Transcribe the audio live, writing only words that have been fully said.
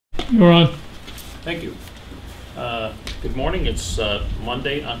You're on. Thank you. Good morning. It's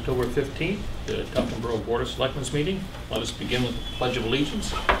Monday, October 15th, the Tucson Borough Board of Selectmen's meeting. Let us begin with the Pledge of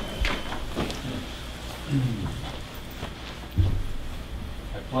Allegiance. I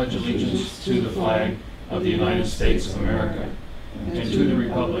pledge allegiance to the flag of the United States of America and to the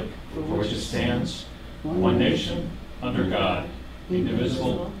republic for which it stands, one nation, under God,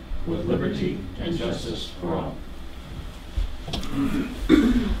 indivisible, with liberty and justice for all.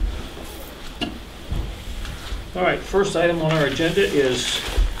 All right, first item on our agenda is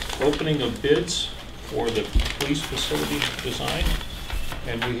opening of bids for the police facility design.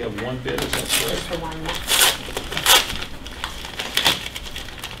 And we have one bid, is that correct? Just the one.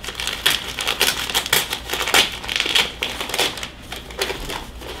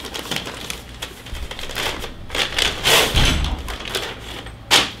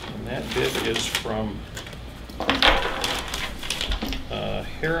 And that bid is from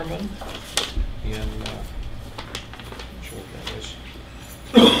Harriman in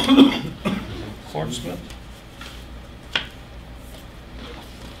Portsmouth.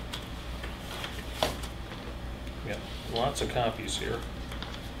 Yeah, lots of copies here.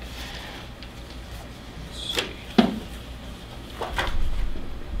 Let's see.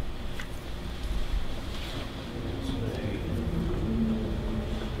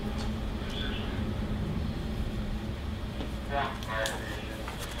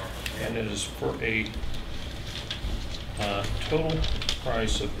 And it is for a total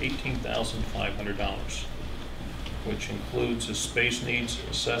price of $18,500, which includes a space needs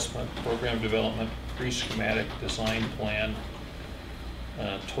assessment, program development, pre-schematic design plan,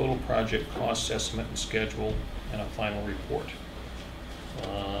 total project cost estimate and schedule, and a final report.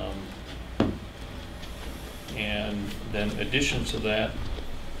 And then addition to that,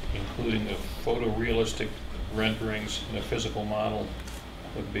 including the photorealistic renderings and a physical model,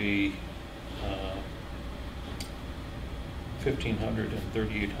 would be $1,500 and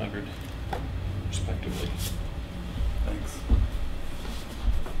 $3,800 respectively. Thanks.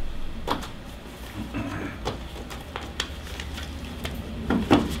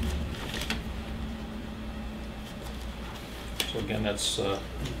 So again, that's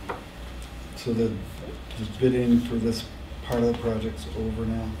So the bidding for this part of the project's over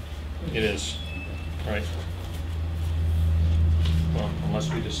now? it is, right? Well,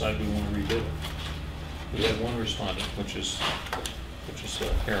 unless we decide we want to rebid it. We have one respondent, which is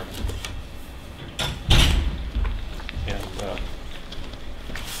Harriman. And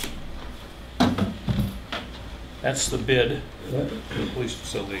that's the bid for the police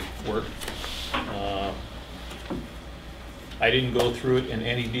facility work. I didn't go through it in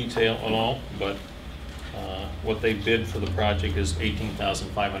any detail at all, but what they bid for the project is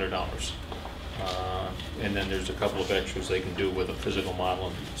 $18,500. And then there's a couple of extras they can do with a physical model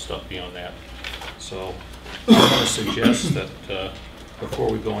and stuff beyond that. So I'm going to suggest that before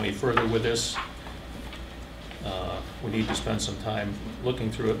we go any further with this, we need to spend some time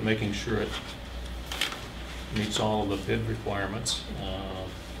looking through it, making sure it meets all of the bid requirements,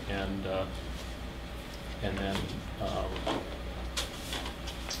 and then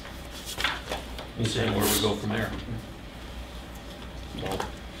seeing where we go from there.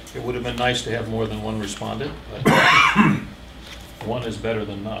 So it would have been nice to have more than one respondent, but one is better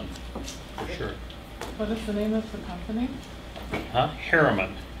than none, for sure. What is the name of the company?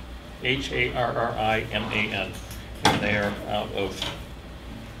 Harriman, Harriman, and they are out of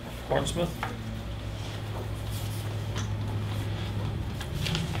Portsmouth.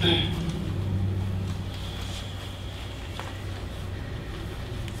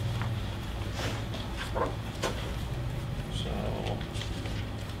 So,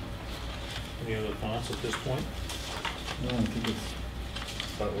 any other thoughts at this point? No, I think it's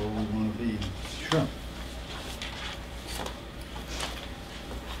about where we want to be. Sure.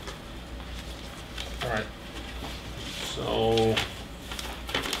 All right. So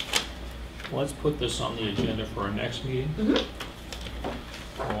let's put this on the agenda for our next meeting. Mm-hmm.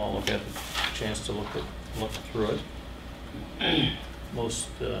 We'll all get a chance to look through it. Most,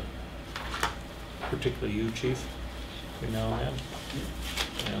 particularly you, Chief, every now and then.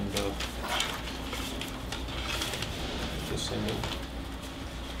 And this thing will.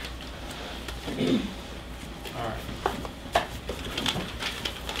 All right.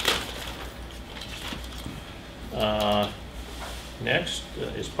 Next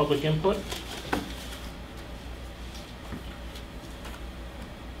is public input.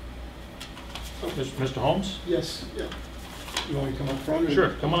 Mr. Holmes? Yes, yeah. You want me to come up front? Or? Sure,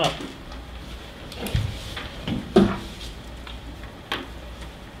 come on up.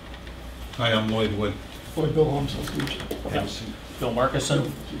 Hi, I'm Lloyd Wood. Boy, Bill Holmes, I'll meet you. Yes. Bill Markison.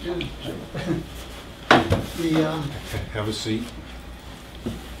 Have a seat.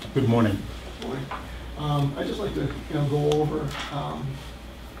 Good morning. I'd just like to, go over,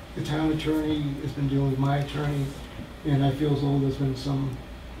 the town attorney has been dealing with my attorney, and I feel as though there's been some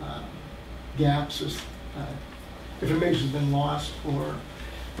gaps, information's been lost, or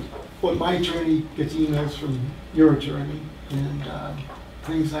what my attorney gets emails from your attorney, and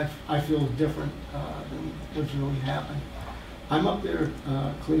things I feel different than what's really happened. I'm up there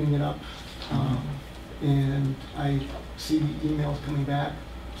cleaning it up, and I see emails coming back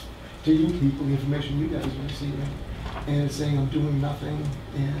to you people, the information you guys are receiving, and it's saying I'm doing nothing,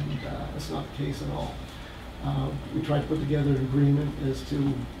 and that's not the case at all. We tried to put together an agreement as to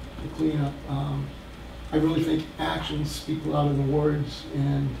the cleanup. I really think actions speak louder than words,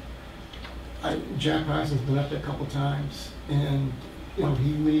 and Jack Parsons has been up there a couple times, and he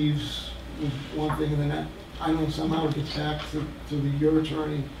leaves with one thing, and then I know somehow it gets back to your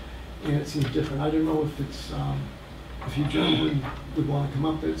attorney, and it seems different. I don't know if it's if you gentlemen would want to come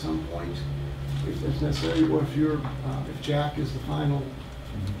up there at some point, if it's necessary, or if Jack is the final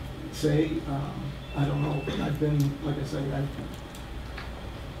say. I don't know. I've been, like I said,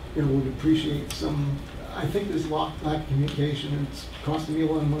 I would appreciate some. I think there's lack of communication, and it's costing me a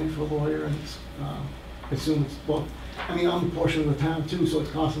lot of money for a lawyer, and I assume it's both. I mean, I'm a portion of the town too, so it's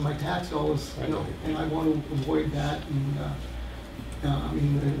costing my tax dollars, and I want to avoid that.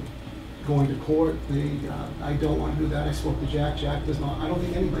 And going to court, I don't want to do that. I spoke to Jack. Jack does not. I don't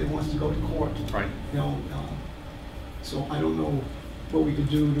think anybody wants to go to court. Right. So I don't know what we could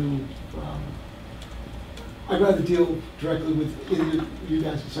do to. I'd rather deal directly with either you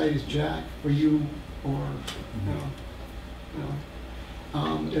guys decide as Jack or you, or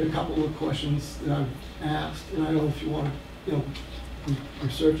there are a couple of questions that I've asked, and I don't know if you want to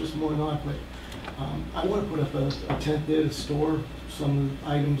research this more or not, but I want to put up a tent there to store some of the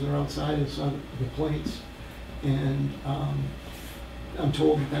items that are outside of some the plates, and I'm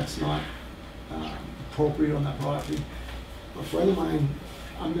told that that's not appropriate on that property. A friend of mine,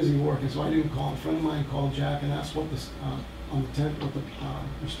 I'm busy working, so I didn't call. A friend of mine called Jack and asked what this on the tent, what the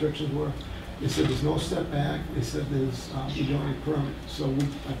restrictions were. They said there's no step back. They said there's you don't need a permit. So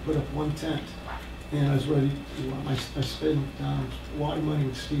I put up one tent, and I was ready to, I spent a lot of money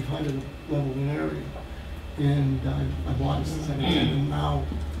with Steve Hunter to level an area, and I bought a second tent, and now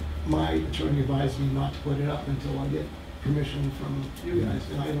my attorney advised me not to put it up until I get permission from you guys,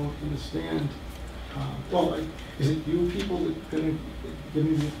 and I don't understand. Well, is it you people that are going to give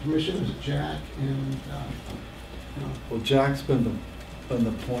me the permission? Is it Jack? And Well, Jack's been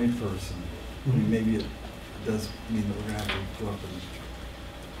the point person. I mean, maybe it does mean that we're gonna have to go up and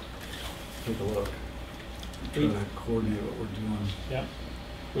take a look, try to coordinate what we're doing. Yeah.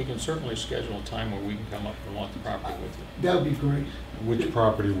 We can certainly schedule a time where we can come up and walk the property with you. that would be great. Which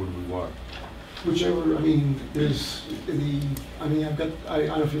property would we want? Whichever, I mean, there's I've got, I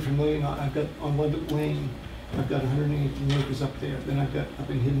don't know if you're familiar or not, I've got on Levitt Lane, I've got 118 acres up there. Then I've got up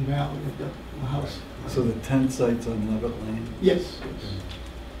in Hidden Valley, I've got a house. So the tent site's on Levitt Lane? Yes.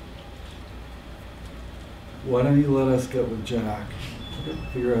 Why don't you let us get with Jack,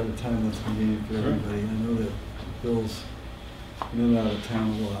 figure out a time that's convenient for everybody. I know that Bill's in and out of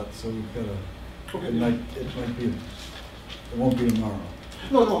town a lot, so we've got to, Okay. it might be, it won't be tomorrow.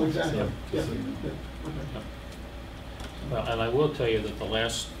 No, exactly. So, Yeah. just so you know. Yeah. Okay. Well, and I will tell you that the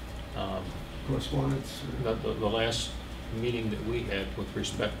last Correspondence. the last meeting that we had with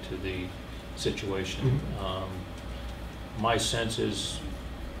respect to the situation, my sense is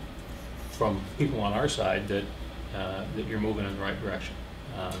from people on our side that that you're moving in the right direction,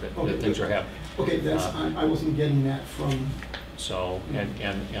 that things are happening. Okay, I wasn't getting that from. So,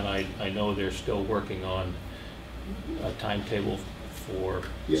 and I know they're still working on a timetable for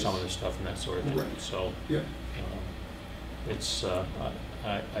Yes. some of the stuff and that sort of thing. Right. So, Yeah. it's,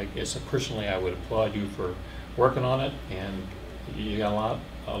 I guess personally I would applaud you for working on it, and you got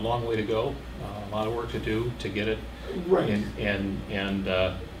a long way to go, a lot of work to do to get it. Right. And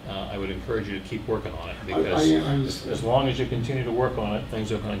I would encourage you to keep working on it, I because as long as you continue to work on it,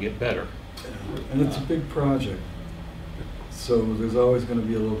 things are going to get better. And it's a big project, so there's always going to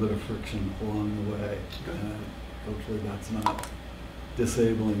be a little bit of friction along the way. And hopefully that's not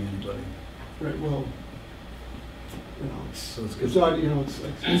disabling anybody. Right, well, So it's it's good. not,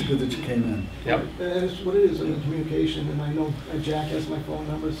 It's good that you came in. Yep. And it's what it is, in the communication, and I know Jack has my phone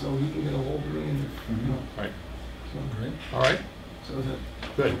number, so he can get a hold of me, and, Right. so, Great. All right. so is that,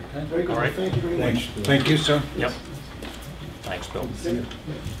 Good. very good, All right. thank you very Thanks. much. Thank you, sir. Yep. Thanks, Bill. See you.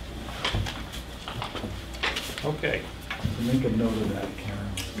 Okay. So make a note of that, Karen,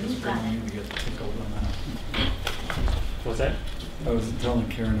 because we're going to get tickled on that. What's that? I was telling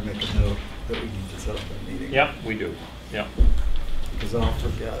Karen to make a note that we need to set up a meeting. Yep, we do, yep. Because I'll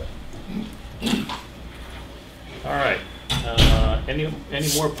forget. All right, any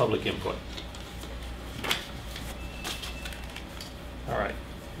more public input? All right,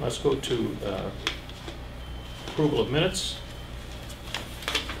 let's go to approval of minutes.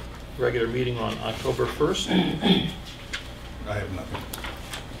 Regular meeting on October 1st. I have nothing.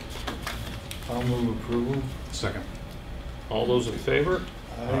 I'll move approval. Second. All those in favor?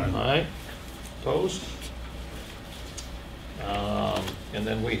 Aye. Aye. Opposed? And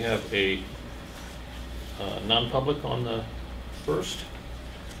then we have a non-public on the 1st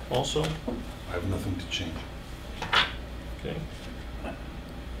also. I have nothing to change. Okay.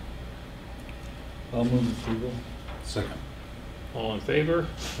 I'll move approval. Second. All in favor?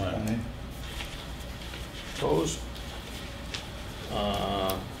 Aye. Opposed?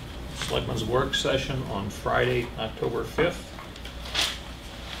 Selectmen's work session on Friday, October 5th.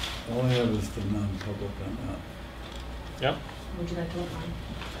 All I have is the non-public on that. Yep. Would you like to look on?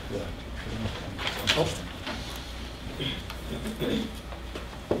 Yeah. Oh,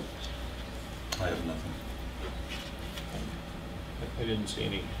 I have nothing. I didn't see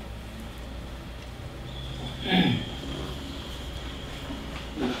any.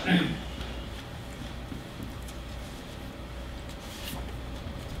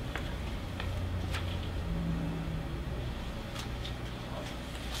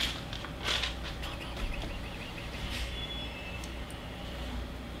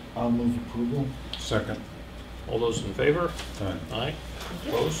 I'll move approval. Second. All those in favor? Aye. Aye.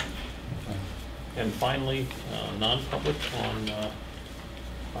 Opposed? And finally, non-public on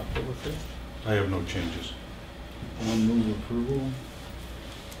October 5th. I have no changes. I'll move approval.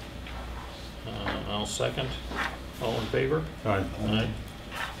 I'll second. All in favor? Aye. Aye.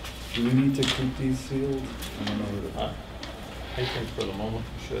 Do we need to keep these sealed? I don't know. I think for the moment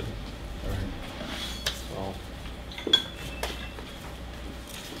we should. All right. So.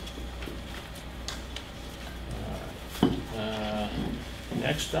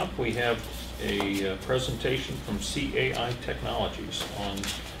 Next up, we have a presentation from CAI Technologies on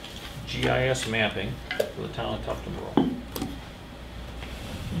GIS mapping for the town of Tuftonboro.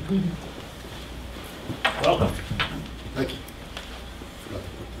 Welcome. Thank you. Forgot to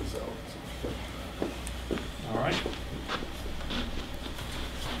put this out. All right.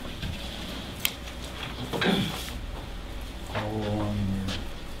 All along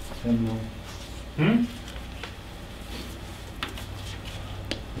your hymnal. Hmm?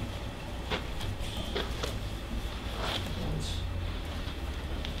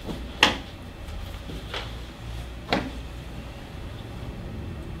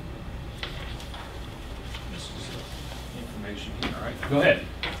 This is the information here, all right? Go ahead,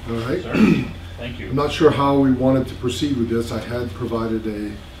 All right. sir. Thank you. I'm not sure how we wanted to proceed with this. I had provided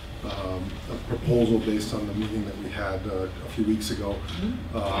a proposal based on the meeting that we had a few weeks ago.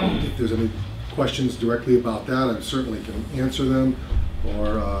 If there's any questions directly about that, I certainly can answer them.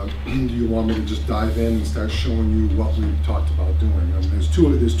 Or do you want me to just dive in and start showing you what we talked about doing?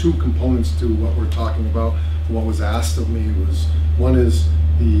 There's two components to what we're talking about. What was asked of me was, one is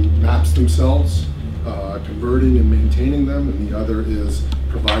the maps themselves, converting and maintaining them, and the other is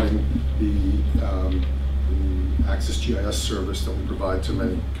providing the Access GIS service that we provide to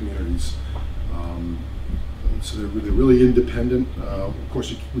many communities. So they're really independent. Of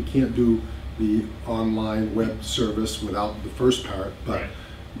course, we can't do the online web service without the first part, but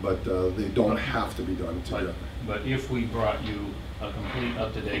Right. they don't have to be done together. But if we brought you a complete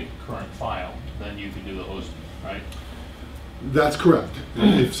up-to-date current file, then you could do the hosting, right? That's correct.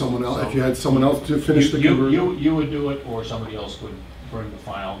 If someone else, if you had someone else to finish the conversion. You would do it, or somebody else would bring the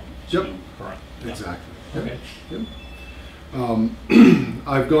file to Yep. current. Yeah. Exactly. Okay. Yep.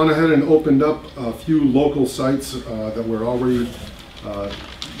 I've gone ahead and opened up a few local sites that we're already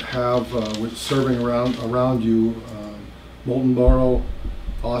with serving around you. Moltenboro,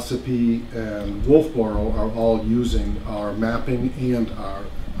 Ossipee, and Wolfboro are all using our mapping and our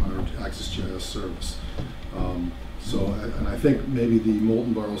Access GIS service. And I think maybe the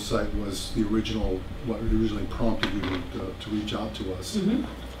Moltenboro site was the original, what originally prompted you to reach out to us. Mm-hmm.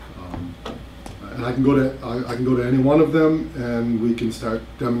 And I can go to any one of them, and we can start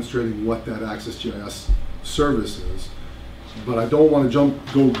demonstrating what that Access GIS service is. But I don't want to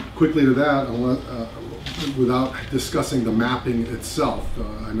go quickly to that unless, without discussing the mapping itself.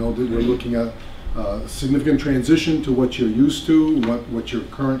 I know that we're looking at a significant transition to what you're used to, what your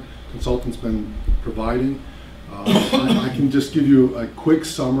current consultant's been providing. I can just give you a quick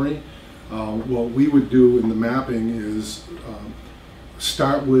summary. What we would do in the mapping is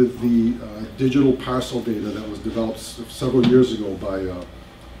start with the digital parcel data that was developed several years ago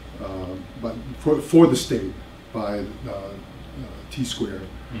for the state by T-Squared.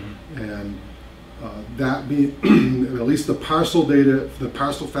 And that being, at least the parcel data, the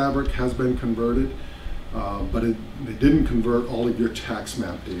parcel fabric has been converted, but they didn't convert all of your tax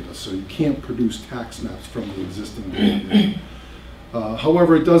map data, so you can't produce tax maps from the existing data.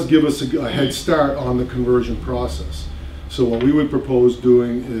 However, it does give us a head start on the conversion process. So what we would propose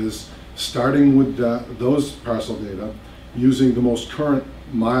doing is starting with those parcel data, using the most current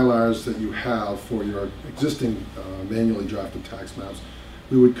Mylars that you have for your existing manually drafted tax maps.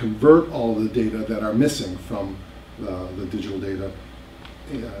 We would convert all of the data that are missing from the digital data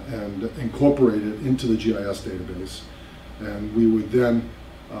and incorporate it into the GIS database. And we would then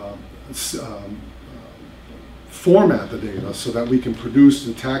format the data so that we can produce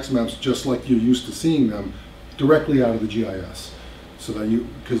the tax maps just like you're used to seeing them directly out of the GIS. So that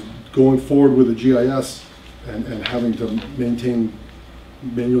because going forward with the GIS and having to maintain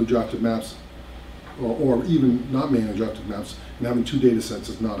manually drafted maps, or even not manually drafted maps, and having two data sets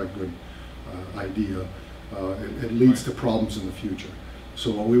is not a good idea. It leads to problems in the future. So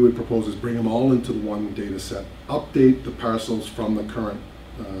what we would propose is bring them all into the one data set, update the parcels from the current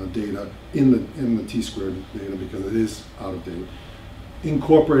data in the T-Squared data because it is out of date.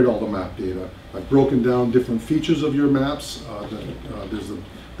 Incorporate all the map data. I've broken down different features of your maps.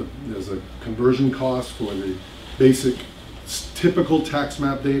 There's a conversion cost for the basic typical tax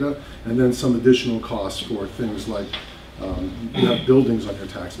map data, and then some additional costs for things like you have buildings on your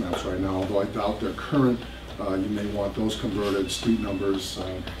tax maps right now, although I doubt they're current. You may want those converted, street numbers,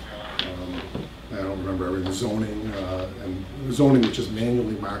 I don't remember everything, zoning, and zoning which is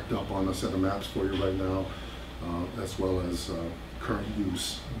manually marked up on a set of maps for you right now, as well as current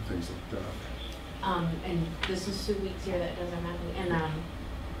use and things like that. And this is Sue Weeks here that does our mapping, and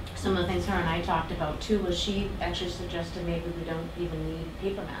some of the things her and I talked about too was she actually suggested maybe we don't even need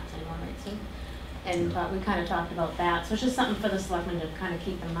paper maps anymore, right, Sue? And we kind of talked about that. So it's just something for the selectmen to kind of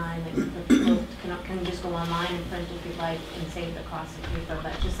keep in mind that the people can just go online and print if you'd like and save the cost of paper.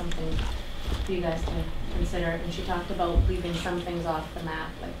 That's just something for you guys to consider. And she talked about leaving some things off the map,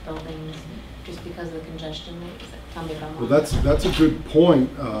 like buildings, just because of the congestion rates. Tell me about that. Well, that's a good point,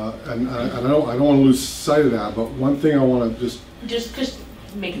 and I don't want to lose sight of that. But one thing I want to just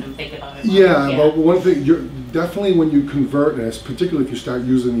making them think about it. Yeah, but one thing, you're definitely when you convert, and particularly if you start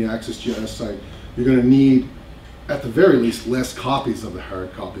using the Access GIS site, you're going to need, at the very least, less copies of the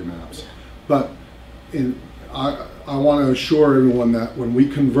hard copy maps. But I want to assure everyone that when we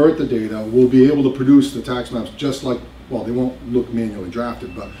convert the data, we'll be able to produce the tax maps just like, well, they won't look manually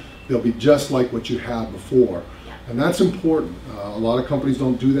drafted, but they'll be just like what you had before. And that's important. A lot of companies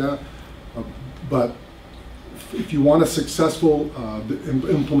don't do that. But if you want a successful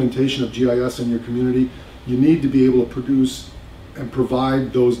implementation of GIS in your community, you need to be able to produce and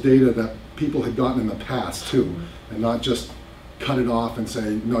provide those data that people had gotten in the past too, and not just cut it off and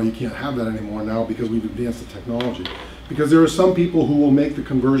say, no, you can't have that anymore now because we've advanced the technology. Because there are some people who will make the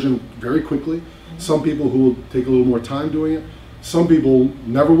conversion very quickly, some people who will take a little more time doing it, some people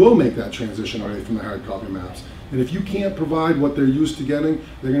never will make that transition away from the hard copy maps. And if you can't provide what they're used to getting,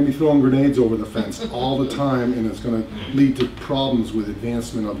 they're going to be throwing grenades over the fence all the time, and it's going to lead to problems with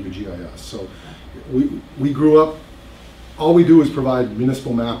advancement of your GIS. So we grew up, all we do is provide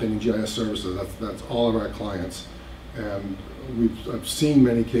municipal mapping and GIS services. That's all of our clients. And I've seen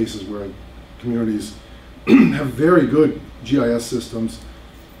many cases where communities have very good GIS systems,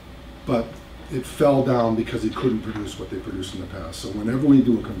 but it fell down because they couldn't produce what they produced in the past. So whenever we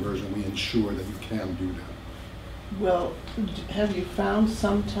do a conversion, we ensure that you can do that. Well, have you found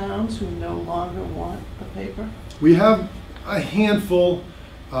some towns who no longer want the paper? We have a handful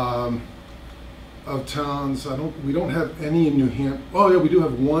of towns. We don't have any in New Hampshire. Oh yeah, we do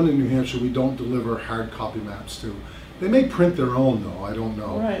have one in New Hampshire we don't deliver hard copy maps to. They may print their own though, I don't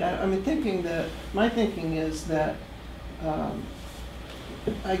know. Right, my thinking is that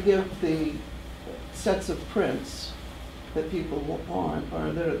I give the sets of prints that people want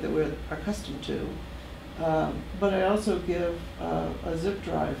or that we're accustomed to, but I also give a zip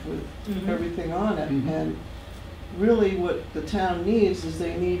drive with everything on it. And really what the town needs is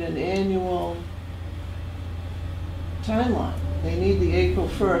they need an annual timeline. They need the April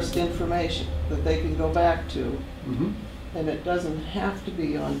 1st information that they can go back to, and it doesn't have to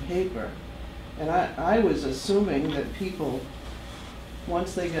be on paper. And I was assuming that people,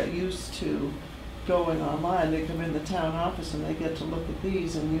 once they got used to going online, they come in the town office and they get to look at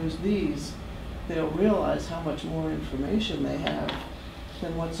these and use these, they'll realize how much more information they have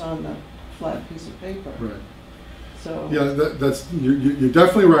than what's on the flat piece of paper. Right. So. Yeah, you're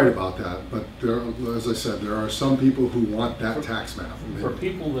definitely right about that, but there, as I said, there are some people who want that tax map. For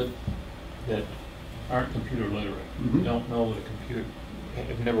people that aren't computer literate, Mhm. don't know what a computer,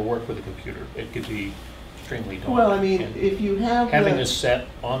 have never worked with a computer, it could be extremely daunting. Well, I mean, And if you have having the, a set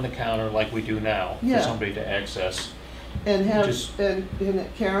on the counter like we do now for Yeah. somebody to access, and have, just- and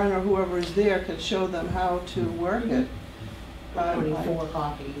Karen or whoever is there can show them how to work it. 24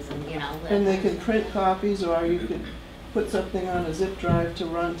 copies and, you know. And they can print copies, or you could put something on a zip drive to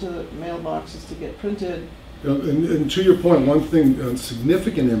run to the mailboxes to get printed. And to your point, one thing, a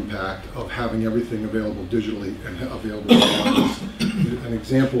significant impact of having everything available digitally and available online is, an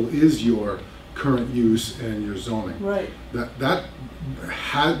example is your current use and your zoning. Right. That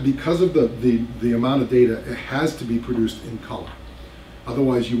had, because of the amount of data, it has to be produced in color.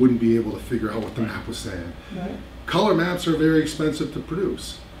 Otherwise, you wouldn't be able to figure out what the map was saying. Right. Color maps are very expensive to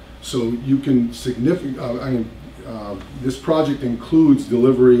produce. So you can this project includes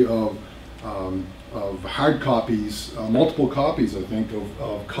delivery of hard copies, multiple copies, I think,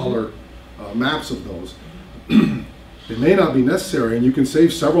 of color maps of those. It may not be necessary, and you can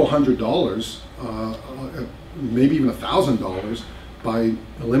save several $100s, maybe even $1,000 by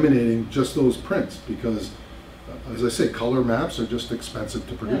eliminating just those prints, because, as I say, color maps are just expensive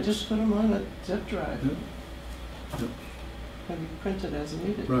to Yeah, produce. just put them on a zip drive. Yeah. Yeah. And be printed as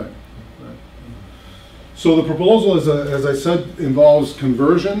needed. Right, right. So the proposal, as I said, involves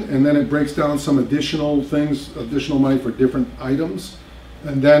conversion, and then it breaks down some additional things, additional money for different items,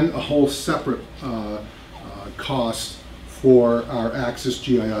 and then a whole separate cost for our Access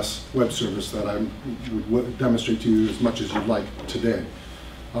GIS web service that I would demonstrate to you as much as you'd like today.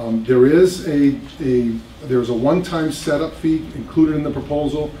 There's a one-time setup fee included in the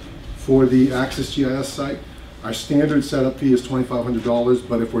proposal for the Access GIS site. Our standard setup fee is $2,500,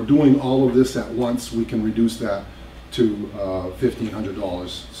 but if we're doing all of this at once, we can reduce that to $1,500,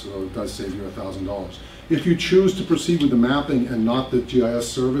 so it does save you $1,000. If you choose to proceed with the mapping and not the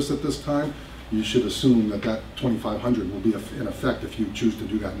GIS service at this time, you should assume that that $2,500 will be in effect if you choose to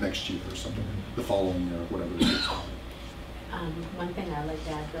do that next year or something, the following year, whatever it is. One thing I'd like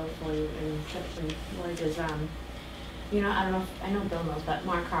to add, Bill, for you and Chip and Lloyd is, you know, I don't know, I know Bill knows, but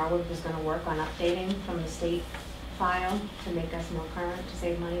Mark Harwood was gonna work on updating from the state file to make us more current, to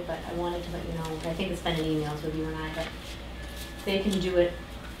save money, but I wanted to let you know, I think it's been in emails with you and I, but they can do it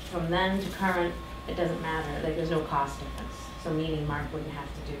from then to current, it doesn't matter, like, there's no cost difference. So meaning Mark wouldn't have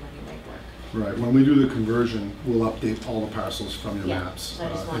to do any legwork. Right, when we do the conversion, we'll update all the parcels from your Yeah, maps. so I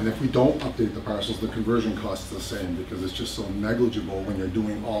just And wanted- if we don't update the parcels, the conversion cost is the same, because it's just so negligible when you're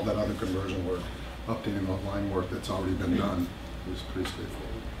doing all that other conversion work. Updating the line work that's already been done is pretty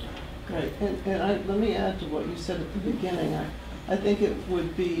straightforward. Right, let me add to what you said at the beginning. I think it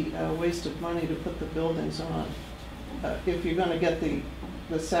would be a waste of money to put the buildings on. If you're gonna get the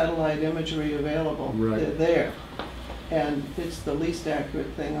satellite imagery available, Right. they're there. And it's the least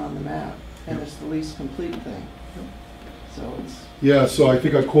accurate thing on the map, and it's the least complete thing. So it's, Yeah, so I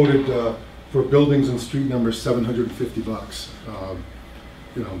think I quoted for buildings and street numbers, $750.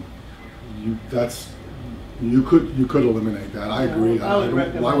 You know, you could eliminate that. I Yeah, agree. I would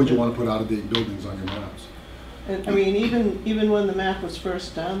recommend Why would you it. want to put out-of-date buildings on your maps? and, I mean, even when the map was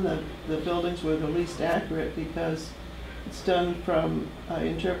first done, the buildings were the least accurate because it's done from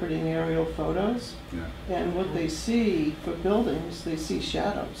interpreting aerial photos. Yeah. And what they see for buildings, they see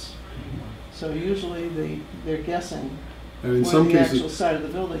shadows. So usually they're guessing And in where some the actual cases, side of the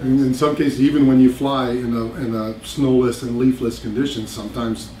building in is. some cases, even when you fly in a snowless and leafless conditions,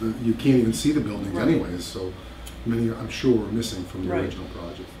 sometimes you can't even see the buildings Right. anyways. So many, I'm sure, were missing from the Right. original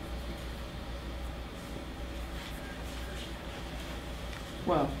project.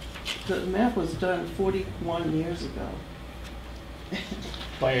 Well, the map was done 41 years ago.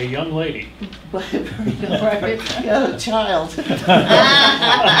 by a young lady. But, yeah, a child.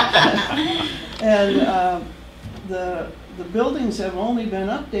 And the buildings have only been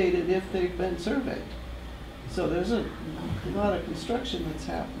updated if they've been surveyed. So there's a lot of construction that's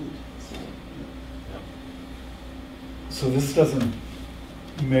happened, so. So this doesn't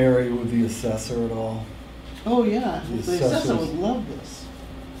marry with the assessor at all? Oh, yeah, The the assessor assessors- would love this.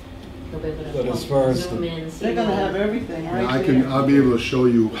 You'll be able to But as far as zoom the- in, see They're gonna more. have everything And right there. I'll be able to show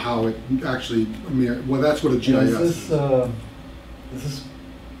you how it actually, well, that's what a GIS Is this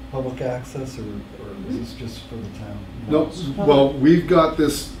public access or is this just for the town? No, well, we've got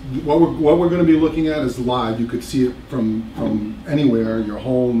this, what we're gonna be looking at is live. You could see it from anywhere, your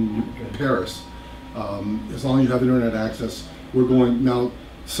home, Okay. Paris. As long as you have internet access. We're going, now,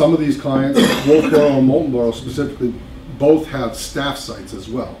 some of these clients, Wolfboro and Moultonboro specifically, both have staff sites as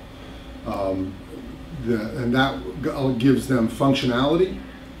well. and that gives them functionality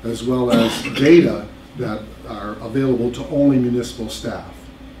as well as data that are available to only municipal staff.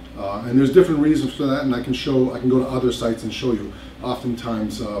 And there's different reasons for that, and I can go to other sites and show you.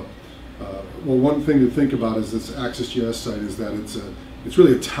 Oftentimes, well, one thing to think about is this AccessGIS site is that it's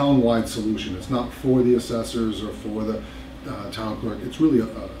really a town-wide solution. It's not for the assessors or for the town clerk. It's really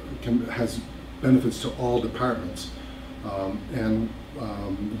has benefits to all departments. And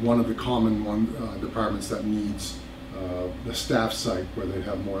one of the common departments that needs the staff site where they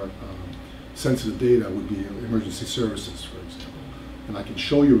have more sensitive data would be emergency services, for example. And I can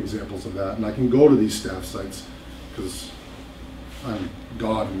show you examples of that, and I can go to these staff sites because I'm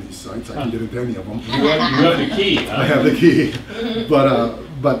God in these sites. I can get into any of them. You have the key, huh? I have the key,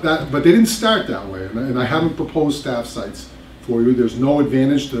 but they didn't start that way, and I haven't proposed staff sites for you. There's no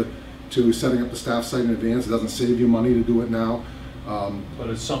advantage to setting up the staff site in advance. It doesn't save you money to do it now. But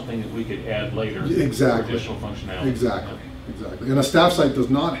it's something that we could add later. Exactly. For additional functionality. Exactly. Exactly. And a staff site does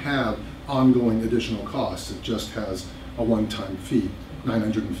not have ongoing additional costs. It just has a one-time fee,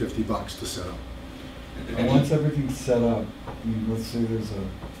 $950 to set up. And once everything's set up, I mean, let's say there's a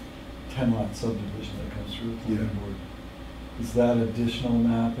 10-lot subdivision that comes through the planning board. Is that additional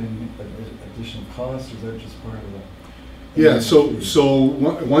mapping, additional cost, or is that just part of that? Yeah, so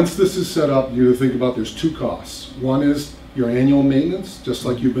once this is set up, you think about there's two costs. One is your annual maintenance, just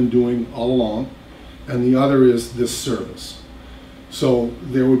like you've been doing all along, and the other is this service. So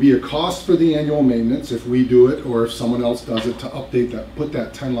there would be a cost for the annual maintenance if we do it, or if someone else does it, to update that, put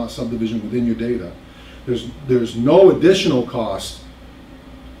that 10-lot subdivision within your data. There's no additional cost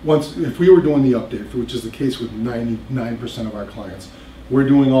if we were doing the update, which is the case with 99% of our clients. We're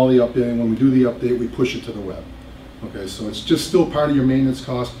doing all the updating. When we do the update, we push it to the web. Okay, so it's just still part of your maintenance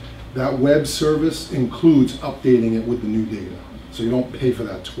cost. That web service includes updating it with the new data. So you don't pay for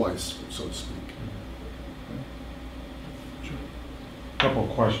that twice, so to speak. Couple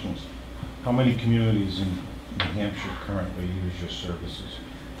of questions. How many communities in New Hampshire currently use your services?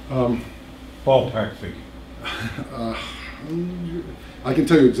 Ballpark figure. I can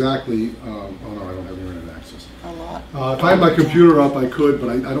tell you exactly. Oh no, I don't have internet access. A lot. If I had my computer up, I could, but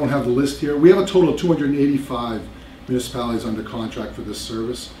I don't have the list here. We have a total of 285 municipalities under contract for this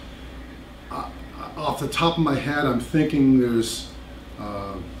service. Off the top of my head, I'm thinking there's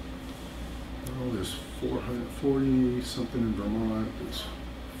 440 something in Vermont. There's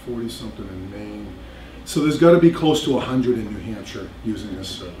 40 something in Maine. So there's got to be close to 100 in New Hampshire using this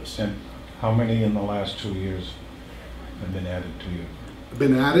service. And how many in the last 2 years have been added to you?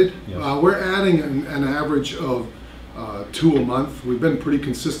 Been added? Yes. We're adding an average of 2 a month. We've been pretty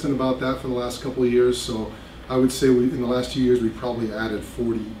consistent about that for the last couple of years. So I would say in the last 2 years, we probably added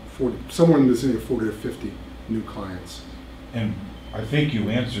 40, somewhere in the vicinity of 40 to 50 new clients. And I think you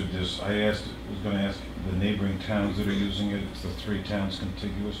answered this. was going to ask the neighboring towns that are using it. It's the 3 towns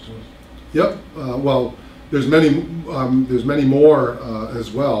contiguous to us. Yep. Well, there's many more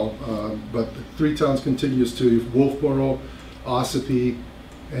as well, but the 3 towns contiguous to Wolfboro, Ossipee,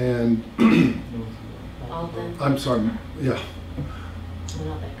 and Alden, I'm sorry, yeah,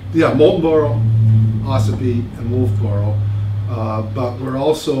 Lubbock. yeah, Moultonboro, Ossipee, and Wolfboro. But we're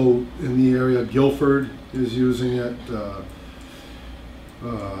also in the area. Guilford is using it.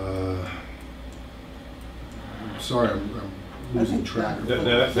 Sorry, I'm losing track of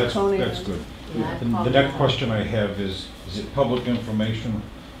it. That's good. Yeah, The next question I have is it public information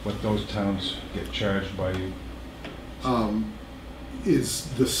what those towns get charged by you? Is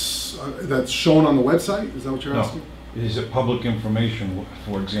this that's shown on the website? Is that what you're asking? Is it public information?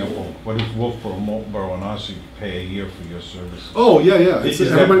 For example, what does Wolfboro, Moultonboro, and Ossipee pay a year for your service? Oh, yeah. Is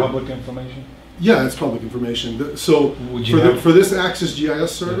that public information? Yeah, it's public information. So for this AccessGIS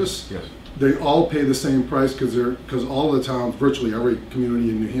service, yes. They all pay the same price because all the towns, virtually every community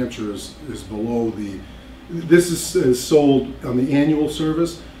in New Hampshire is below the. This is sold on the annual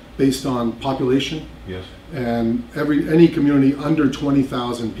service based on population. Yes. And any community under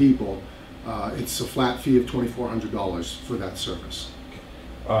 20,000 people, it's a flat fee of $2,400 for that service.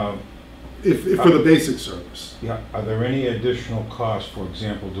 If for the basic service. Yeah. Are there any additional costs? For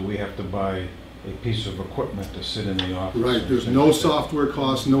example, do we have to buy a piece of equipment to sit in the office? Right. There's no software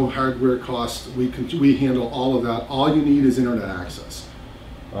costs, no hardware costs. We handle all of that. All you need is internet access.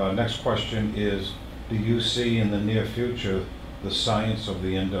 Next question is, do you see in the near future the science of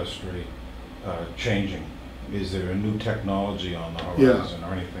the industry changing? Is there a new technology on the horizon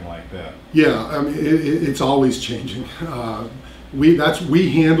or anything like that? Yeah, I mean, it's always changing. We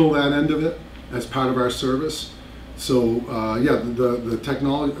handle that end of it as part of our service. So the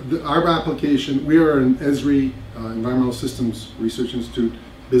technology, our application, we are an ESRI, Environmental Systems Research Institute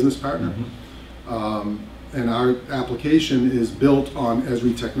business partner. And our application is built on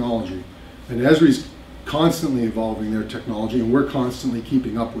Esri technology. And Esri's constantly evolving their technology, and we're constantly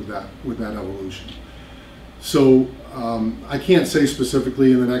keeping up with that evolution. So I can't say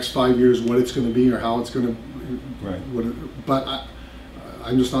specifically in the next 5 years what it's going to be or how it's going to, Right. but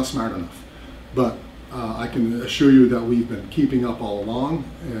I'm just not smart enough. But I can assure you that we've been keeping up all along,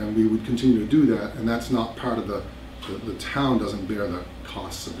 and we would continue to do that. And that's not part of the town doesn't bear the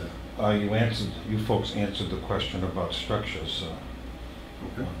costs of that. You folks answered the question about structures.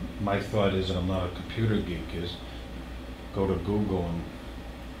 Okay. My thought is, and I'm not a computer geek, is go to Google and.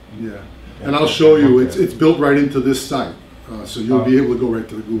 Yeah, and I'll show you. It's built right into this site, so you'll be able to go right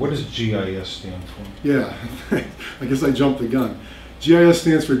to the Google. What does GIS stand for? Yeah, I guess I jumped the gun. GIS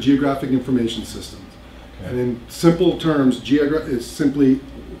stands for Geographic Information Systems, and in simple terms, it's simply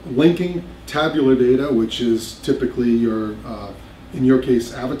linking tabular data, which is typically your, in your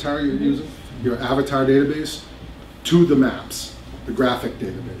case, avatar you're using, your avatar database, to the maps, the graphic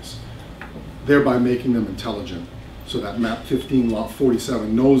database, thereby making them intelligent. So that map 15 lot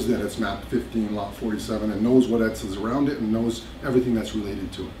 47 knows that it's map 15 lot 47 and knows what else is around it and knows everything that's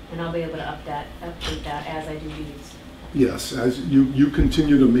related to it. And I'll be able to update that as I do these. Yes, as you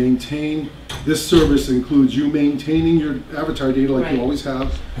continue to maintain, this service includes you maintaining your avatar data like Right. you always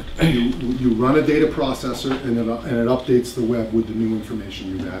have. You run a data processor and it updates the web with the new information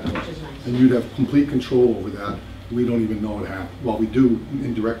you've added. Which is nice. And you'd have complete control over that. We don't even know it happens. Well, we do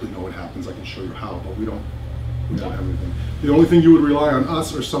indirectly know it happens. I can show you how, but we don't have anything. The only thing you would rely on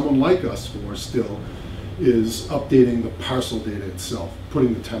us or someone like us for still is updating the parcel data itself,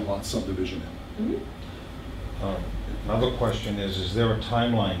 putting the 10 lot subdivision in. Another question is there a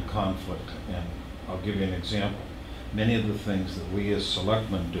timeline conflict? And I'll give you an example. Many of the things that we as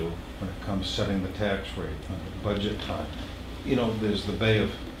selectmen do when it comes setting the tax rate and the budget time, there's the bay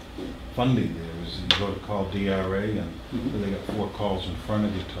of fundy there. You go to call DRA and they got 4 calls in front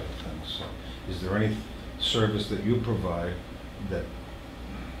of you type thing. So is there any service that you provide that,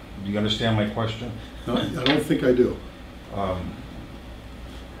 do you understand my question? No, I don't think I do.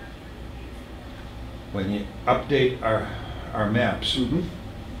 When you update our maps,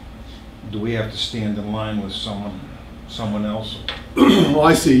 do we have to stand in line with someone else? Oh,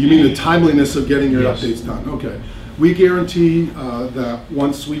 I see. You mean the timeliness of getting your Yes. updates done? Okay. We guarantee that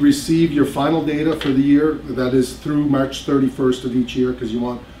once we receive your final data for the year, that is through March 31st of each year, because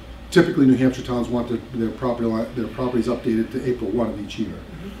typically New Hampshire towns want their properties updated to April 1 of each year.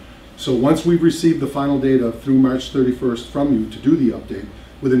 So once we've received the final data through March 31st from you to do the update,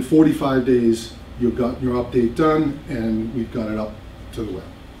 within 45 days, you've got your update done and we've got it up to the web.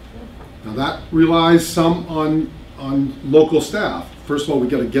 Now that relies some on local staff. First of all, we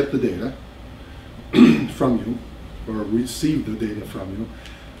got to get the data from you or receive the data from you.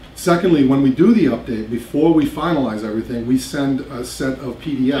 Secondly, when we do the update, before we finalize everything, we send a set of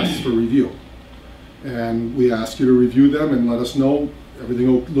PDFs for review. And we ask you to review them and let us know everything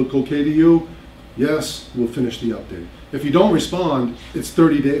will look okay to you. Yes, we'll finish the update. If you don't respond, it's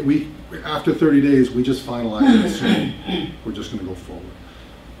 30 days. After 30 days, we just finalize it. So we're just going to go forward.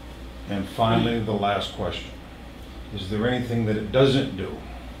 And finally, the last question. Is there anything that it doesn't do?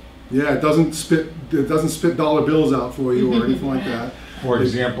 Yeah, it doesn't spit dollar bills out for you or anything like that. For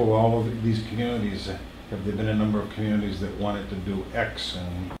example, all of these communities, have there been a number of communities that wanted to do X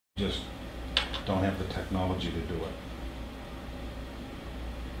and just don't have the technology to do it?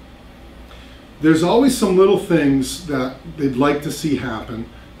 There's always some little things that they'd like to see happen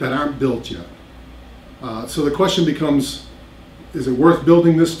that aren't built yet. So the question becomes, is it worth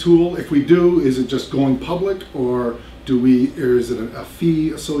building this tool? If we do, is it just going public, or is it a fee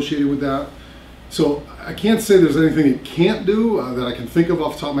associated with that? So I can't say there's anything it can't do that I can think of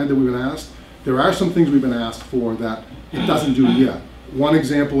off the top of my head that we've been asked. There are some things we've been asked for that it doesn't do yet. One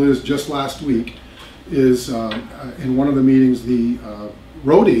example is just last week is in one of the meetings, the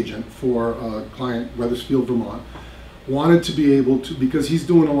road agent for a client, Weathersfield, Vermont, wanted to be able to, because he's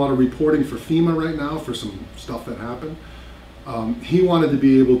doing a lot of reporting for FEMA right now for some stuff that happened, he wanted to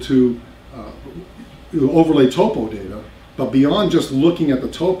be able to overlay topo data, but beyond just looking at the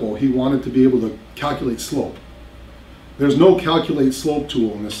topo, he wanted to be able to calculate slope. There's no calculate slope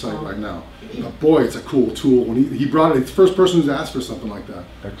tool on this site right now. But boy, it's a cool tool. When he brought it, it's the first person who's asked for something like that.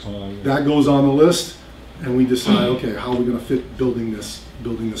 Excellent. That goes on the list, and we decide, okay, how are we going to fit building this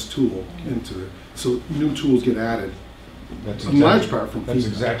tool into it? So new tools get added. That's in large part from That's FEMA.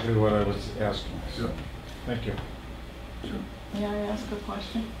 exactly what I was asking. So, Yeah. thank you. May I ask a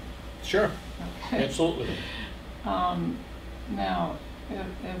question? Sure, Okay. absolutely. Now,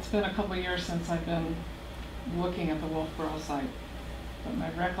 it's been a couple of years since I've been looking at the Wolfboro site, but my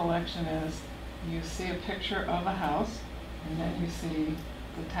recollection is you see a picture of a house, and then you see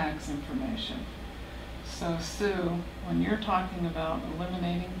the tax information. So Sue, when you're talking about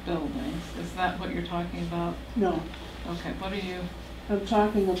eliminating buildings, is that what you're talking about? No, Okay, what are you, I'm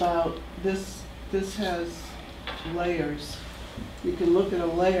talking about this has layers. You can look at a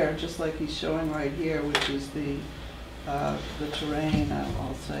layer, just like he's showing right here, which is the terrain,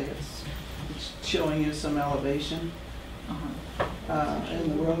 I'll say. It's showing you some elevation,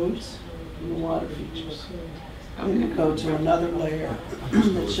 and the roads, and the water features. Then you go to another layer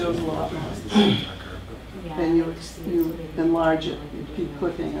that shows a lot more. And you enlarge it, you keep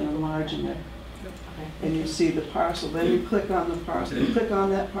clicking and enlarging it. And you see the parcel, then you click on the parcel, you click on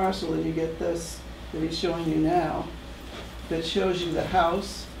that parcel and you get this that he's showing you now, that shows you the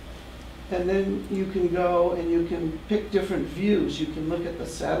house. And then you can go and you can pick different views. You can look at the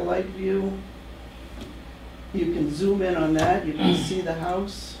satellite view. You can zoom in on that, you can see the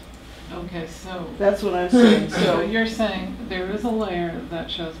house. okay, so, That's what I'm saying, so so, you're saying there is a layer that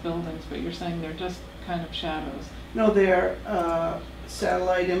shows buildings, but you're saying they're just kind of shadows. no, they're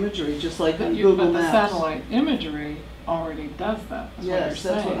satellite imagery, just like on But Google the Maps. satellite imagery already does that, is what you're Yes,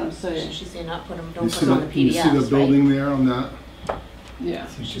 that's what I'm saying. saying. She's saying not put them, You don't see put them on the, the you see the PDFs, right? building there on that? Yeah.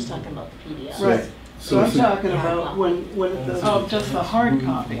 She's talking about the PDFs. Right, so I'm it's a- talking about when Oh, just the hard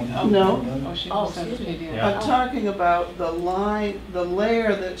copy? Oh, No. Oh, she Oh, said excuse me. PDF. Yeah. I'm talking about the line, the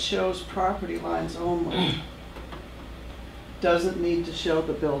layer that shows property lines only doesn't need to show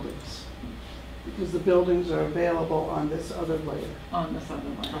the buildings, because the buildings are available on this other layer. On this other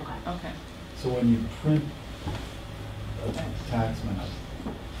layer. Okay. Okay. So when you print a tax map,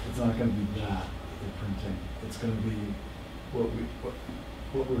 it's not gonna be that you're printing. It's gonna be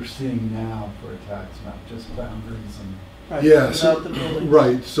what we're seeing now for a tax map, just boundaries and. Right, Yeah, so, without the buildings.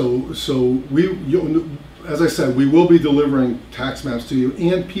 right, so as I said, we will be delivering tax maps to you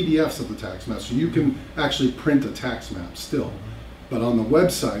and PDFs of the tax maps, so you can actually print a tax map still. But on the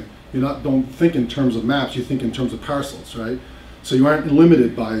website, don't think in terms of maps, you think in terms of parcels, right? So you aren't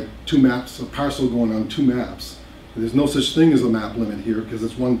limited by 2 maps, a parcel going on 2 maps. There's no such thing as a map limit here, because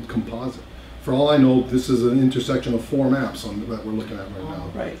it's one composite. For all I know, this is an intersection of 4 maps that we're looking at right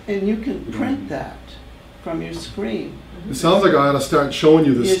now. Right, and you can print that from your screen. It sounds like I ought to start showing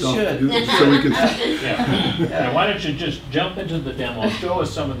you this You stuff, should. so we can, Yeah. Yeah, why don't you just jump into the demo, show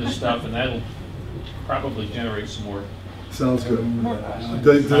us some of this stuff, and that'll probably generate some more. sounds good. Remember that.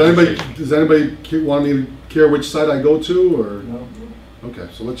 Does anybody want me to care which site I go to, or? No. Okay,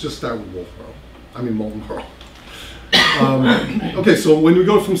 so let's just start with Molten Borough. Okay, so when we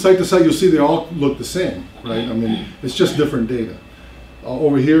go from site to site, you'll see they all look the same, right? I mean, it's just different data.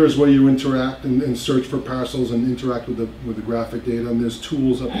 Over here is where you interact and search for parcels and interact with the graphic data, and there's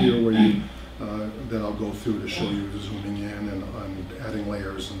tools up here where you that I'll go through to show you zooming in and adding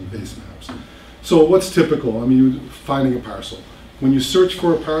layers and base maps. So what's typical? I mean, finding a parcel. When you search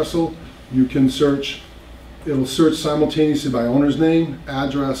for a parcel, you can search. It'll search simultaneously by owner's name,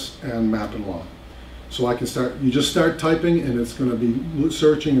 address, and map and lot. So I can start. You just start typing, and it's going to be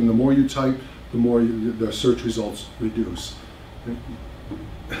searching. And the more you type, the more the search results reduce.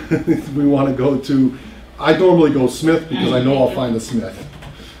 We want to go to. I normally go Smith because I know I'll find a Smith.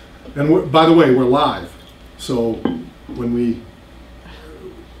 And by the way, we're live, so when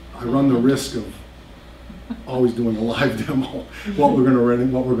I run the risk of always doing a live demo, what we're going to run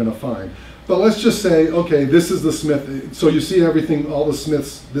and what we're going to find. But let's just say, okay, this is the Smith. So you see everything, all the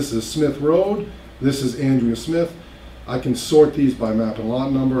Smiths. This is Smith Road. This is Andrea Smith. I can sort these by map and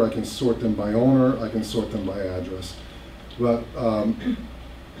lot number. I can sort them by owner. I can sort them by address. But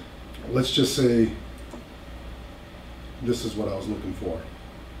let's just say this is what I was looking for.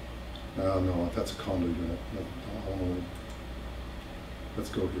 No, that's a condo unit. Let's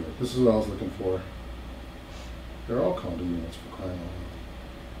go here. This is what I was looking for. They're all condo units, for crying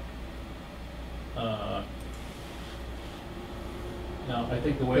out loud. Now, I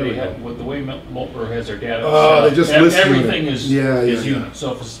think the way There we they have, go. with the way Moltboro has their data. Oh, they just list everything unit. is Yeah, is yeah, unit.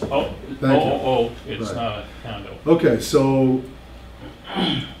 So if it's Thank you. it's Right. not a condo. Okay, so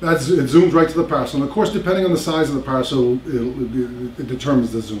it zooms right to the parcel. And of course, depending on the size of the parcel, it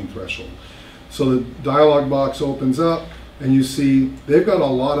determines the zoom threshold. So the dialog box opens up, and you see they've got a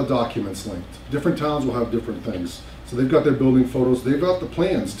lot of documents linked. Different towns will have different things. So they've got their building photos. They've got the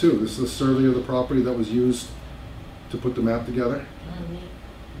plans too. This is a survey of the property that was used to put the map together.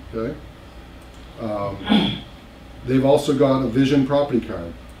 Okay. They've also got a vision property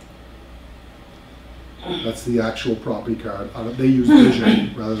card. That's the actual property card. They use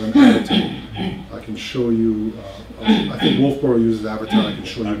Vision rather than Avatar. I can show you. I think Wolfboro uses Avatar. I can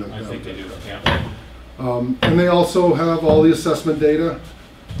show you that. I think they do, yeah. And they also have all the assessment data.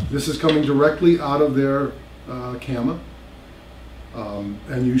 This is coming directly out of their CAMA.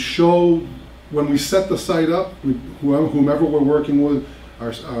 And you show, when we set the site up, whomever we're working with,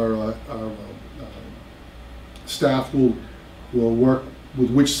 our staff will work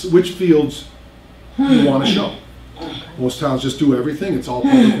with which fields you want to show. Most towns just do everything, it's all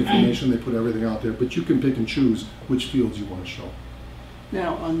public information, they put everything out there, but you can pick and choose which fields you want to show.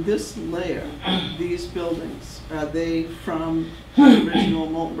 Now, on this layer, these buildings, are they from the original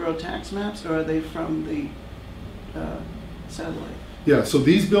Molten Borough tax maps, or are they from the satellite? Yeah, so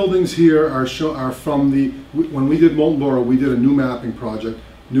these buildings here are from when we did Molten Borough, we did a new mapping project,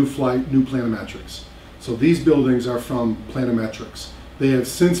 new flight, new planometrics. So these buildings are from planometrics. They have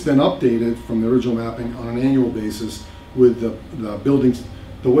since been updated from the original mapping on an annual basis with the buildings.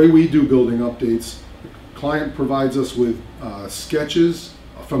 The way we do building updates, the client provides us with sketches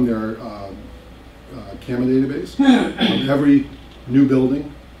from their CAMA database of every new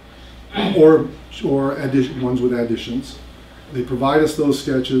building or ones with additions. They provide us those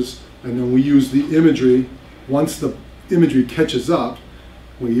sketches, and then we use the imagery. Once the imagery catches up,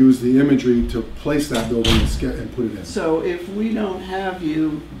 we use the imagery to place that building and put it in. So if we don't have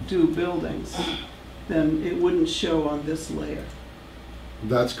you do buildings, then it wouldn't show on this layer.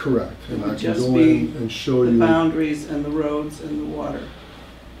 That's correct. It And would I can just go be in and show the you. boundaries and the roads and the water.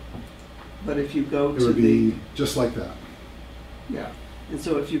 But if you go It to would the, be just like that. yeah, and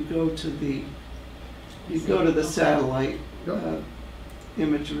so if you go to the, satellite Yep.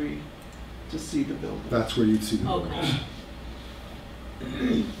 imagery to see the building. That's where you'd see the Okay. buildings.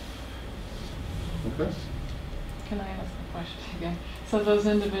 Okay. Can I ask a question again? So those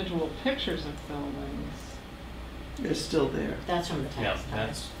individual pictures of buildings, They're still there. That's from the Yeah, tax card.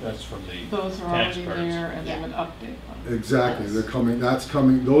 that's from the those are tax already cards. there and they Yeah. would update them? Exactly. Yes. They're coming. That's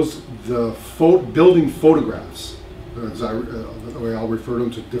coming. Building photographs. The way I'll refer to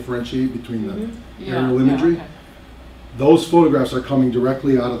them to differentiate between the aerial imagery. Okay. Those photographs are coming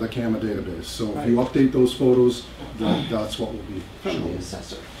directly out of the CAMA database. So if you update those photos, that's what will be From the shown.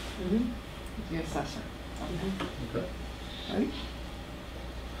 assessor, Mhm. The assessor. Okay. right?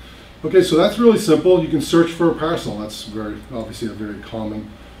 Okay, so that's really simple. You can search for a parcel. That's obviously a very common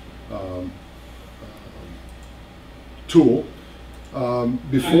tool.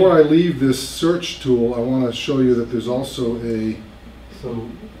 Before I leave this search tool, I want to show you that there's also a. So,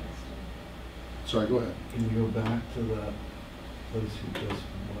 Sorry, go ahead. can you go back to that place you just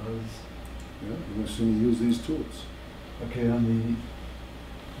was? Yeah, you're going to see me use these tools. Okay, on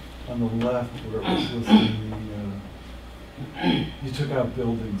the left where it was listing you took out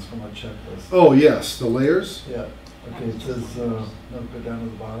buildings from our checklist. Oh yes, the layers. Yeah, okay, it says, no, go down to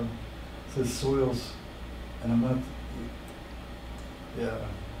the bottom. It says soils, and I'm not, yeah.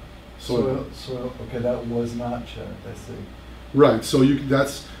 Soil, okay, that was not checked, I see. Right. So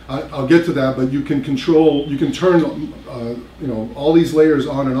I'll get to that, but you can turn, all these layers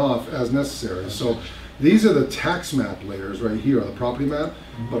on and off as necessary. So these are the tax map layers right here, the property map.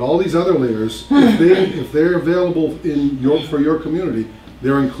 But all these other layers, if they're available for your community,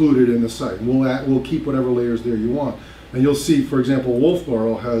 they're included in the site. And we'll keep whatever layers there you want. And you'll see, for example,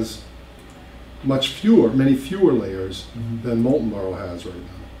 Wolfboro has many fewer layers than Molten Borough has right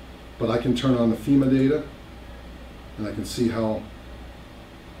now. But I can turn on the FEMA data, and I can see how.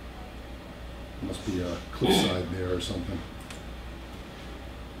 Must be a cliffside there or something.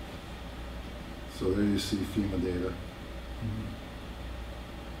 So there you see FEMA data.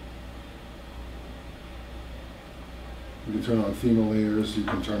 You can turn on FEMA layers, you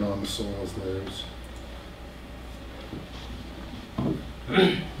can turn on the soils layers.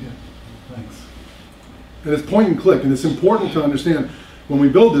 Yeah, thanks. And it's point and click, and it's important to understand, when we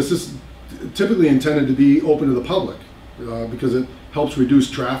build this is typically intended to be open to the public, because it helps reduce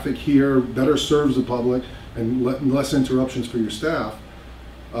traffic here, better serves the public, and less interruptions for your staff.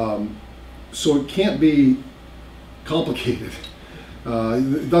 So it can't be complicated.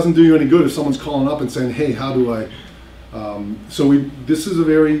 It doesn't do you any good if someone's calling up and saying, hey, how do I? This is a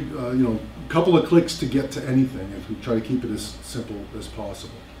very, couple of clicks to get to anything if we try to keep it as simple as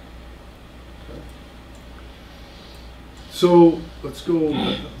possible. Okay. So let's go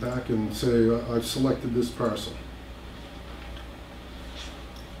back and say I've selected this parcel.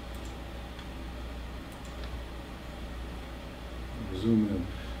 Zoom in.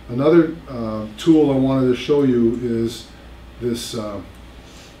 Another tool I wanted to show you is this. I don't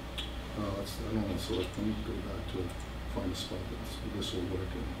want to select. Let me go back to find a spot that this will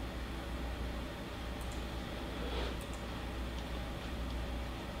work in.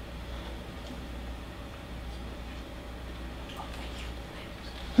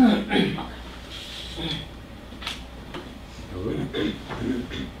 Hello?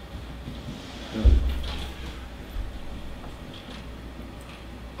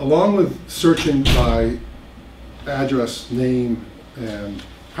 along with searching by address, name, and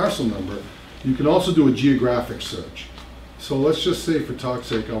parcel number, you can also do a geographic search. So let's just say, for talk's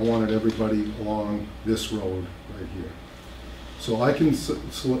sake, I wanted everybody along this road right here. So I can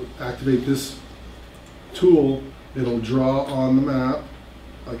activate this tool. It'll draw on the map.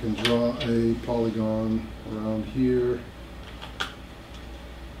 I can draw a polygon around here.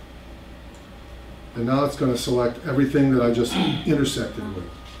 And now it's going to select everything that I just intersected with,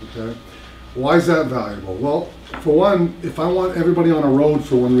 okay? Why is that valuable? Well, for one, if I want everybody on a road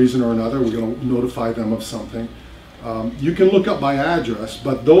for one reason or another, we're going to notify them of something. You can look up by address,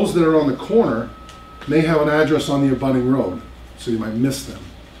 but those that are on the corner may have an address on the abutting road, so you might miss them.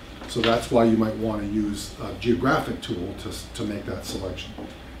 So that's why you might want to use a geographic tool to make that selection.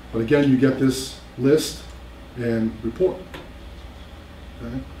 But again, you get this list and report,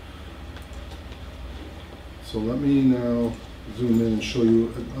 okay? So let me now zoom in and show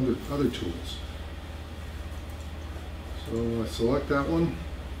you other tools. So I select that one.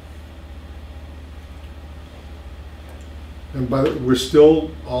 And we're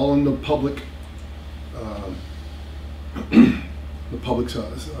still all in the public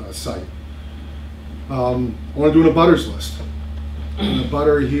site. I want to do an abutters list. And the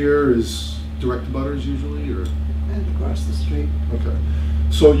butter here is direct abutters usually, or? And across the street. Okay.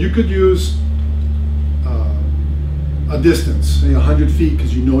 So you could use a distance, say 100 feet,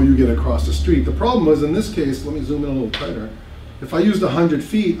 because you know you get across the street. The problem is, in this case, let me zoom in a little tighter. If I used 100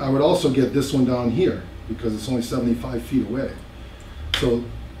 feet, I would also get this one down here, because it's only 75 feet away. So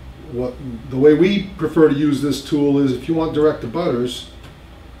the way we prefer to use this tool is, if you want direct abutters,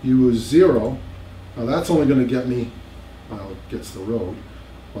 use 0. Now that's only going to get me, well, it gets the road.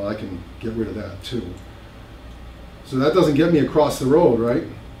 Well, I can get rid of that too. So that doesn't get me across the road, right?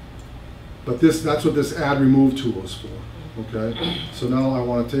 But that's what this add remove tool is for, okay? So now I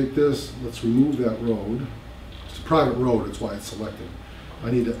want to take this, let's remove that road. It's a private road, that's why it's selected. I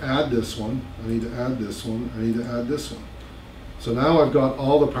need to add this one, I need to add this one, I need to add this one. So now I've got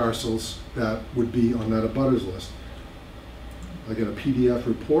all the parcels that would be on that abutters list. I get a PDF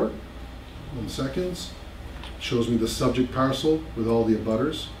report, 1 second. Shows me the subject parcel with all the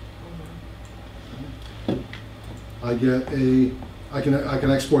abutters. I get I can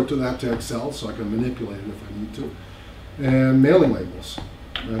export that to Excel, so I can manipulate it if I need to. And mailing labels.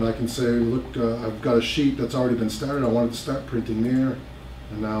 And I can say, look, I've got a sheet that's already been started. I wanted to start printing there.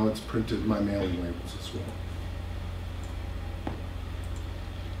 And now it's printed my mailing labels as well.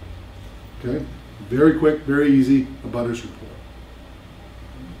 Okay, very quick, very easy abutters report.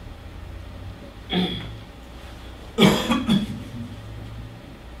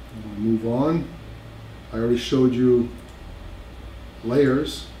 Move on. I already showed you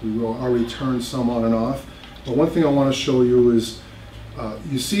layers. We will already turn some on and off. But one thing I want to show you is,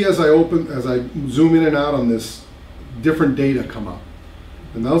 you see as I zoom in and out on this, different data come up.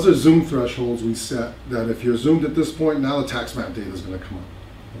 And those are zoom thresholds we set, that if you're zoomed at this point, now the tax map data is going to come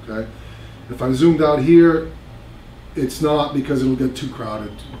up, okay? If I'm zoomed out here, it's not, because it'll get too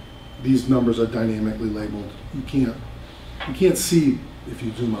crowded. These numbers are dynamically labeled. You can't see if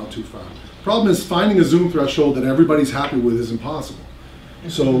you zoom out too far. Problem is, finding a zoom threshold that everybody's happy with is impossible.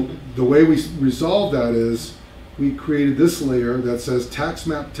 So the way we resolve that is, we created this layer that says tax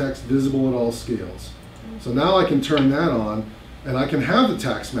map text visible at all scales. So now I can turn that on, and I can have the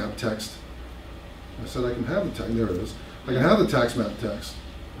tax map text. I said I can have the text, there it is. I can have the tax map text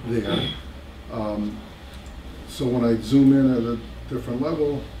there. So when I zoom in at a different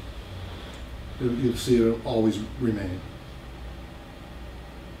level, you'll see it'll always remain,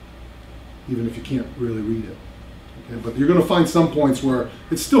 even if you can't really read it. Okay? But you're going to find some points where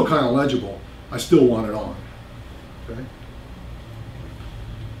it's still kind of legible. I still want it on. Okay?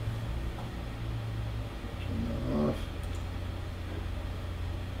 Turn that off.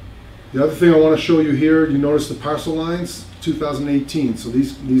 The other thing I want to show you here, you notice the parcel lines, 2018. So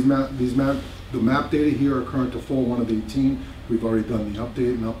the map data here are current to 4/1 of 18. We've already done the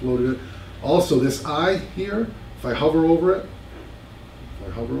update and uploaded it. Also, this I here, if I hover over it,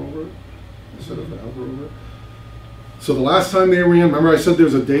 so the last time they ran, remember I said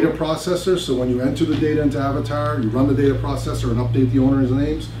there's a data processor, so when you enter the data into Avatar, you run the data processor and update the owners'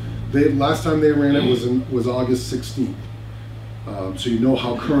 names. Last time they ran it was August 16th. So you know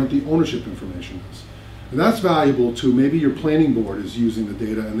how current the ownership information is. And that's valuable too. Maybe your planning board is using the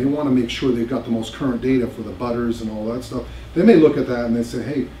data and they want to make sure they've got the most current data for the butters and all that stuff. They may look at that and they say,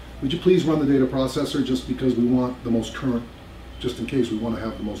 hey, would you please run the data processor, just because we want the most current, just in case we want to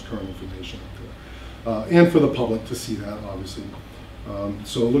have the most current information up there. And for the public to see that, obviously.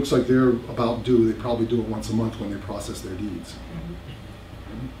 So it looks like they're about due. They probably do it once a month when they process their deeds.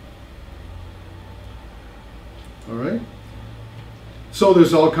 All right? So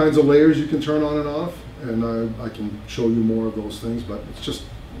there's all kinds of layers you can turn on and off, and I can show you more of those things, but it's just,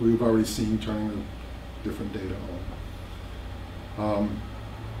 we've already seen turning the different data on.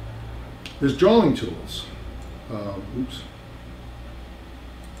 There's drawing tools. Oops.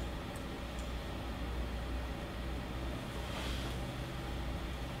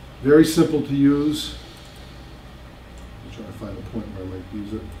 Very simple to use. I'm trying to find a point where I might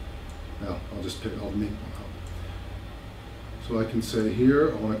use it. Now, I'll make one up. So I can say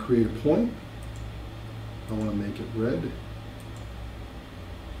here, I want to create a point. I want to make it red.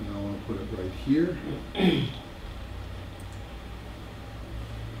 And I want to put it right here.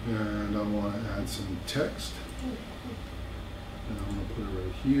 And I want to add some text. And I'm going to put it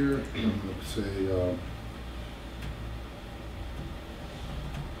right here. And I'm going to say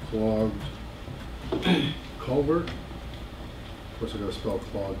clogged culvert. Of course, I got to spell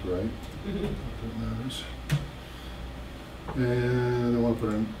clogged right. If it matters. And I want to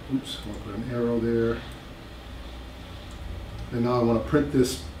put an arrow there. And now I want to print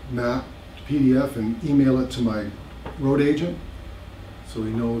this map to PDF and email it to my road agent, so we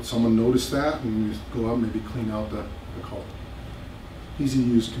know someone noticed that, and we just go out and maybe clean out the culvert. Easy to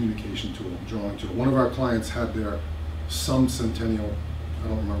use communication tool, drawing tool. One of our clients had some centennial, I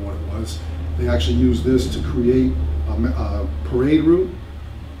don't remember what it was. They actually used this to create a parade route,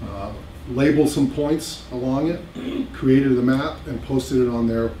 label some points along it, created a map, and posted it on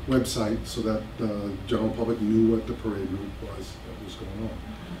their website so that the general public knew what the parade route was that was going on.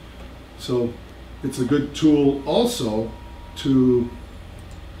 So it's a good tool also to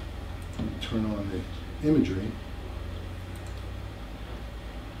turn on the imagery.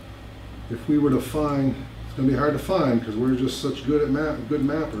 If we were to find, it's going to be hard to find because we're just such good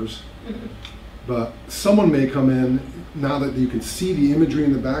mappers, but someone may come in, now that you can see the imagery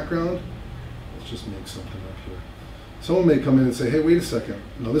in the background, let's just make something up here. Someone may come in and say, hey, wait a second.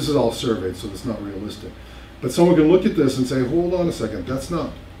 Now this is all surveyed, so it's not realistic. But someone can look at this and say, hold on a second, that's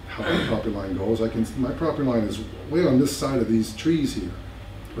not how my property line goes. My property line is way on this side of these trees here,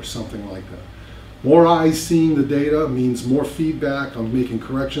 or something like that. More eyes seeing the data means more feedback on making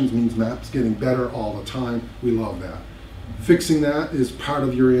corrections, means maps getting better all the time. We love that. Fixing that is part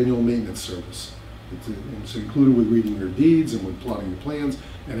of your annual maintenance service. It's included with reading your deeds and with plotting your plans.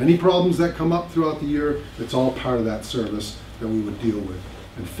 And any problems that come up throughout the year, it's all part of that service that we would deal with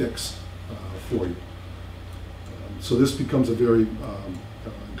and fix for you. So this becomes a very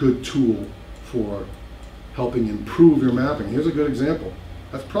good tool for helping improve your mapping. Here's a good example.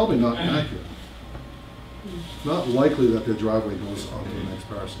 That's probably not accurate. It's not likely that their driveway goes onto the next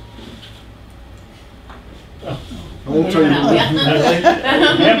parcel. I won't tell you.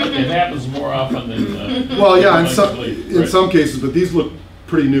 It happens more often than. Well, yeah, in some cases, but these look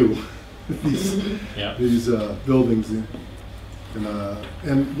pretty new. these buildings,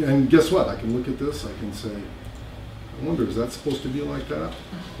 and guess what? I can look at this. I can say, I wonder, is that supposed to be like that?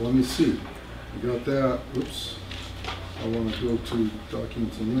 Let me see. I got that. Oops. I want to go to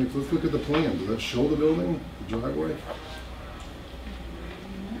documents and links. Let's look at the plan. Does that show the building, the driveway?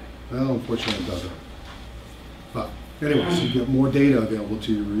 Well, unfortunately, it doesn't. But anyway, so you get more data available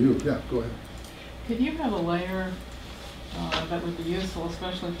to your review. Yeah, go ahead. Could you have a layer that would be useful,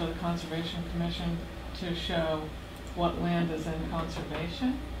 especially for the Conservation Commission, to show what land is in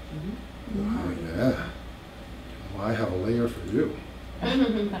conservation? Oh, yeah. Well, I have a layer for you.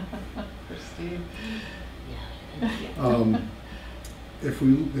 For Steve. If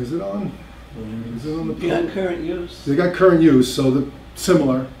we, is it on? Is it on the? You got current use. They got current use, so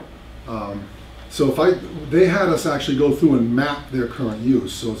similar. So they had us actually go through and map their current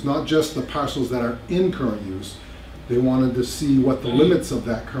use. So it's not just the parcels that are in current use. They wanted to see what the limits of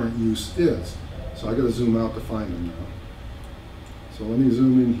that current use is. So I got to zoom out to find them now. So let me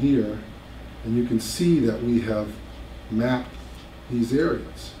zoom in here, and you can see that we have mapped these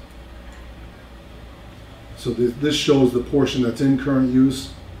areas. So this shows the portion that's in current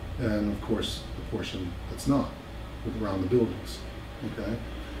use, and of course the portion that's not, around the buildings. Okay,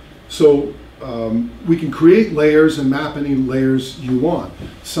 so we can create layers and map any layers you want.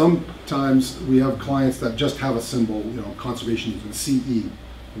 Sometimes we have clients that just have a symbol, conservation easement, CE.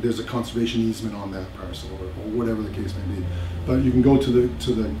 And there's a conservation easement on that parcel, or whatever the case may be. But you can go to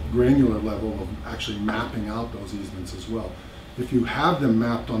the granular level of actually mapping out those easements as well. If you have them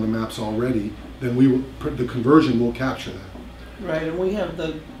mapped on the maps already, then the conversion will capture that. Right, and we have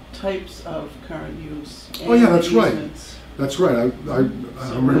the types of current use. Oh yeah, that's right. That's right.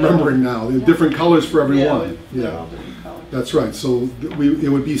 I'm remembering now. There are different colors for every one. They're all different colors. That's right. So it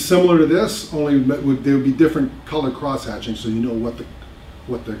would be similar to this, only there would be different color cross hatching, so you know what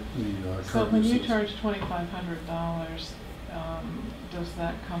what the So current when use you is. charge $2,500, does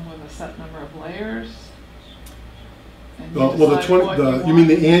that come with a set number of layers? And you Well, the decide what you mean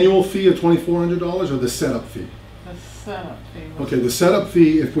want? the annual fee of $2,400 or the setup fee? The setup fee. was- Okay, the setup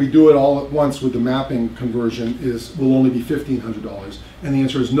fee, if we do it all at once with the mapping conversion, will only be $1,500. And the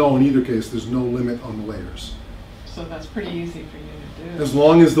answer is no, in either case, there's no limit on the layers. So that's pretty easy for you to do. As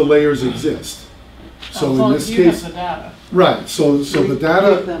long as the layers exist. So As in long this as you have case, the data, right, so We the give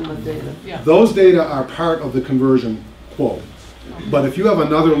data, them the data. yeah. those data are part of the conversion quote. But if you have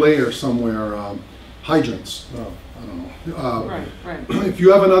another layer somewhere, hydrants, I don't know. Right, right. If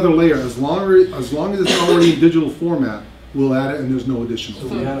you have another layer, as long as it's already in digital format, we'll add it and there's no additional. So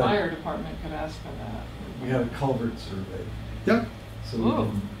we the had a- fire department could ask for that. We had a culvert survey, Yep, so we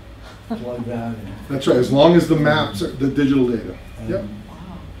can plug that in. that's right, as long as the maps are the digital data. And- Yep. Wow.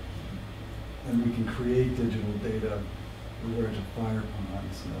 And we can create digital data where to fire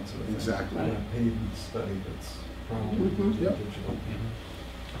ponds and that sort of thing. Exactly. We had a pavement study that's probably Mhm. Yep. digital.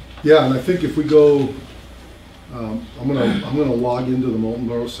 Yeah, and I think if we go, I'm gonna log into the Molten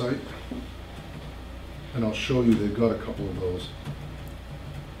Borough site, and I'll show you, they've got a couple of those.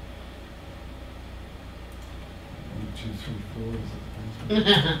 1, 2, 3, 4 is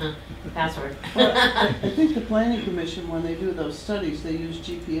it? Password. I think the planning commission, when they do those studies, they use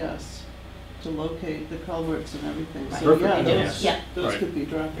GPS to locate the culverts and everything. So Perfect. yeah, They do, those, yeah. those Right. could be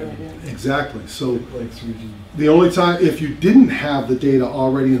dropped right in. Exactly, so Great Lakes region. the only time, if you didn't have the data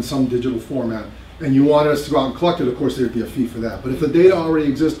already in some digital format, and you wanted us to go out and collect it, of course, there'd be a fee for that. But if the data already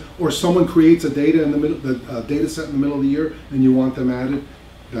exists, or someone creates a data in the middle, data set in the middle of the year, and you want them added,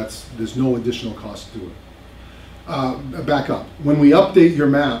 there's no additional cost to it. Back up. When we update your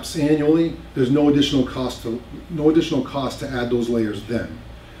maps annually, there's no additional cost to add those layers then.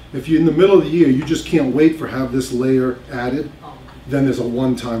 If you in the middle of the year, you just can't wait for have this layer added, Oh, then there's a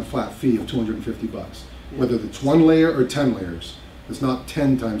one-time flat fee of $250. Whether it's one layer or 10 layers. It's not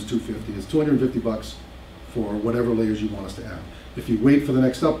 10 times 250, it's $250 for whatever layers you want us to add. If you wait for the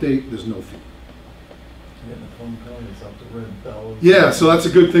next update, there's no fee. Getting a phone call, it's up the red bell. Yeah, so that's a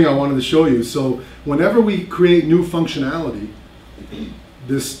good thing I wanted to show you. So whenever we create new functionality,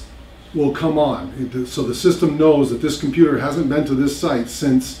 this will come on. So the system knows that this computer hasn't been to this site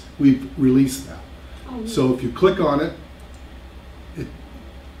since we've released that. oh, So if you click on it,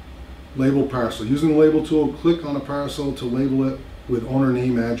 label parcel. Using the label tool, click on a parcel to label it with owner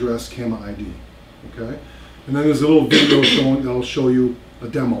name, address, CAMA ID. Okay? And then there's a little video that'll show you a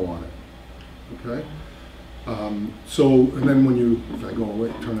demo on it. Okay? And then if I go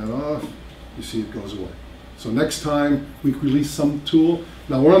away, turn that off, you see it goes away. So next time we release some tool,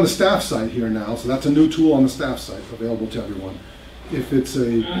 now we're on the staff site here now, so that's a new tool on the staff site available to everyone. If it's a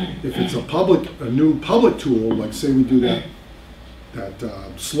new public tool, like say we do that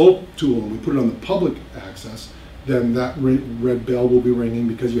slope tool and we put it on the public access, then that red bell will be ringing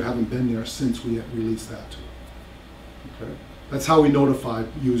because you haven't been there since we released that tool. Okay? That's how we notify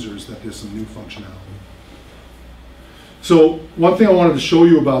users that there's some new functionality. So one thing I wanted to show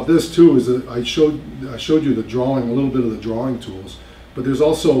you about this too is that I showed you the drawing, a little bit of the drawing tools, but there's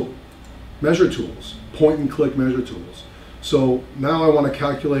also measure tools, point and click measure tools. So now I want to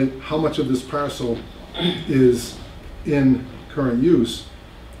calculate how much of this parcel is in current use.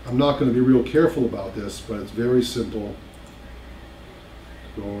 I'm not going to be real careful about this, but it's very simple.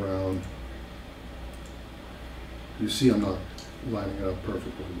 Go around. You see I'm not lining it up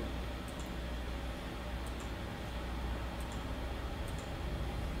perfectly.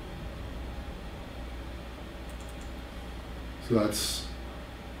 So that's,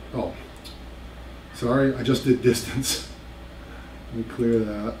 oh, sorry, I just did distance. Let me clear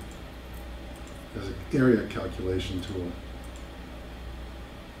that. There's an area calculation tool.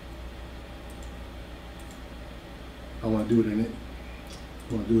 I want to do it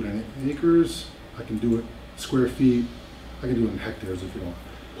in acres. I can do it square feet. I can do it in hectares if you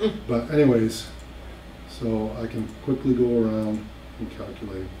want. But anyways, so I can quickly go around and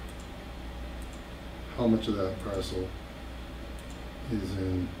calculate how much of that parcel is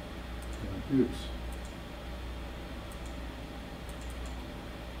in use.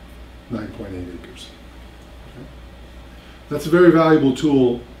 9.8 acres. Okay. That's a very valuable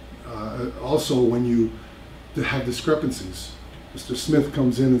tool. Also, when you have discrepancies, Mr. Smith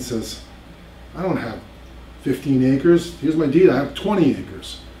comes in and says, "I don't have 15 acres. Here's my deed. I have 20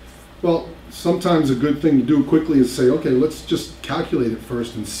 acres." Well, sometimes a good thing to do quickly is say, "Okay, let's just calculate it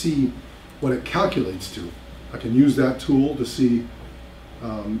first and see what it calculates to." I can use that tool to see,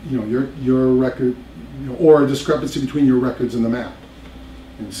 your record, or a discrepancy between your records and the map,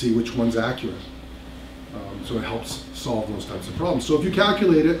 and see which one's accurate. So it helps solve those types of problems. So if you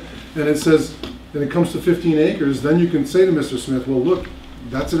calculate it and it says, and it comes to 15 acres, then you can say to Mr. Smith, well, look,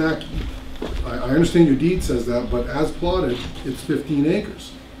 that's an act, I understand your deed says that, but as plotted, it's 15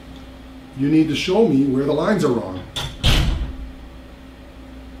 acres. You need to show me where the lines are wrong.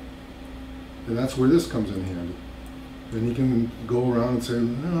 And that's where this comes in handy. Then he can go around and say,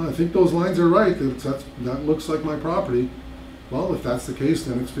 no, I think those lines are right. That looks like my property. Well, if that's the case,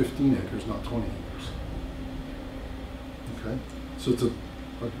 then it's 15 acres, not 20 acres. Okay? So it's a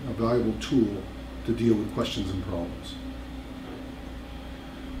valuable tool to deal with questions and problems.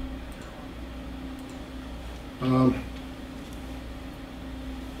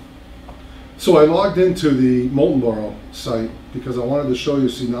 So I logged into the Moltenboro site because I wanted to show you,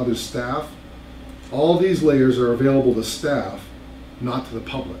 see now there's staff. All these layers are available to staff, not to the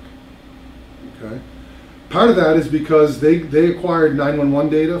public. Okay? Part of that is because they acquired 911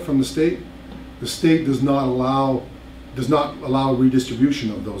 data from the state. The state does not allow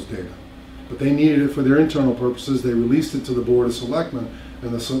redistribution of those data. But they needed it for their internal purposes. They released it to the Board of Selectmen,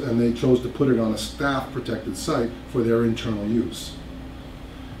 and they chose to put it on a staff-protected site for their internal use.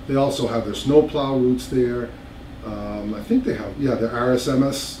 They also have their snowplow routes there. I think they have, yeah, their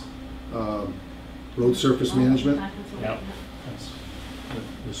RSMS, road surface management. Yep, that's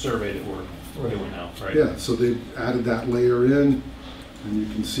the survey that we're doing now, right? Yeah, so they added that layer in, and you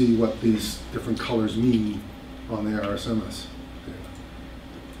can see what these different colors mean on the RSMS.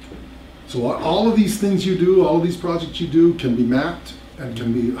 So all of these things you do, all of these projects you do can be mapped and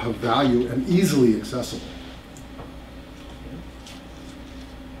can be of value and easily accessible.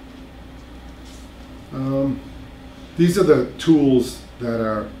 These are the tools that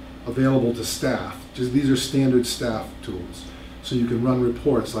are available to staff. These are standard staff tools. So you can run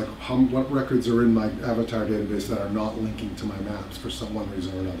reports like what records are in my avatar database that are not linking to my maps for one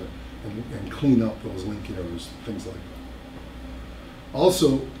reason or another, and clean up those link errors, things like that.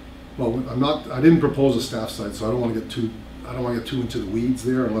 Also, well, I didn't propose a staff site, so I don't want to get too into the weeds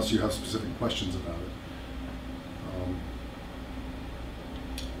there unless you have specific questions about it.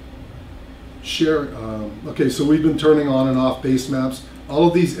 Okay, so we've been turning on and off base maps. All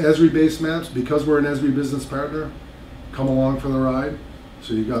of these Esri base maps, because we're an Esri business partner, come along for the ride.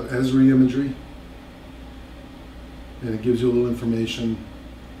 So you've got Esri imagery, and it gives you a little information,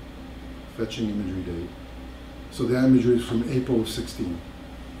 fetching imagery date. So that imagery is from April of 16.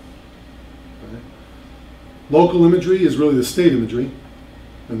 Okay. Local imagery is really the state imagery,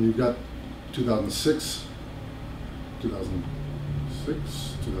 and you've got 2006,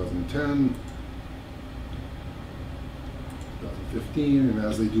 2010, 2015, and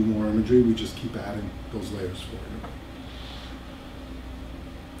as they do more imagery, we just keep adding those layers for you.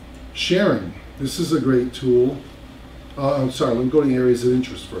 Sharing. This is a great tool. I'm sorry, let me go to areas of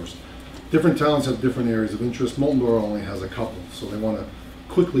interest first. Different towns have different areas of interest. Moltenboro only has a couple, so they want to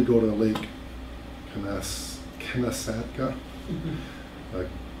quickly go to Lake Kennesatka.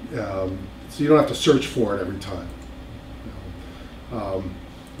 So you don't have to search for it every time.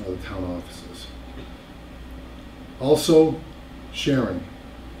 The town offices. Also, sharing.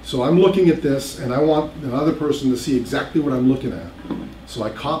 So I'm looking at this, and I want another person to see exactly what I'm looking at. So I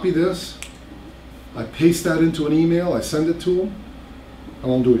copy this, I paste that into an email, I send it to them. I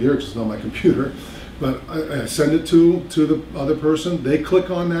won't do it here because it's not my computer, but I send it to the other person. They click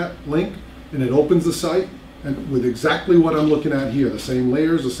on that link, and it opens the site, and with exactly what I'm looking at here, the same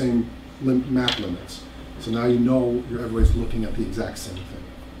layers, the same map limits. So now you know everybody's looking at the exact same thing.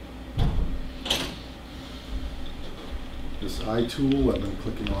 This eye tool, I've been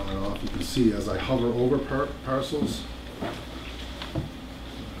clicking on and off. You can see as I hover over parcels. Turn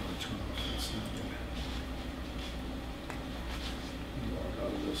off this snapping. Log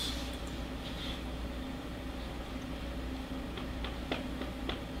out of this.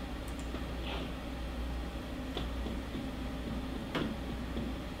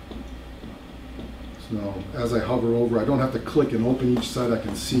 So now, as I hover over, I don't have to click and open each site. I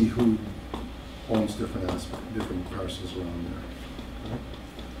can see who owns different parcels around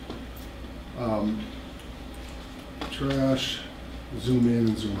there. Trash, zoom in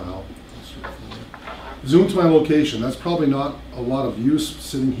and zoom out. Zoom to my location. That's probably not a lot of use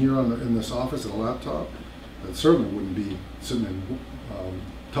sitting here in this office at a laptop. That certainly wouldn't be sitting in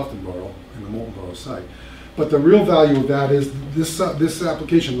Tuftonboro, in the Moltenboro site. But the real value of that is this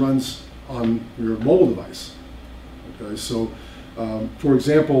application runs on your mobile device. Okay, so for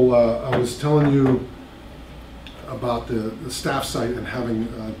example, I was telling you about the staff site and having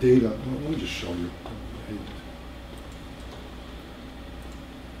data. Let me just show you.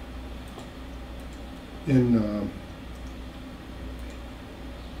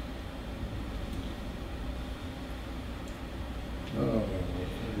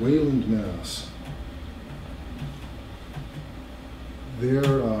 Wayland, Mass. Their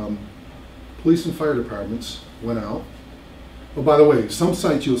police and fire departments went out. Oh, by the way, some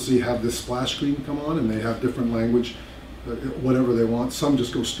sites you'll see have this splash screen come on and they have different language, whatever they want. Some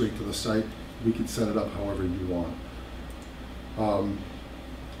just go straight to the site. We could set it up however you want.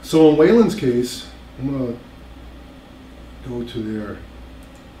 So in Wayland's case, I'm going to go to their,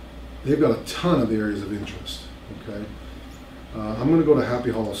 they've got a ton of areas of interest, okay? I'm going to go to Happy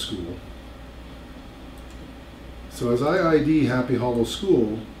Hollow School. So as I ID Happy Hollow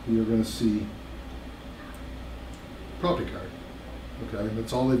School, you're going to see property card, okay?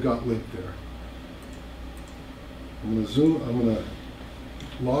 That's all they've got linked there. I'm going to zoom, I'm going to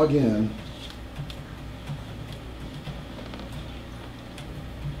log in.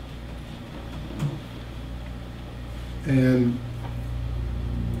 And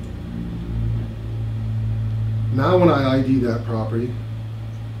now when I ID that property,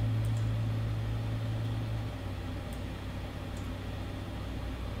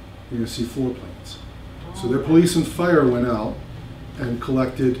 you're going to see floor plans. So their police and fire went out and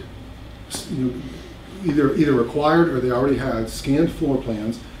collected, either required or they already had scanned floor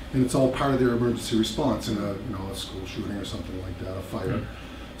plans, and it's all part of their emergency response in a school shooting or something like that, a fire.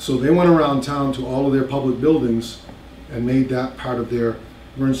 So they went around town to all of their public buildings and made that part of their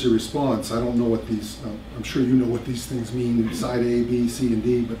emergency response. I don't know what these, I'm sure you know what these things mean in side A, B, C, and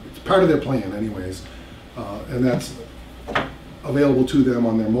D, but it's part of their plan anyways. And that's available to them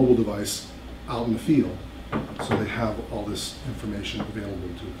on their mobile device out in the field. So they have all this information available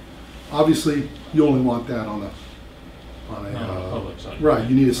to them. Obviously, you only want that on a public site. Right,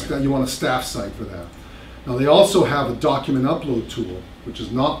 you want a staff site for that. Now they also have a document upload tool, which is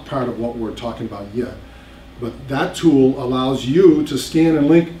not part of what we're talking about yet. But that tool allows you to scan and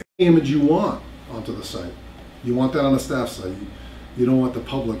link any image you want onto the site. You want that on a staff site. You don't want the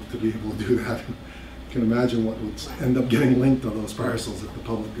public to be able to do that. You can imagine what would end up getting linked on those parcels if the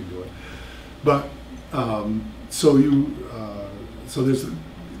public could do it. But so there's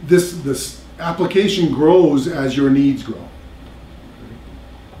this application grows as your needs grow.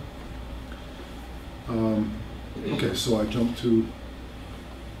 Okay, so I jumped to.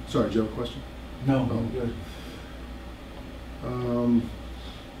 Sorry, do you have a question? No, No. good.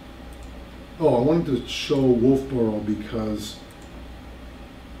 I wanted to show Wolfboro because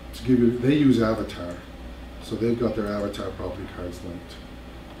to give you, they use Avatar, so they've got their Avatar property cards linked.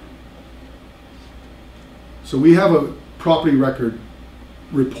 So we have a property record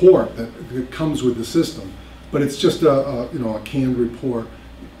report that comes with the system, but it's just a canned report.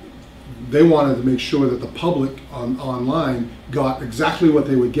 They wanted to make sure that the public online got exactly what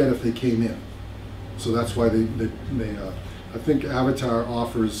they would get if they came in. So that's why I think Avatar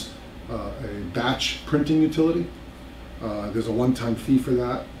offers a batch printing utility. There's a one-time fee for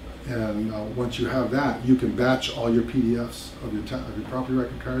that, and once you have that, you can batch all your PDFs of your property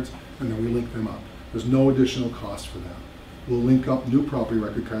record cards, and then we link them up. There's no additional cost for that. We'll link up new property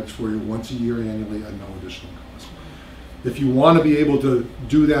record cards for you once a year annually at no additional cost. If you want to be able to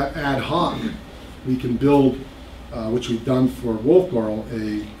do that ad hoc, we can build, which we've done for Wolfboro,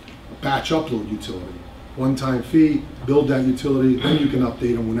 a batch upload utility. One-time fee, build that utility, then you can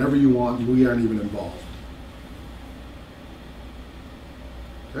update them whenever you want, and we aren't even involved.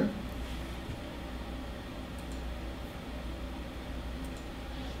 Okay?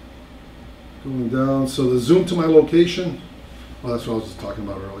 Going down, so the zoom to my location, well, that's what I was just talking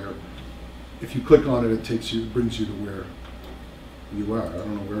about earlier. If you click on it, it brings you to where you are. I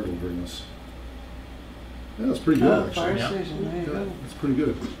don't know where it'll bring us. Yeah, that's pretty good, Fire actually. station, there you go. That's pretty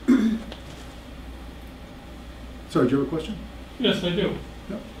good. Sorry, do you have a question? Yes, I do.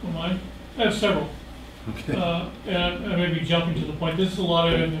 Yep. Don't mind. I have several. Okay. And I may be jumping to the point. This is a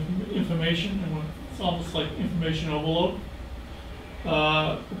lot of information, and it's almost like information overload.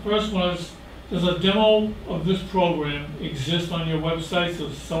 The first one is, does a demo of this program exist on your website so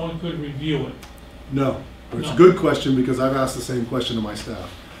someone could review it? No. But it's No. a good question because I've asked the same question to my staff.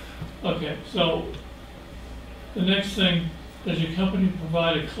 Okay, so the next thing, does your company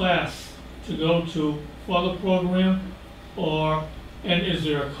provide a class to go to for the program, and is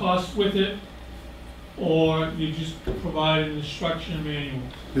there a cost with it, or you just provide an instruction manual?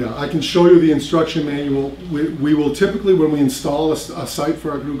 Yeah, I can show you the instruction manual. We will typically, when we install a site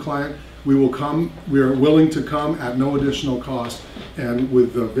for our new client, we are willing to come at no additional cost, and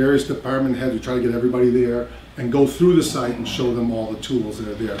with the various department heads, we try to get everybody there and go through the site and show them all the tools that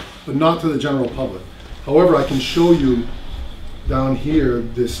are there, but not to the general public. However, I can show you down here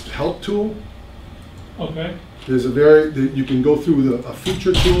this help tool. Okay. There's you can go through a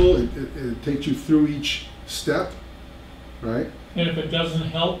feature tool. It takes you through each step, right? And if it doesn't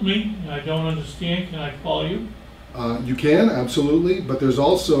help me, and I don't understand, can I call you? You can, absolutely, but there's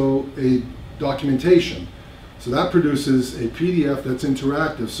also a documentation. So that produces a PDF that's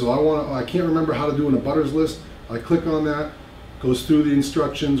interactive. So I can't remember how to do an abutters list. I click on that, goes through the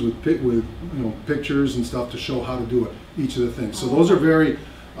instructions with pictures and stuff to show how to do it, each of the things. So those are very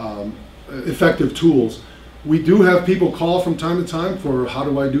effective tools. We do have people call from time to time for how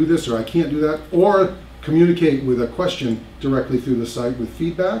do I do this, or I can't do that, or communicate with a question directly through the site with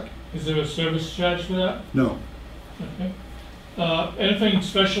feedback. Is there a service charge for that? No. Okay. Anything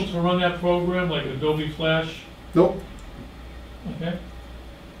special to run that program, like Adobe Flash? Nope. Okay.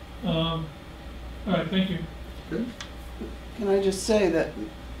 All right, thank you. Okay. Can I just say that,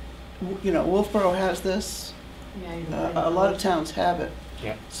 Wolfboro has this, Yeah, you a lot of towns have it.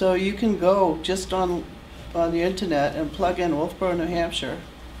 Yeah. So you can go just on the internet and plug in Wolfboro, New Hampshire,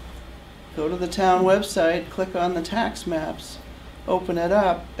 go to the town website, click on the tax maps, open it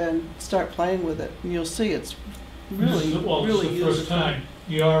up, and start playing with it. And you'll see it's really, Well, really this is the first user-friendly. time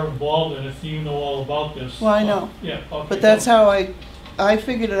you're involved in it, so you know all about this. Well, I know. Yeah, okay. But that's how I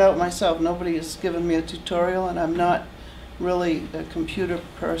figured it out myself. Nobody has given me a tutorial, and I'm not really a computer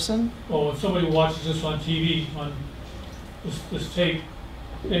person. Well, when somebody watches this on TV, on this tape,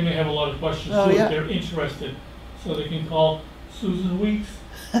 they may have a lot of questions Oh, too, yeah. if they're interested. So they can call Susan Weeks.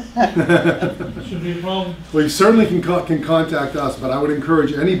 Should be a problem. Well, you certainly can contact us, but I would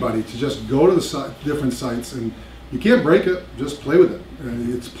encourage anybody to just go to the different sites, and you can't break it. Just play with it.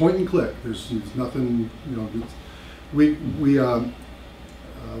 It's point and click. There's nothing. We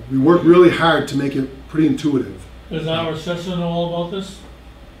work really hard to make it pretty intuitive. Does our assessor know all about this?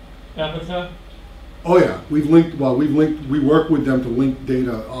 Avatar? Oh yeah, we've linked. We work with them to link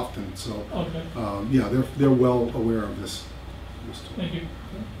data often. So Okay, yeah, they're well aware of this tool. thank you.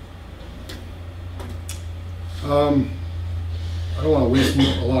 I don't want to waste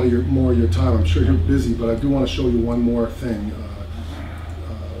a lot of more of your time. I'm sure you're busy, but I do want to show you one more thing.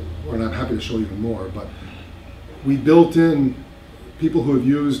 And I'm happy to show you even more. But we built in people who have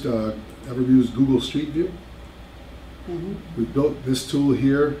ever used Google Street View. Mhm. We built this tool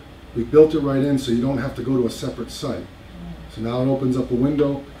here. We built it right in, so you don't have to go to a separate site. So now it opens up a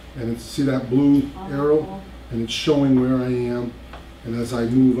window, and see that blue arrow, and it's showing where I am. And as I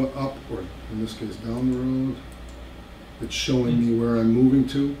move up, or in this case down the road, it's showing me where I'm moving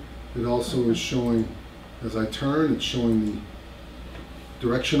to. It also is showing, as I turn, it's showing the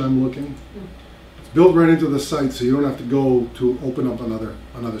direction I'm looking. It's built right into the site, so you don't have to go to open up another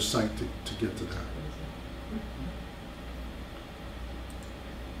site to get to that.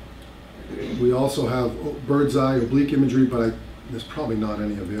 We also have bird's eye oblique imagery, but there's probably not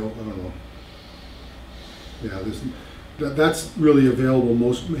any available. I don't know. Yeah, that's really available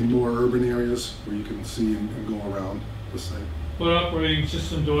in more urban areas where you can see and go around the site. What operating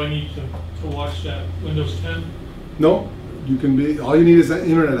system do I need to watch that? Windows 10? No, all you need is that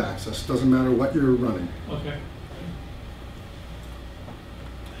internet access. Doesn't matter what you're running. Okay.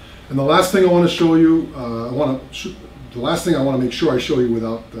 And the last thing I want to show you, the last thing I want to make sure I show you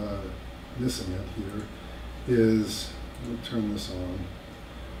without missing it here is, let me turn this on.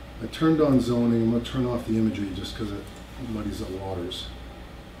 I turned on zoning. I'm going to turn off the imagery just because it muddies the waters.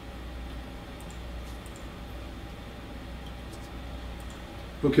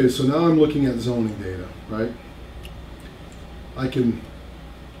 Okay, so now I'm looking at zoning data, right? I can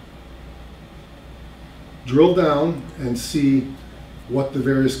drill down and see what the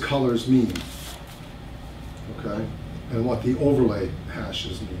various colors mean, okay? And what the overlay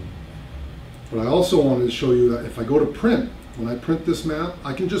hashes mean. But I also wanted to show you that if I go to print, when I print this map,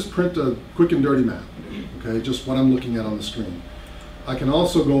 I can just print a quick and dirty map, okay? Just what I'm looking at on the screen. I can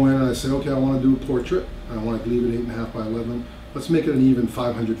also go in and I say, okay, I want to do a portrait. I want to leave it 8.5 by 11. Let's make it an even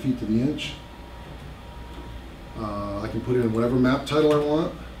 500 feet to the inch. I can put in whatever map title I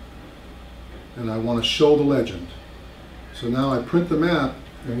want, and I want to show the legend. So now I print the map,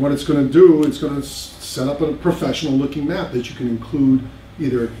 and what it's going to do, it's going to set up a professional looking map that you can include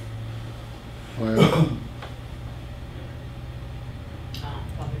either by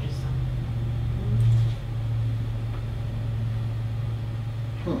Probably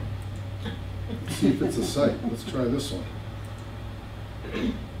just see if it's a site. Let's try this one.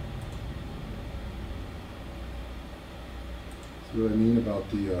 See what I mean about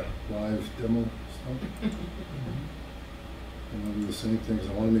the live demo stuff? And I'll do the same thing, 'cause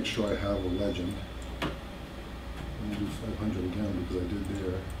I want to make sure I have a legend. I'm going to do 500 again because I did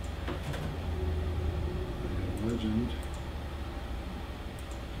there. I have legend.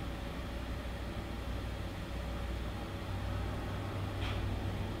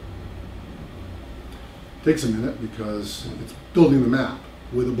 Takes a minute because it's building the map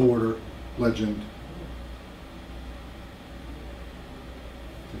with a border, legend.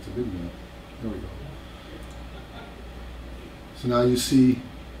 Takes a big minute. There we go. So now you see,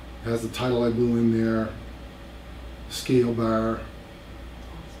 it has the title I blew in there, scale bar.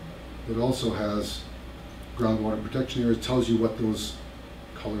 It also has groundwater protection area. It tells you what those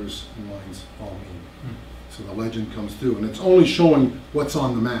colors and lines all mean. So the legend comes through, and it's only showing what's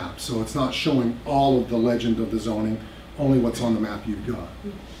on the map. So it's not showing all of the legend of the zoning, only what's on the map you've got.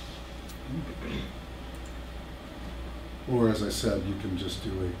 Or as I said, you can just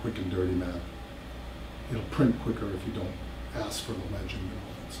do a quick and dirty map. It'll print quicker if you don't ask for the legend and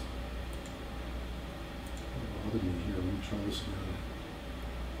all that stuff. What bothered me here? Let me try this again.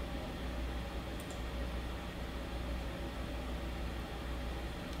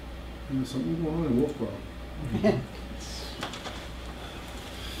 There's something going on in Wolfboro.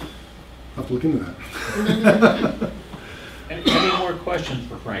 I'll have to look into that. Any more questions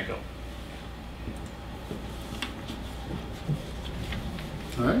for Franco?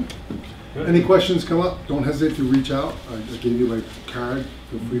 All right. Good. Any questions come up, don't hesitate to reach out. I gave you my card.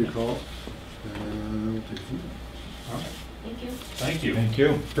 Feel free to call. And we'll take it from there. All right. Thank you. Thank you. Thank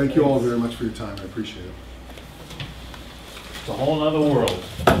you. Thank you all very much for your time. I appreciate it. It's a whole nother world.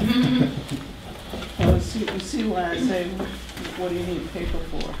 Well, you see why I say, what do you need paper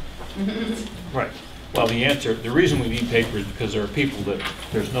for? Right. Well, the reason we need paper is because there are people that,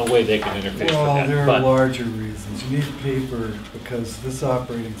 there's no way they can interface with that. Well, there are But- larger reasons. You need paper because this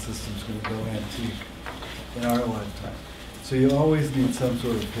operating system's gonna go antique in our lifetime. So you always need some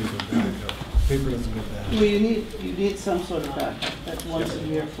sort of paper backup. Paper doesn't go Well, bad. you need some sort of backup, that's once a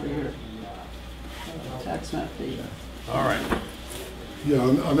year for your tax map data. All right. Yeah,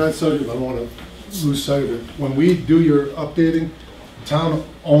 on that subject, I don't want to lose sight of it. When we do your updating, the town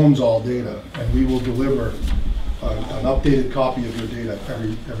owns all data, and we will deliver an updated copy of your data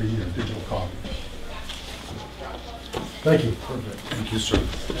every year, digital copy. Thank you. Perfect. Thank you, sir.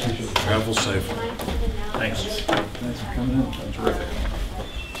 Travel safe. Thanks. Thanks for coming in. Terrific.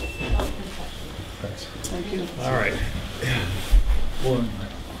 Thank you. All right. Warren.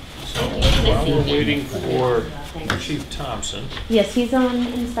 So while we're waiting for Chief Thompson, Yes, he's on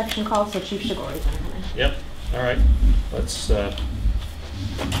inspection call, so Chief Shigori's gonna come in. yep, all right, let's, I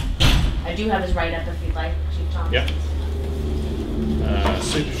do have his write-up if you'd like, Chief Thompson. yep.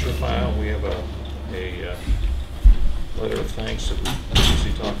 Signature file, we have a letter of thanks that we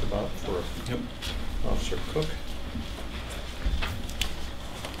previously talked about for Officer Cook.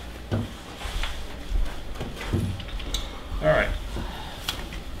 All right.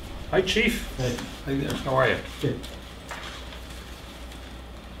 Hi, Chief. Hey. Hi there. How are you? Good.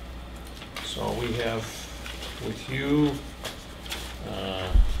 So we have with you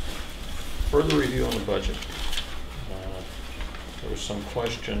further review on the budget. There was some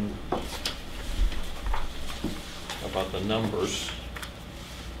question about the numbers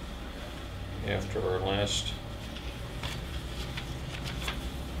after our last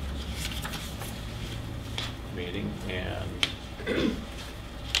meeting, and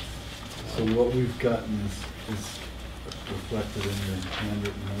So what we've gotten is reflected in your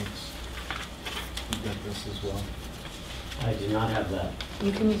handwritten notes. You got this as well. I do not have that.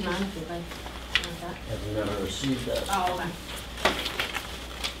 You can use mine if you'd like. You want that? I've never received that. Oh, okay.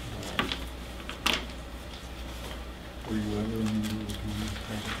 Were you ever in the middle of the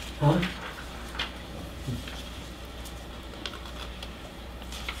conversation? Huh?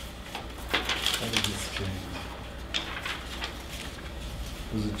 How did this change?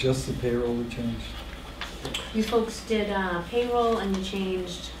 Was it just the payroll that changed? You folks did payroll and you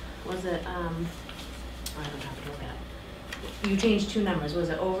changed, was it, I don't have to look it up. You changed two numbers, was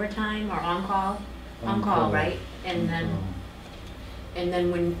it overtime or on-call? On-call, right? And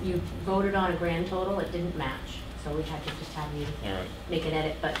then when you voted on a grand total, it didn't match. So we had to just have you all right. make an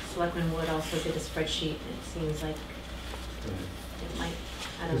edit, but Selectman Wood also did a spreadsheet. It seems like it might,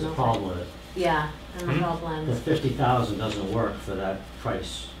 I don't know. There's a if problem with it. Yeah, I don't know if it all The blends. 50,000 doesn't work for that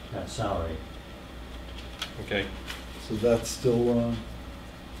price, that salary. Okay. So that's still wrong?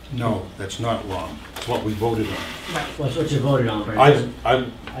 No, that's not wrong. It's what we voted on. Right. Well, that's what you voted on, but it I, doesn't, I,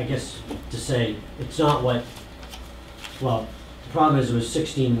 I guess to say, it's not what, well, the problem is it was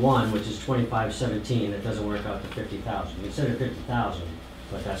 16,1, which is 25,17, it doesn't work out to 50,000. You consider 50,000,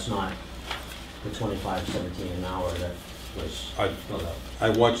 but that's not the 25,17 an hour that was I, filled out. I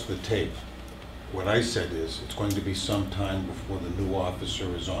watched the tape. What I said is, it's going to be some time before the new officer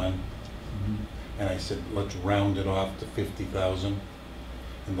is on. And I said, let's round it off to 50,000.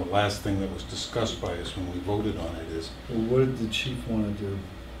 And the last thing that was discussed by us when we voted on it is, Well, what did the chief want to do?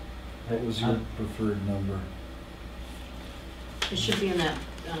 What was your preferred number? It should be in that,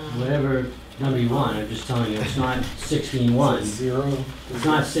 Whatever number you want, I'm just telling you, it's not 16-1. Zero? It's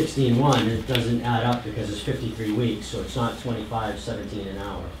not 16-1, it doesn't add up because it's 53 weeks, so it's not 25.17 an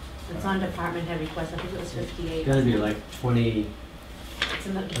hour. it's on department head request, I think it was 58. It's gonna be like 20, It's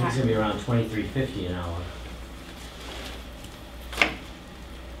in the I think it's gonna be department. around 23.50 an hour.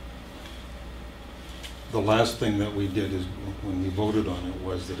 The last thing that we did is, when we voted on it,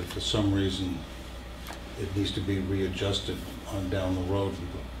 was that if for some reason it needs to be readjusted on down the road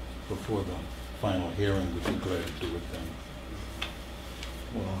before the final hearing, we'd be glad to do it then.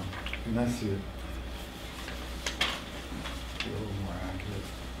 Well, it'd be nice to be a little more accurate.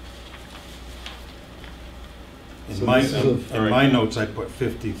 In So my, this is a- in my notes, I put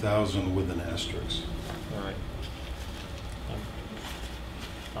 50,000 with an asterisk. All right.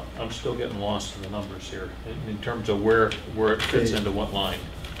 I'm still getting lost in the numbers here, in terms of where it fits Okay. into what line.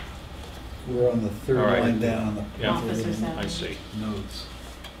 We're on the third All right. line down on the Yeah. Officer salary. I see, notes.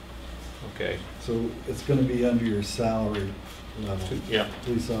 okay. So it's gonna be under your salary level, Yeah,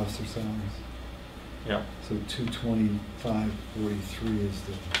 police officer salaries. yeah. So 225.43 is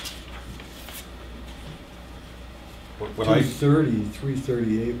the, What I,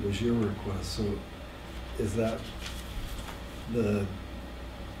 338 was your request, so is that the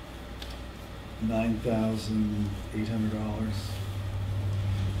 $9,800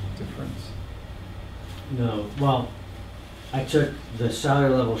 difference? No, well, I took the salary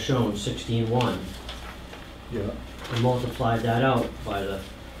level shown, 16-1, Yeah, and multiplied that out by the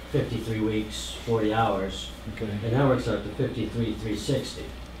 53 weeks, 40 hours, okay. and that works out to 53,360.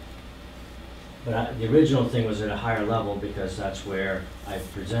 But the original thing was at a higher level because that's where I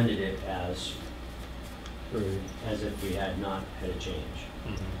presented it as if we had not had a change.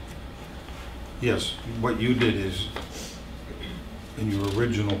 Mhm. yes, what you did is, in your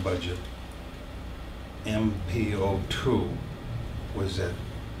original budget, MPO2 was at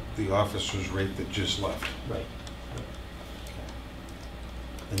the officer's rate that just left, Right.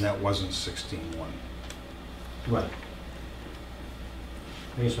 and that wasn't 16-1. Right.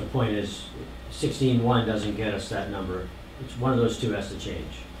 I guess my point is, 16-1 doesn't get us that number. It's one of those two has to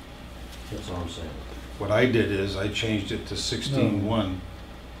change. That's all I'm saying. What I did is, I changed it to 16-1.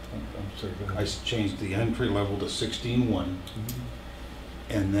 I'm sorry, go I ahead. changed the entry level to 16-1, Mhm.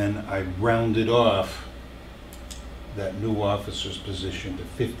 and then I rounded off that new officer's position to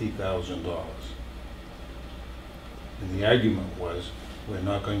 $50,000. And the argument was, we're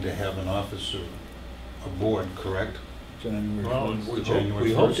not going to have an officer aboard, correct? January Well, 1st. we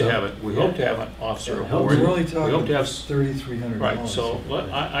January hope 1st. to have it, we hope to have an officer Yeah, aboard. We're only We hope talking to have $3,300. Right, so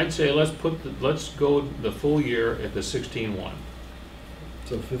I'd say let's go the full year at the 16-1.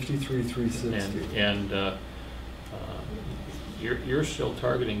 So 53,360. And you're still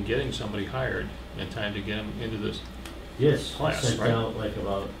targeting getting somebody hired in time to get them into this. Yes, I Class, sent right? out like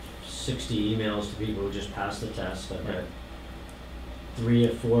about 60 emails to people who just passed the test. I've got Right. 3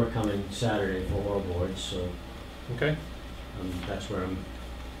 or 4 coming Saturday for oral boards, so Okay? that's where I'm.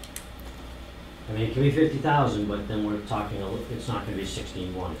 I mean, it can be 50,000, but then we're talking, it's not gonna be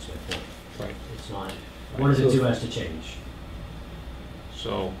 16-1, it's my point. Right. It's not, one of the So- two has to change.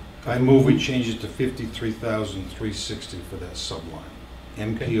 So, I move we change it to 53,360 for that subline.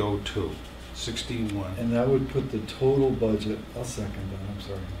 MPO2, 16-1. And that would put the total budget, I'll second that, I'm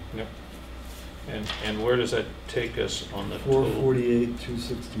sorry. and where does that take us on the total?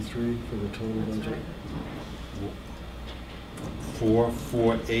 448,263 for the total That's budget. right.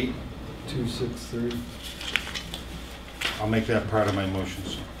 448, 263, I'll make that part of my motion,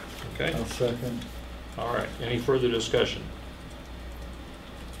 sir. Okay, I'll second. all right. Any further discussion?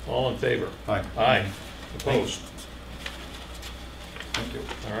 All in favor? Aye. Aye. Opposed? Thank you.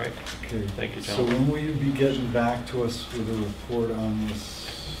 All right. Okay. Thank you, So gentlemen. when will you be getting back to us with a report on this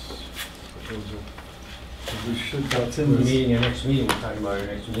proposal? 'Cause we should, that's in We're this. meeting, our next meeting, we're talking about our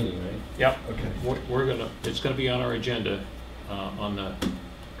next meeting, right? Yep. Okay. We're gonna, it's gonna be on our agenda on the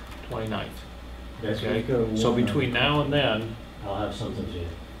 29th. Next Okay? week, So between now and then, I'll have something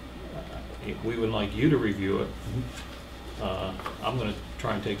to you. we would like you to review it. I'm gonna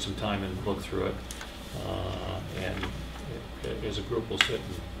try and take some time and look through it. And as a group, we'll sit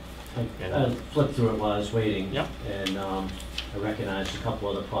and I flipped through it while I was waiting. Yep. And I recognized a couple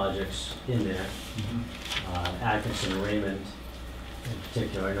other projects in there. Atkinson and Raymond in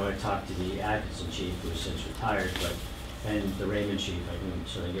particular. I know I talked to the Atkinson chief, who has since retired, and the Raymond chief, I can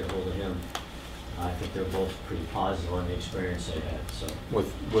certainly get a hold of him. I think they're both pretty positive on the experience they had, so.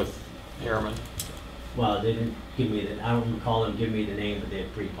 with Harriman. Well, they didn't give me I don't recall them giving me the name, but they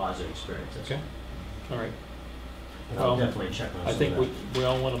had pretty positive experience. That's Okay. All right. But I'll Well, definitely check on I some think of that. we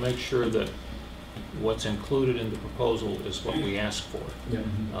all want to make sure that what's included in the proposal is what we ask for.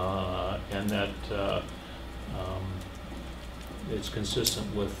 Yeah. And that it's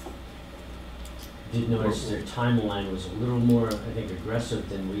consistent with, Did notice their timeline was a little more, I think, aggressive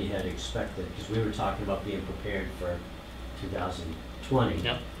than we had expected, because we were talking about being prepared for 2020.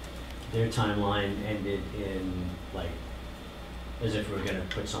 yeah, Their timeline ended in, like, as if we were gonna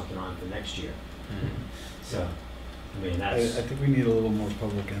put something on for next year. So, I mean, I that's, think we need a little more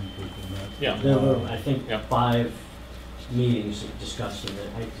public input than that. yeah. there were, I think, Yeah. 5 meetings discussing it,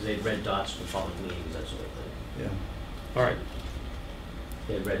 because they had red dots for public meetings, that sort of thing. Yeah. All right,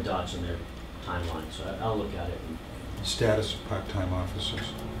 They had red dots in their timeline, so I'll look at it. Status of part-time officers.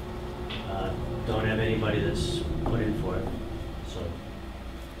 Don't have anybody that's put in for it, so.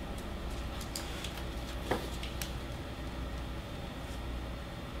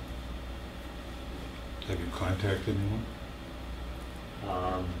 Have you contacted anyone?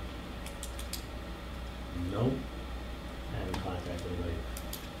 Nope, I haven't contacted anybody.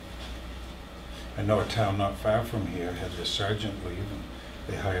 I know a town not far from here had their sergeant leave, and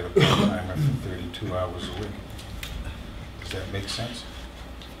they hired a part-timer for 32 hours a week. Does that make sense?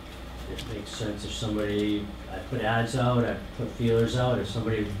 It makes sense if somebody, I put ads out, I put feelers out, if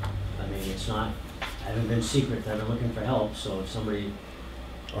somebody, I mean, it's not, I haven't been secret that I'm looking for help, so if somebody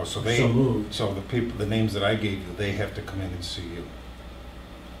Oh, so so moved. so the people, the names that I gave you, they have to come in and see you,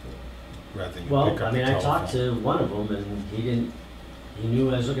 rather than you pick Well, up the I mean, I talked telephone. to one of them and he knew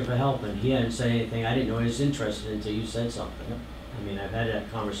I was looking for help and he hadn't said anything, I didn't know he was interested until you said something. I mean, I've had that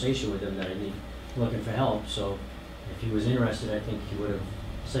conversation with him that I need, looking for help, so if he was interested, I think he would have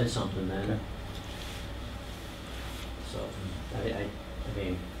said something then. Okay. So, I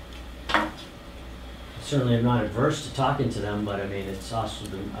mean, certainly I'm not averse to talking to them, but I mean, it's also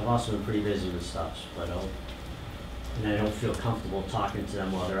been, I've also been pretty busy with stuff, but and I don't feel comfortable talking to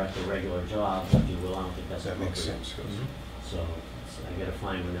them while they're at their regular job, if you will, I don't think that's That appropriate. makes sense, yes. So, I gotta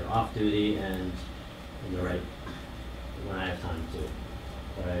find when they're off duty and the right, when I have time to.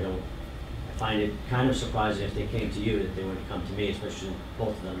 But I find it kind of surprising if they came to you that they wouldn't come to me, especially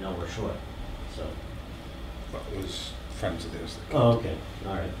both of them know we're short, so. Well, it was friends of theirs that came. Oh, okay,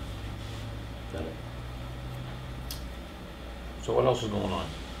 all right. Got it. so what else is going on?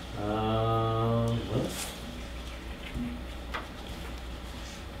 Well.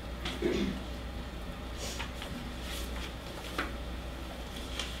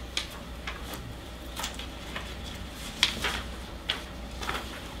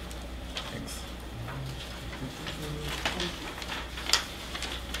 Thanks.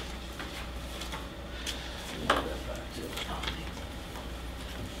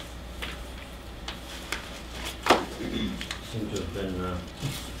 Seem to have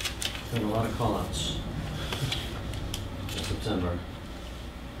been a lot of call-outs in September.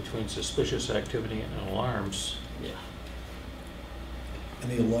 Between suspicious activity and alarms, Yeah.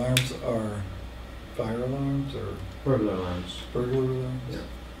 And the alarms are fire alarms or Burglar alarms. burglar alarms?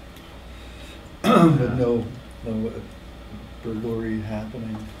 But no burglary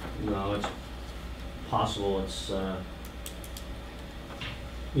happening? No, it's possible, it's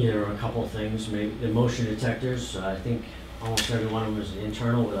either a couple things, maybe the motion detectors, I think almost every one of them is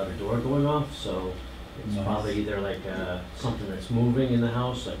internal without a door going off, so it's Nice. probably either like something that's moving in the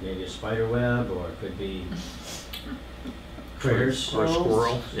house, like maybe a spider web, or it could be critters. or a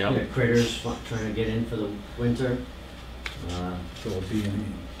squirrel, yeah. Critters trying to get in for the winter. So it'll be any,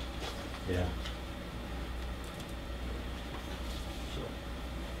 Yeah.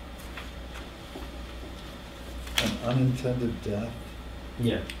 an unintended death,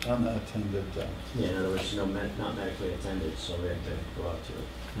 Yeah, unattended death. yeah, in other words, not medically attended, so we had to go out to it.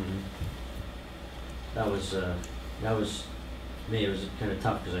 Mhm. That was, me, it was kind of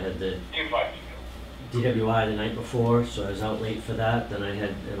tough because I had the DWI the night before, so I was out late for that, then I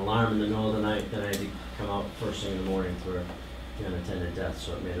had an alarm in the middle of the night, then I had to come out first thing in the morning for the unattended death,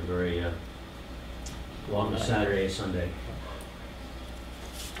 so it made a very long Saturday, Sunday.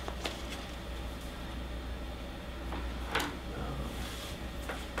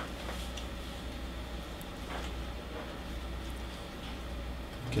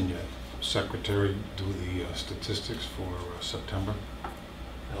 Can your secretary do the statistics for September?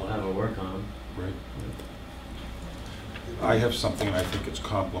 I'll have her work on them. Right. I have something, I think it's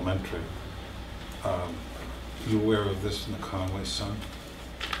complimentary. You aware of this in the Conway Sun?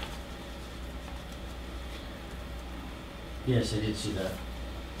 Yes, I did see that.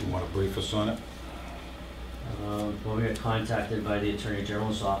 You want to brief us on it? Well, we got contacted by the Attorney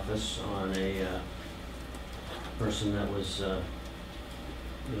General's office on a person that was,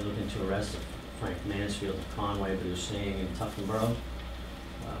 we were looking to arrest a Frank Mansfield of Conway, but he was staying in Tuftonboro.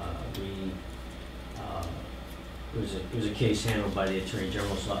 It was a case handled by the Attorney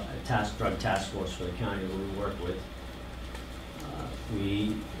General's drug task force for the county that we worked with.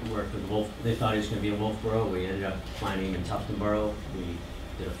 We worked with Wolf, they thought he was gonna be in Wolfboro, we ended up finding him in Tuftonboro. We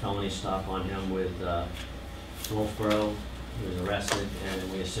did a felony stop on him with Wolfboro, he was arrested,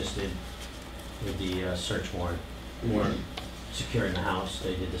 and we assisted with the search warrant. We weren't securing the house,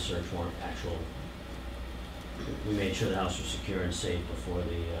 they did the search warrant we made sure the house was secure and safe before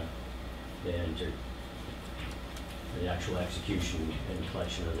they entered the actual execution and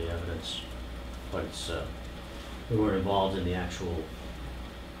collection of the evidence. But we weren't involved in the actual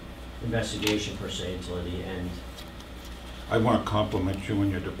investigation per se until the end. I want to compliment you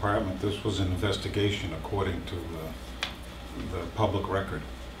and your department. This was an investigation according to the public record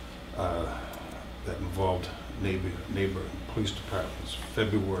that involved neighbor police departments,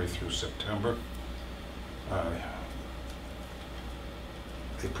 February through September.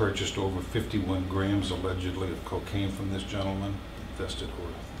 They purchased over 51 grams allegedly of cocaine from this gentleman, invested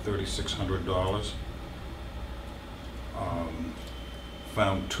over $3,600.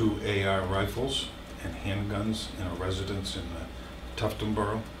 Found 2 AR rifles and handguns in a residence in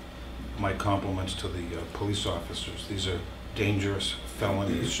Tuftonboro. My compliments to the police officers. These are dangerous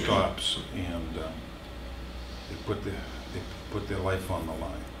felony stops, and they put their life on the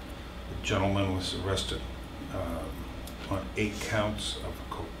line. The gentleman was arrested on 8 counts of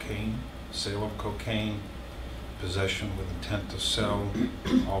cocaine, sale of cocaine, possession with intent to sell,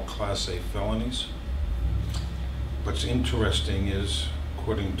 all Class A felonies. What's interesting is,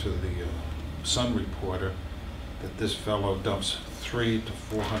 according to the Sun reporter, that this fellow dumps $300 to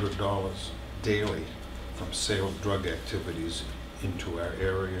 $400 daily from sale of drug activities into our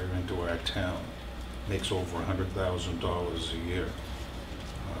area, into our town. Makes over $100,000 a year.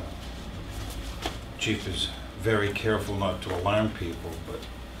 Chief is very careful not to alarm people, but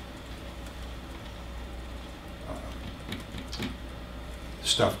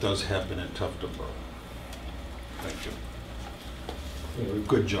stuff does happen in Tuftonboro. Thank you. Yeah,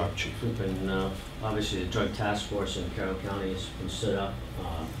 Good job, Chief. We've been, obviously, the drug task force in Carroll County has been stood up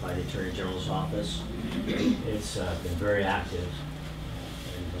by the Attorney General's office. It's been very active,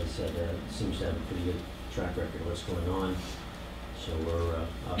 and as I said, it seems to have a pretty good track record of what's going on. So we're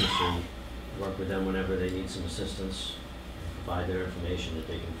obviously work with them whenever they need some assistance, provide their information that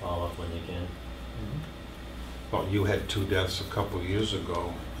they can follow up when they can. Well, you had 2 deaths a couple of years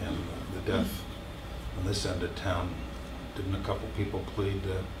ago, and the death on this end of town, didn't a couple people plead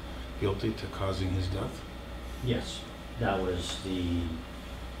guilty to causing his death? Yes, that was a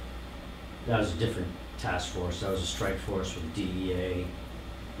different task force. That was a strike force with DEA,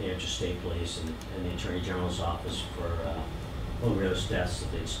 the Interstate Police, and the Attorney General's office for overdose deaths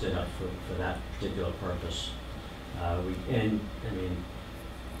that they'd stood up for that particular purpose.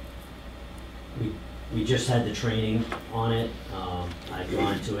 We just had the training on it. I'd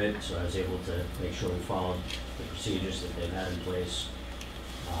gone to it, so I was able to make sure we followed the procedures that they've had in place.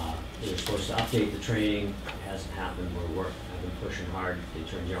 They were supposed to update the training. It hasn't happened. I've been pushing hard at the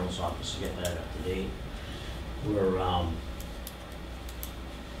Attorney General's office to get that up to date.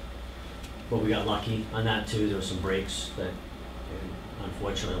 But we got lucky on that too. There were some breaks that,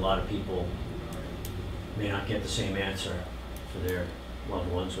 unfortunately, a lot of people may not get the same answer for their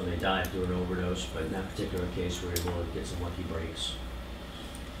loved ones when they die through an overdose, but in that particular case, we were able to get some lucky breaks.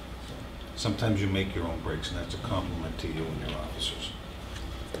 Sometimes you make your own breaks, and that's a compliment to you and your officers.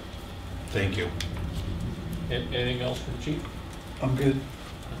 Thank you. Anything else for the chief? I'm good.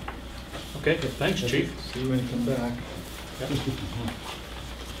 Okay, thanks, chief. See you when you come back. Yep.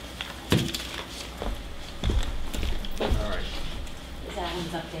 All right. That one's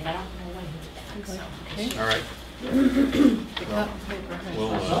updated, I don't know when he did that, so. All right. The cut and paper has We'll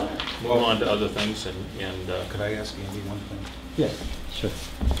that. move on to other things, and Could I ask Andy one thing? Yeah, sure.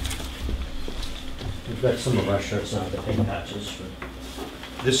 We've got some of our shirts on the pink patches.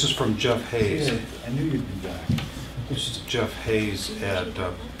 This is from Jeff Hayes. Yeah, I knew you'd be back. This is Jeff Hayes at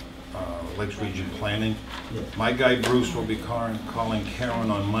Lakes Region Planning. Yeah. My guy Bruce will be calling Karen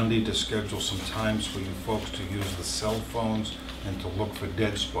on Monday to schedule some times for you folks to use the cell phones and to look for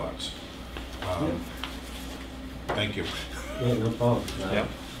dead spots. Thank you. Yeah, no problem. Yep.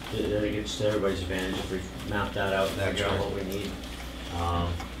 I think it's to everybody's advantage if we map that out and That's figure out right. what we need.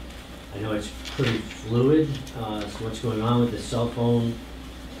 I know it's pretty fluid, so what's going on with the cell phone.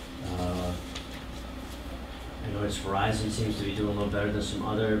 I know it's Verizon seems to be doing a little better than some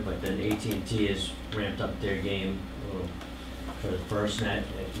other, but then AT&T has ramped up their game a little for the FirstNet.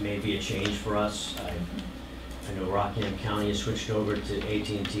 It may be a change for us. I know Rockingham County has switched over to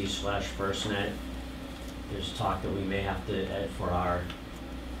AT&T/FirstNet. There's talk that we may have to, for our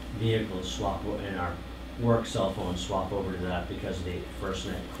vehicles, swap, and our work cell phones, swap over to that because of the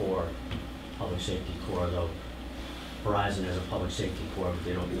FirstNet core, public safety core, though Verizon has a public safety core, but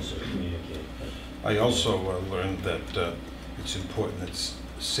they don't necessarily communicate. But I also learned that it's important that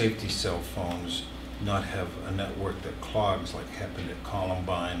safety cell phones not have a network that clogs like happened at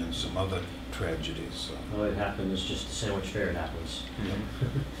Columbine and some other tragedies. So. well, it happens just the sandwich fair, it happens.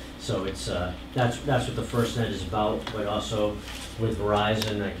 So it's, that's what the FirstNet is about, but also with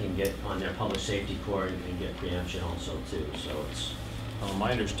Verizon, I can get on their public safety core and get preemption also too, so it's.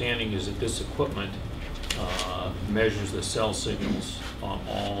 My understanding is that this equipment measures the cell signals on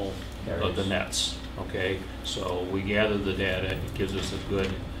all of the nets, okay? So we gather the data, it gives us a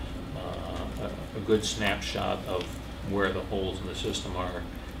good snapshot of where the holes in the system are.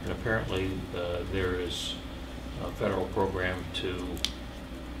 And apparently there is a federal program to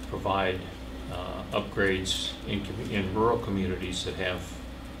provide upgrades in rural communities that have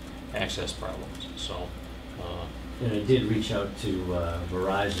access problems. So. And I did reach out to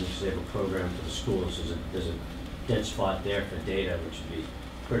Verizon because they have a program for the schools. There's a dead spot there for data, which would be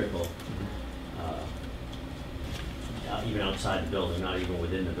critical, even outside the building, not even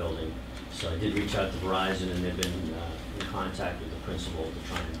within the building. So I did reach out to Verizon, and they've been in contact with the principal to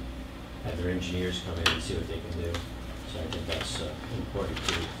try and have their engineers come in and see what they can do. So I think that's important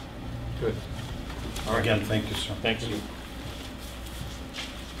too. Good. All right. Again, thank you, sir. Thank you.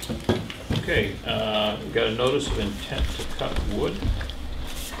 Okay, we've got a notice of intent to cut wood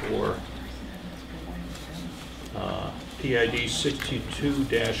for PID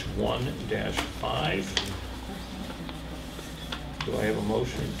 62-1-5. Do I have a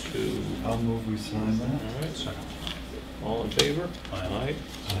motion to? I'll move we sign that. All right, second. All in favor? Aye.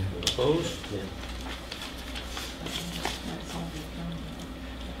 Opposed? Yeah.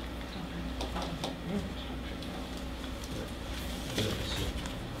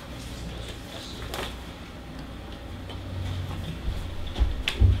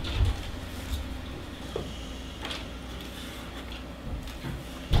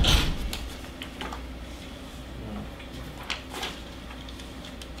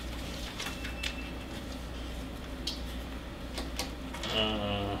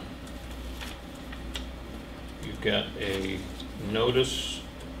 You've got a notice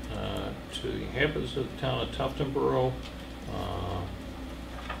to the inhabitants of the town of Tuftonboro,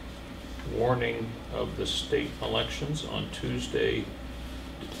 warning of the state elections on Tuesday,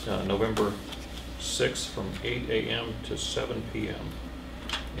 November 6th from 8 a.m. to 7 p.m.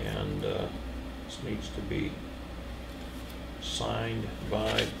 And this needs to be signed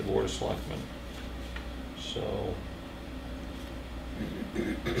by the Board of Selectmen. So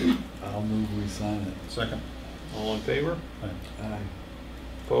I'll move we sign it. Second. all in favor? Aye.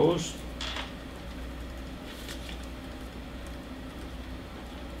 Opposed?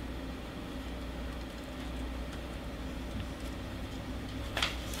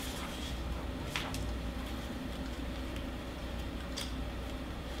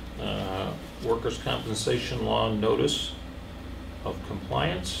 Workers' compensation law notice of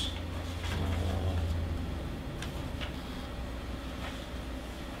compliance.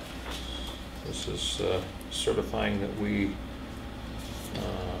 This is certifying that we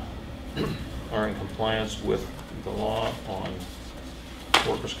are in compliance with the law on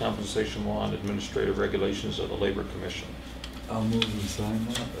workers' compensation law and administrative regulations of the Labor Commission. I'll move we sign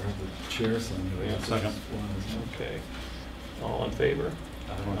that, or have the chair sign it. Yeah, second. Okay. All in favor?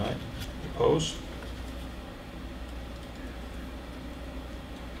 Aye. Opposed?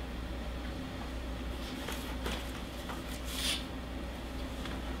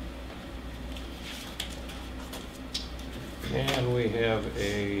 And we have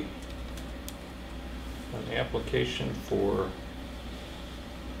an application for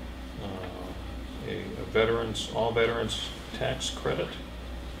a all veterans tax credit.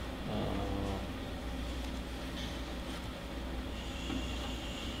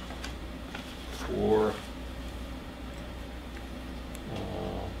 For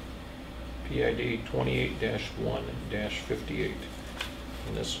PID 28-1-58.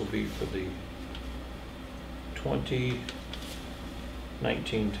 And this will be for the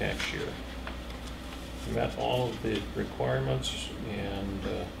 2019 tax year. Met all of the requirements, and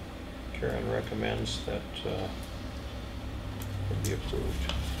Karen recommends that it be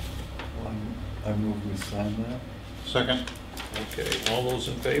approved. I move we sign that. Second. Okay, all those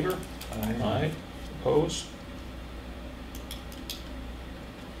in favor? Aye. Opposed?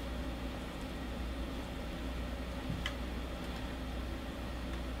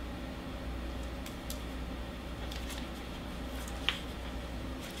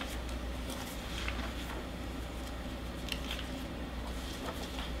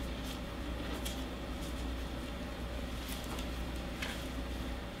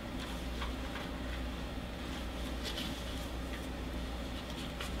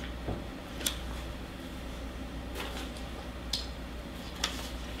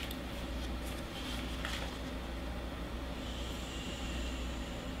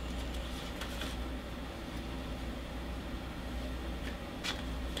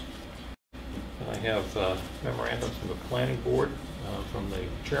 have memorandum from the planning board, from the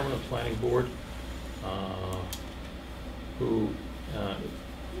chairman of the planning board, who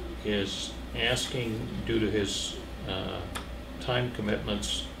is asking, due to his time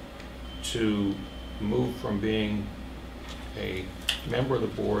commitments, to move from being a member of the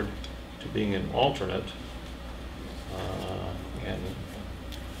board to being an alternate, and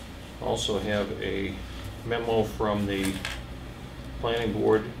also have a memo from the planning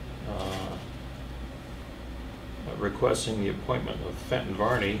board requesting the appointment of Fenton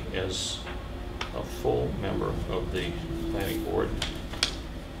Varney as a full member of the planning board,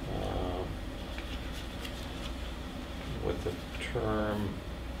 with the term,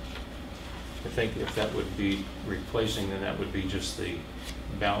 I think if that would be replacing, then that would be just the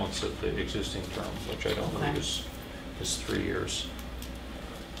balance of the existing term, which I don't believe is 3 years.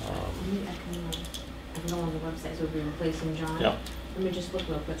 I can go on the website, so we'll be replacing John. Yeah. Let me just look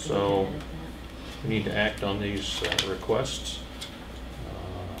real quick. So, we need to act on these requests.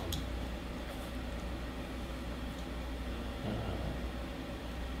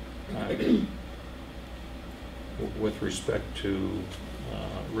 With respect to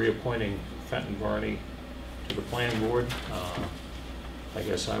reappointing Fenton Varney to the planning board, I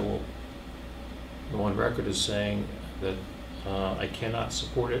guess I will go on record as saying that I cannot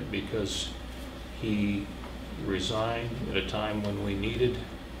support it because he resigned at a time when we needed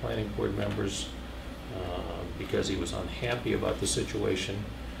planning board members, because he was unhappy about the situation,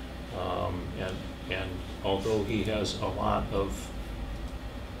 and although he has a lot of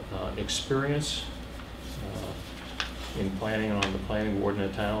experience in planning on the planning board in the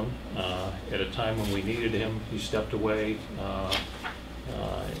town, at a time when we needed him, he stepped away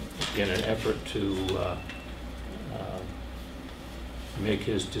in an effort to make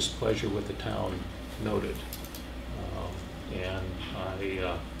his displeasure with the town noted. And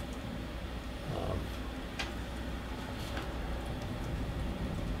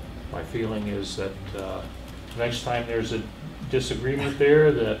my feeling is that next time there's a disagreement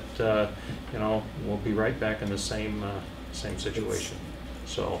there, that we'll be right back in the same situation.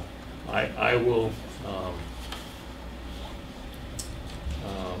 So I will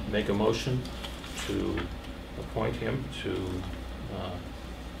make a motion to appoint him to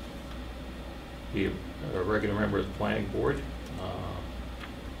be a regular member of the planning board.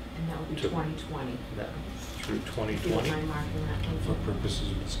 And that will be 2020. Through If you 2020. don't mind marking that one. For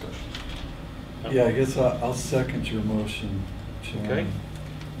purposes of discussion. Yeah, I guess I'll second your motion, Chairman. Okay.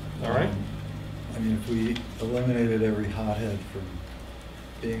 All right. I mean, if we eliminated every hothead from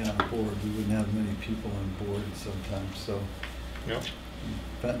being on a board, we wouldn't have many people on board sometimes, so. Yep.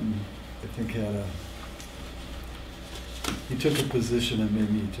 Fenton, I think, he took a position and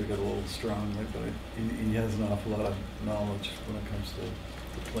maybe he took it a little strongly, but he has an awful lot of knowledge when it comes to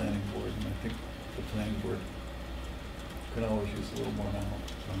the planning board, and I think the planning board can always use a little more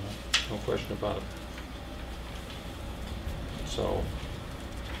knowledge on that. No question about it. So,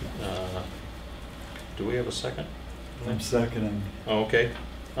 do we have a second? I'm seconding. Oh, okay.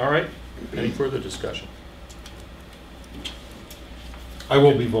 All right. Any further discussion? I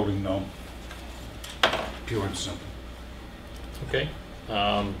will be voting no. Pure and simple. Okay.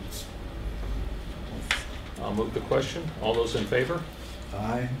 I'll move the question. All those in favor?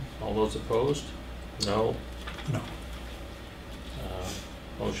 Aye. All those opposed? No. No.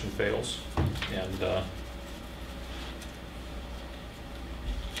 Motion fails. And,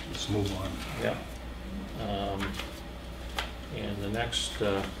 Let's move on. yeah. And the next,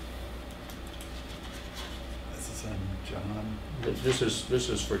 This is on John. this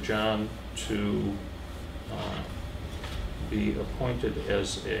is for John to be appointed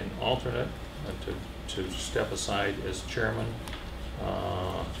as an alternate, to step aside as chairman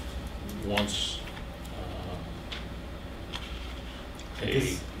once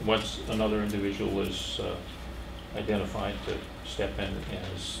once another individual is identified to step in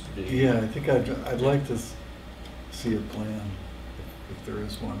as the. Yeah, I think I'd like to see a plan, if there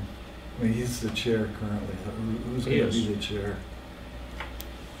is one. I mean, he's the chair currently. Who's He going to is. be the chair?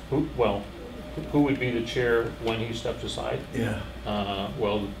 Who would be the chair when he steps aside? Yeah,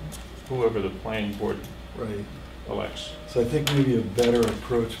 Well, whoever the planning board right. elects. So I think maybe a better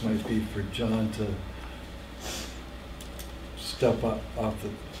approach might be for John to step up out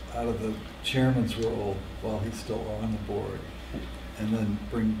of the chairman's role while he's still on the board, and then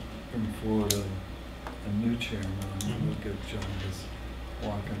bring forward a new chairman, and we'll give John his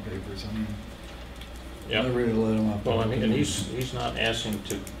walking papers. I mean, Yeah. I'm not ready to let him off. Well, I mean, and he's not asking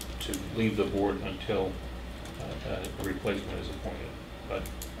to leave the board until a replacement is appointed. But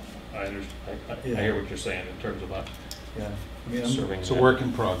I understand, I hear what you're saying in terms of Yeah, I mean, serving. It's a work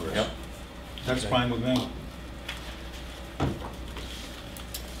in progress. Yep. That's fine with me.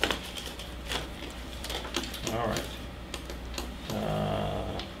 All right.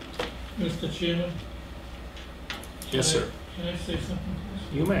 Mr. Chairman? Yes, can I- sir. Can I say something?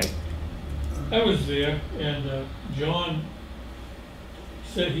 You may. I was there, and John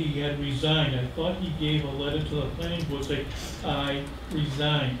said he had resigned. I thought he gave a letter to the planning board saying, I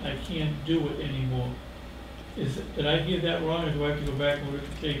resign, I can't do it anymore. Did I hear that wrong, or do I have to go back and look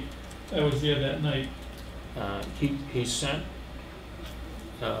at the tape? I was there that night. He sent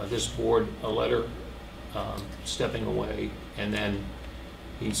this board a letter stepping away, and then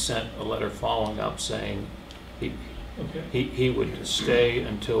he sent a letter following up saying Okay. he would stay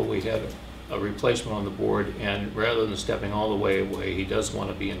until we had a replacement on the board, and rather than stepping all the way away, he does want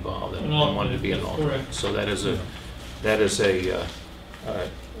to be involved and wanted to be an That's alternate. correct. So that is a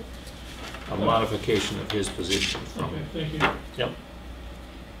modification of his position from. Okay, thank you. Yep.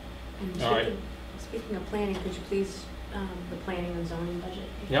 And All right. speaking of planning, could you please, the planning and zoning budget?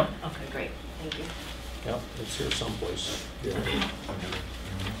 Yep. Okay, great, thank you. Yep, it's here someplace. Yeah. I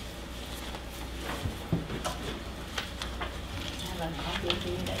have a copy if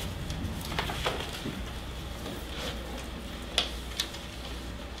you need it.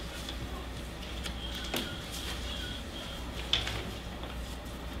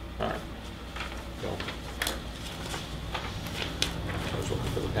 All right. Go. I was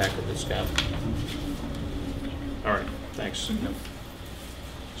looking for the packet that's got. All right, thanks. Yep.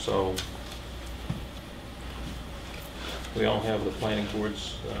 So, we all have the planning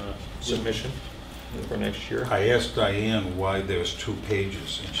board's submission for next year. I asked Diane why there's 2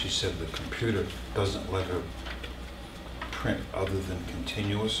 pages, and she said the computer doesn't let her print other than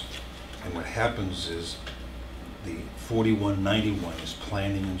continuous. And what happens is the 4191 is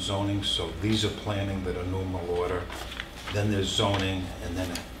planning and zoning, so these are planning that are normal order. Then there's zoning, and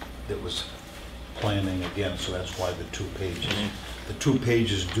then it was planning again, so that's why the 2 pages. Mhm. The 2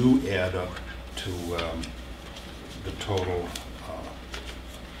 pages do add up to the total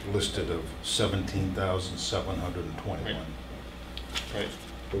listed of 17,721. Right.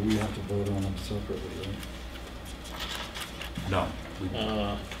 But we have to vote on them separately, right? No,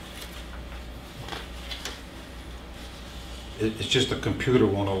 it's just the computer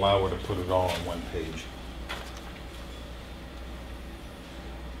won't allow her to put it all on 1 page.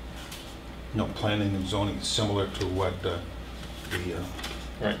 No, planning and zoning is similar to what the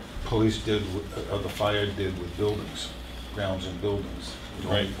Right. police did, or the fire did with buildings, grounds and buildings. We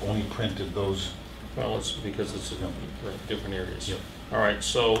Right. only printed those. Well, it's because it's in different areas. Yep. All right,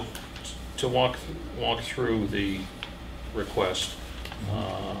 so to walk through the request,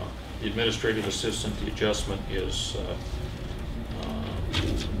 the administrative assistant, the adjustment is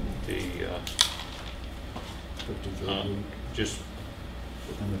just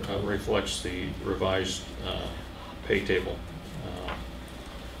reflects the revised pay table.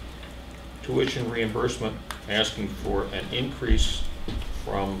 Tuition reimbursement, asking for an increase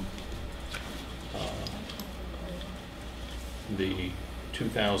from the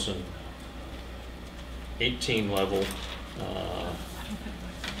 2018 level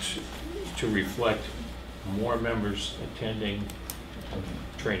to reflect more members attending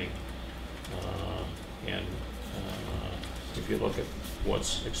training. And if you look at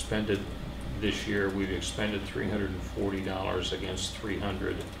what's expended this year, we've expended $340 against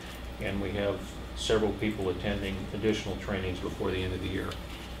 $300, and we have several people attending additional trainings before the end of the year.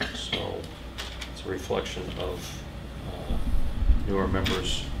 So it's a reflection of newer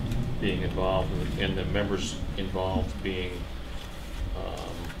members being involved, and the members involved being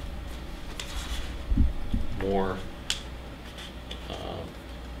more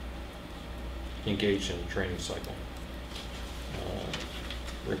engaged in the training cycle.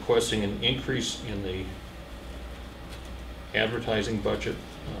 Requesting an increase in the advertising budget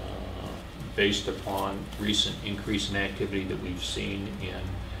based upon recent increase in activity that we've seen in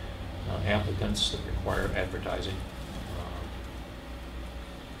applicants that require advertising.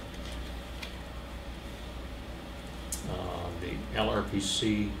 The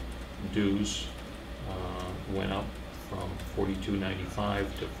LRPC dues went up from $42.95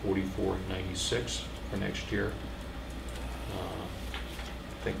 to $44.96 for next year. I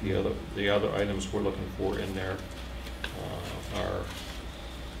think the other items we're looking for in there are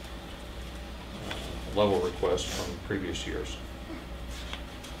lower requests from previous years.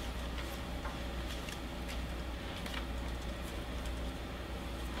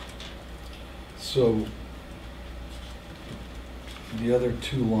 So the other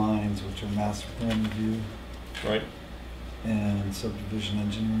 2 lines, which are master plan review Right? and subdivision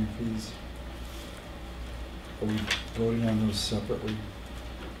engineering fees, are we voting on those separately?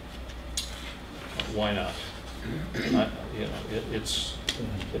 why not? You know,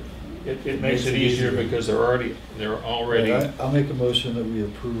 it makes it easier because they're already, Right, I'll make a motion that we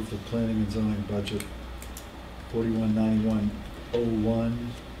approve the planning and zoning budget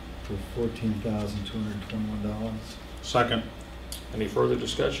 419101 for $14,221. Second. Any further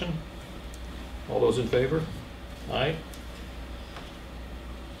discussion? All those in favor? Aye?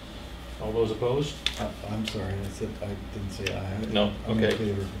 All those opposed? I'm sorry, I didn't say aye. No, I'm in okay.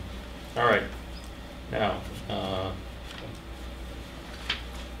 favor. All right. Now,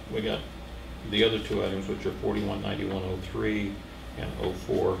 we got the other two items, which are 419103 and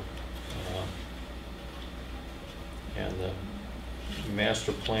 04. And the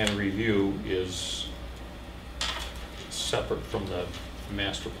master plan review is separate from the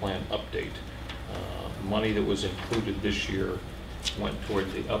master plan update. Money that was included this year went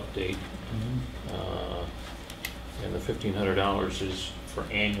toward the update. And the $1,500 is for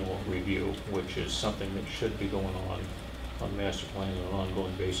annual review, which is something that should be going on master plan on an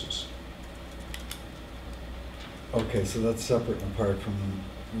ongoing basis. Okay, so that's separate and apart from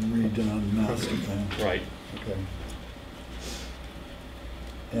the redone master plan. Right. Okay.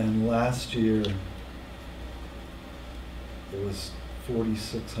 And last year, it was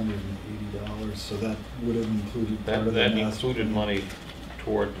 $4,680, so that would have included part of the That master included plan. money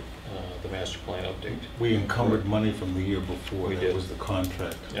toward the master plan update. We encumbered money from the year before. We That did. was the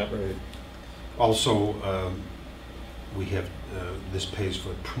contract. Yep. Right. Also, we have, this pays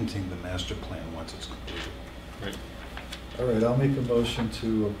for printing the master plan once it's completed. Right. All right, I'll make a motion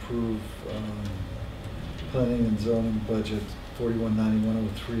to approve planning and zoning budget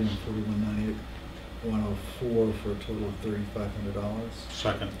 419103 and 4198-104 for a total of $3,500.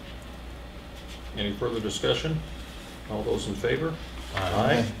 Second. Any further discussion? All those in favor?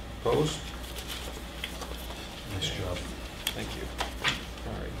 Aye. Opposed? Nice job. Thank you.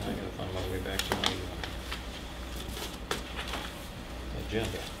 All right, now I gotta find my way back to my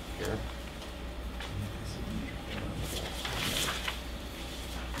agenda here.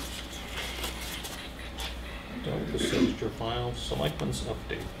 Done with the signature file, Selectmen's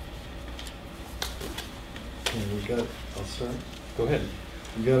update. Okay, I'll start. Go ahead.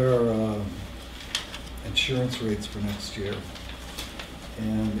 We got our insurance rates for next year.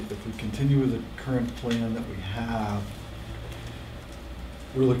 And if we continue with the current plan that we have,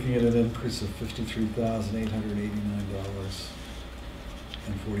 we're looking at an increase of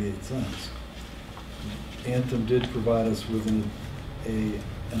 $53,889.48. Anthem did provide us with an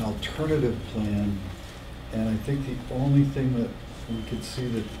alternative plan, and I think the only thing that we could see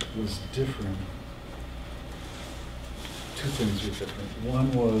that was different, two things were different.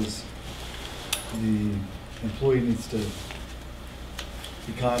 One was the employee needs to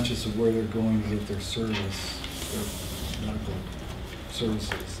be conscious of where they're going to get their service, their medical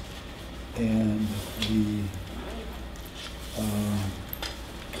services. And the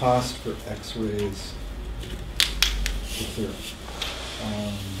cost for x-rays, if they're,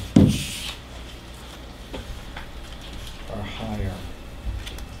 are higher.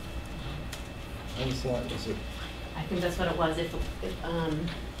 What was that? Was it? I think that's what it was, if, I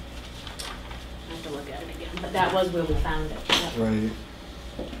have to look at it again, but that was where we found it. Yep. Right.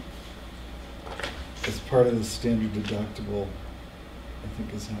 As part of the standard deductible, I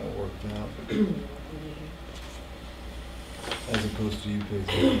think is how it worked out. As opposed to you pay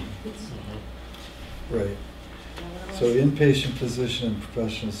zero. Right. So inpatient physician and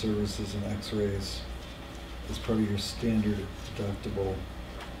professional services and x-rays is part of your standard deductible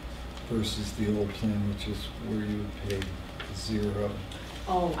versus the old plan, which is where you would pay zero.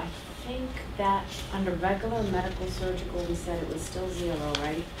 Oh, I think that under regular medical surgical, we said it was still zero,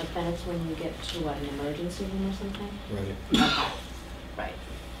 right? But then it's when you get to what, an emergency room or something? Right. Okay, right.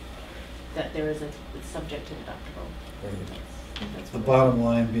 That there is it's subject to deductible. Right. I think that's The what it bottom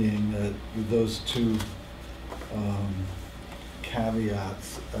line being that with those two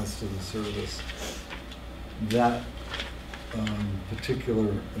caveats as to the service, that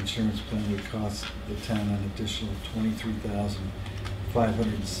particular insurance plan would cost the town an additional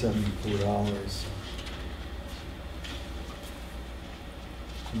 $23,574.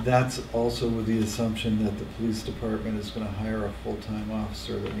 That's also with the assumption that the police department is going to hire a full-time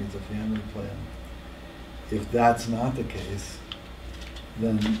officer that needs a family plan. If that's not the case,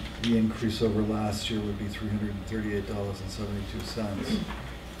 then the increase over last year would be $338.72.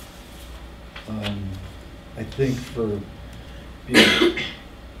 I think for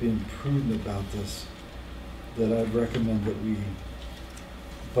being prudent about this, that I'd recommend that we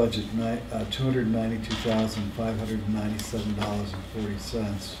budget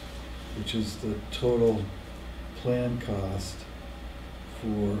 $292,597.40, which is the total plan cost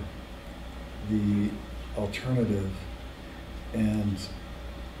for the alternative, and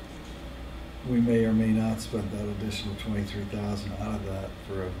we may or may not spend that additional 23,000 out of that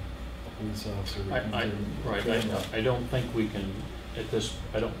for a police officer. I don't think we can,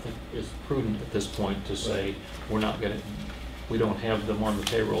 I don't think it's prudent at this point to say, we're not gonna, we don't have them on the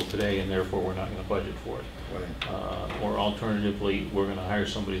payroll today, and therefore we're not gonna budget for it. Right. Or alternatively, we're gonna hire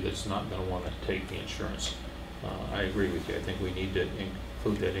somebody that's not gonna wanna take the insurance. I agree with you, I think we need to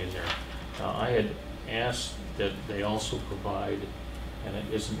include that in there. I had asked that they also provide, and it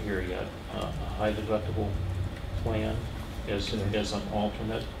isn't here yet, a high deductible plan as an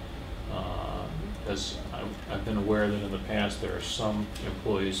alternate. As I've been aware that in the past, there are some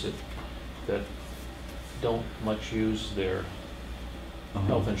employees that don't much use their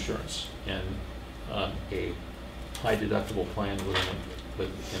health insurance, and a high deductible plan with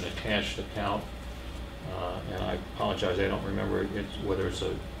an attached account, and I apologize, I don't remember whether it's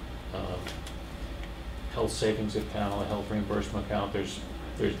a health savings account, a health reimbursement account.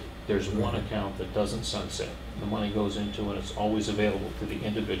 There's one account that doesn't sunset. The money goes into, and it's always available to the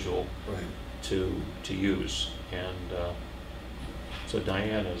individual to use. And so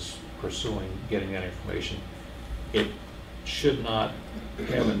Diane is pursuing getting that information. It should not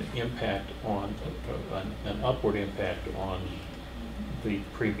have an impact on, an upward impact on the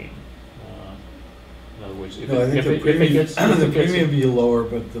premium. In other words, if the premium be lower,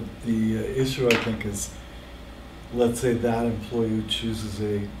 but the issue I think is, let's say that employee who chooses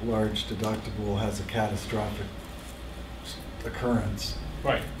a large deductible has a catastrophic occurrence.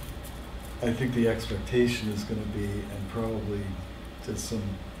 Right. I think the expectation is going to be, and probably to some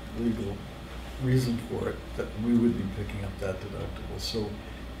legal reason for it, that we would be picking up that deductible. So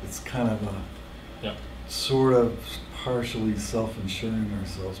it's kind of a sort of partially self-insuring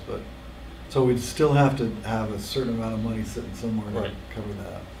ourselves, but so we'd still have to have a certain amount of money sitting somewhere to cover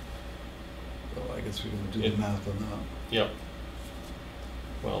that. So I guess we're going to do the math on that. Yep.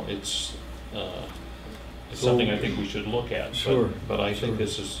 Well, it's something I think we should look at. Sure. But I think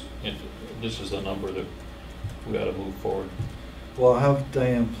this is the number that we ought to move forward. Well, I'll have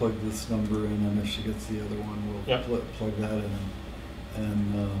Diane plug this number in, and if she gets the other one, we'll plug that in,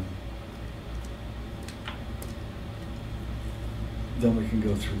 and then we can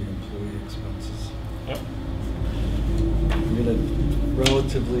go through the employee expenses. Yep. We had a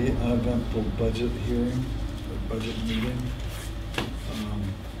relatively uneventful budget hearing, or budget meeting.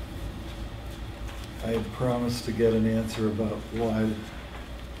 I had promised to get an answer about why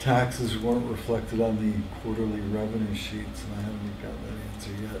taxes weren't reflected on the quarterly revenue sheets, and I haven't got that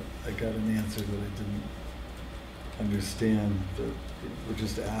answer yet. I got an answer that I didn't understand, that we're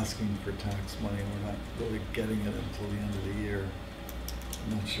just asking for tax money, we're not really getting it until the end of the year.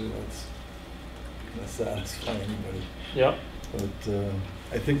 I'm not sure that's going to satisfy anybody. Yep. But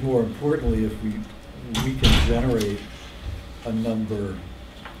I think more importantly, if we can generate a number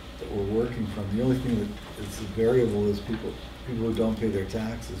that we're working from, the only thing that is a variable is people who don't pay their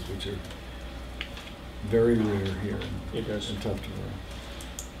taxes, which are very rare here in Tuftonboro.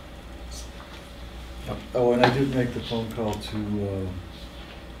 Oh, and I did make the phone call to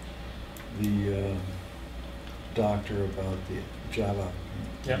the doctor about the job applicant.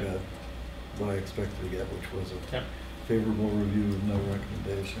 I got what I expected to get, which was a favorable review with no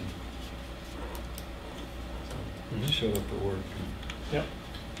recommendation. So showed up at work. Yep.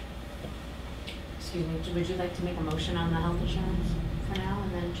 Excuse me, would you like to make a motion on the health insurance for now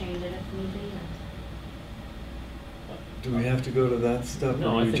and then change it if need be? Do we have to go to that step?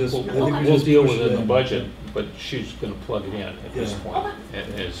 No, I think just, we'll deal with it in the budget, but she's going to plug it in at this point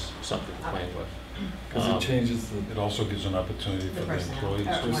as something to plan with. Because it changes the... It also gives an opportunity for the employees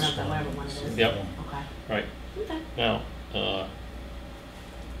to respond. Yep. Okay. Right. Okay. Now,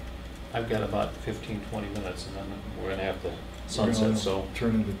 I've got about 15, 20 minutes, and then we're going to have to sunset, so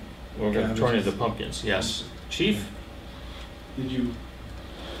we're going to turn into pumpkins, yes. Chief? Did you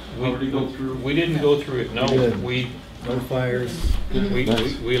already go through? We didn't go through it, no. No fires. We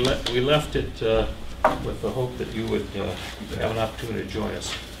left it with the hope that you would have an opportunity to join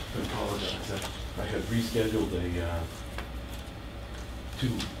us. I apologize. I had rescheduled two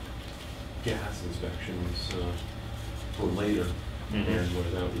gas inspections for later, and where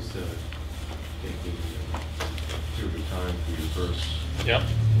that was taking considerable time for your first. Yep.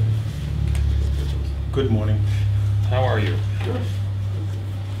 Good morning. How are you? Good.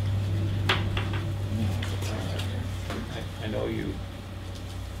 I know you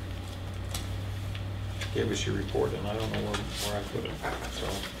gave us your report, and I don't know where I put it. So,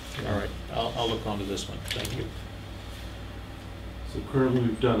 all right, I'll look onto this one. Thank you. So currently,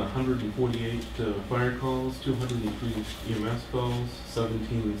 we've done 148 fire calls, 203 EMS calls,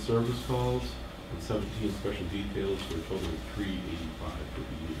 17 service calls, and 17 special details for a total of 385 for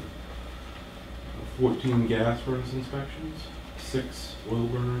the year. 14 gas furnace inspections, 6 oil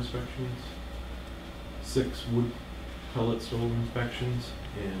burner inspections, 6 wood pellet stove inspections,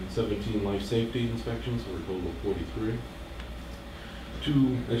 and 17 life safety inspections for a total of 43.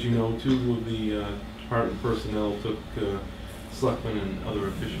 As you know, 2 of the department personnel took Selectmen and other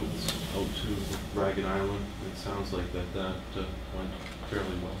officials out to Ragged Island. It sounds like that went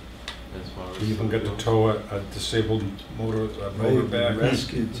fairly well as far as... You even got to tow a disabled motor back.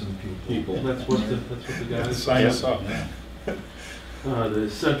 Rescued some people. That's what the guys... Sign us up. The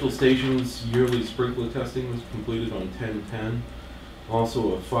central station's yearly sprinkler testing was completed on 10/10.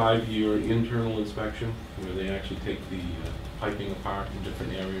 Also a 5-year internal inspection where they actually take the piping apart in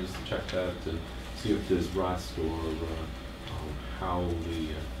different areas to check that, to see if there's rust or how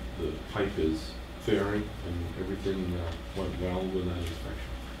the pipe is faring, and everything went well with that inspection.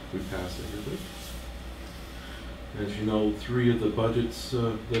 We passed everything. As you know, 3 of the budgets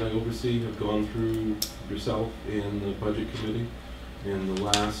that I oversee have gone through yourself and the budget committee. And the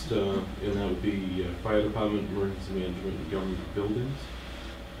last, and that would be fire department, emergency management, and government buildings.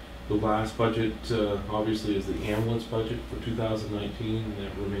 The last budget, obviously, is the ambulance budget for 2019.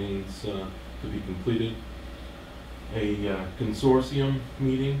 That remains to be completed. A consortium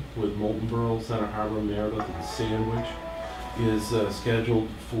meeting with Molten Borough, Center Harbor, Meredith, and Sandwich is scheduled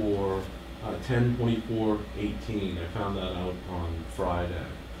for 10/24/18. I found that out on Friday.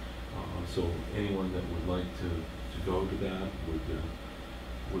 So anyone that would like to go to that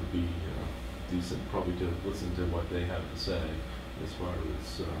would be decent, probably to listen to what they have to say as far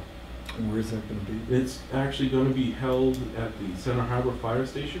as... And where's that going to be? It's actually going to be held at the Center Harbor Fire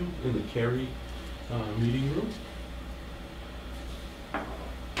Station in the Cary meeting room.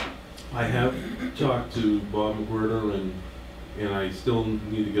 I have talked to Bob McWhirter, and I still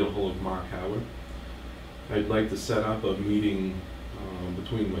need to get a hold of Mark Howard. I'd like to set up a meeting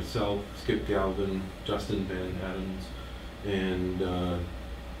between myself, Skip Galvin, Justin Van Adams, and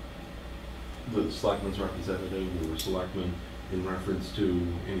the Selectmen's representative or Selectmen in reference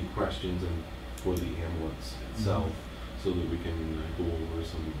to any questions and for the ambulance itself, so that we can go over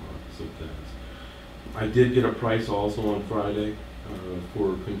some things. I did get a price also on Friday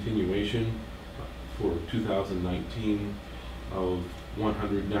for continuation for 2019 of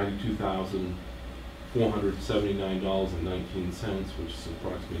 $192,479.19, which is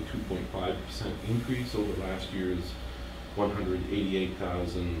approximately 2.5% increase over last year's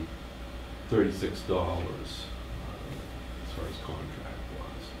 $188,036 as far as contract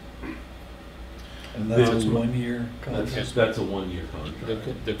was. And that's That's a 1-year contract? That's a 1-year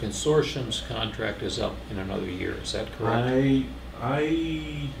contract. The consortium's contract is up in another year, is that correct?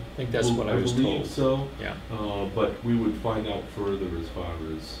 I think that's what I was believe told. so. Yeah. But we would find out further as far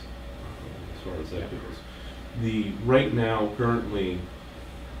as that goes. Right now, currently,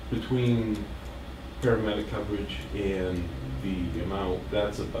 between paramedic coverage and the amount,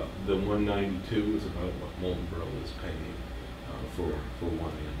 that's about, the 192 is about what Molten Borough is paying for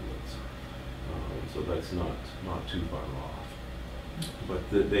one ambulance. So that's not too far off. But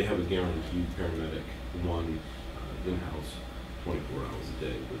they have a guaranteed paramedic one in-house 24 hours a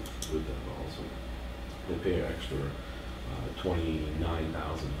day with them also. They pay an extra $29,000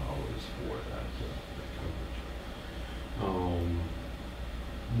 for that coverage.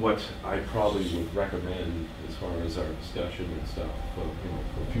 What I probably would recommend as far as our discussion and stuff for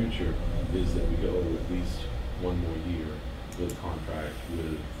future is that we go at least one more year with a contract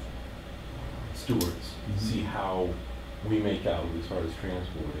with stewards, see how we make out as far as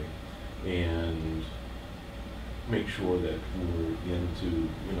transporting, and make sure that we're into,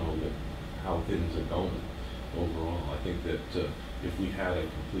 that how things are going overall. I think that if we had a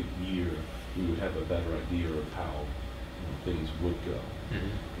complete year, we would have a better idea of how things would go,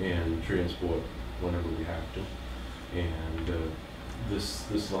 and transport whenever we have to. And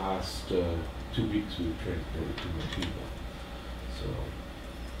this last 2 weeks we've transported too many people, so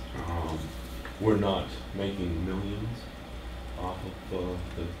we're not making millions off of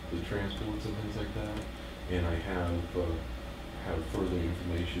the transports and things like that. And I have further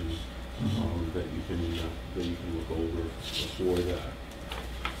information that you can look over before that.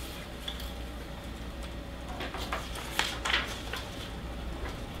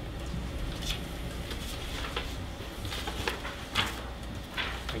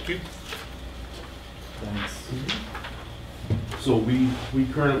 Thank you. Thanks. So we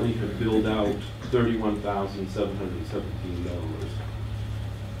currently have billed out $31,717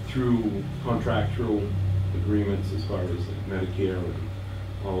 through contractual agreements as far as like Medicare and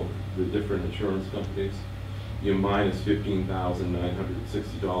all the different insurance companies. You're minus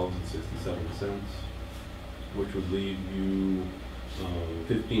 $15,960.67, which would leave you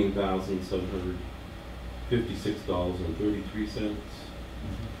 $15,756.33.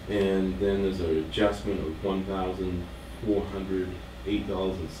 And then there's an adjustment of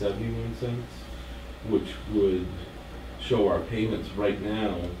 $1,408.71, which would show our payments right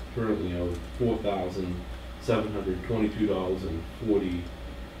now currently of $4,722.47.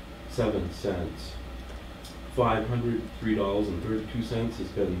 $503.32 has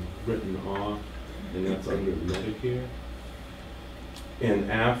been written off, and that's under Medicare. And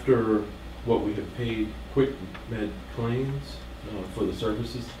after what we have paid Quick Med claims for the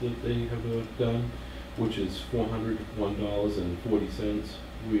services that they have done, which is $401.40,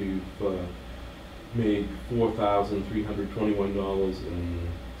 we've made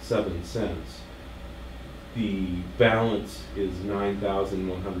 $4,321.07. The balance is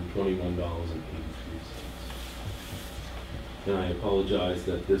 $9,121.83. And I apologize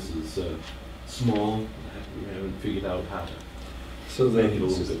that this is small. We haven't figured out how to So make it a the,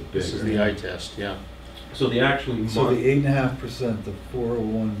 little bit This is bigger. the eye test, yeah. So the actual so month, the 8.5%, the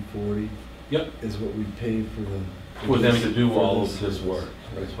 401.40 yep, is what we paid for the. for them to do for all of this this service. work,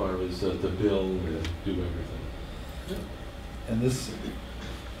 as far as the bill and do everything. And this,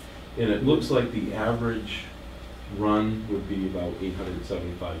 And it looks like the average run would be about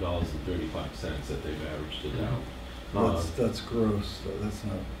 $875.35 that they've averaged it out. that's gross, though. That's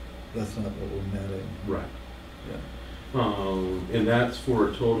not what we're netting. Right. Yeah. And that's for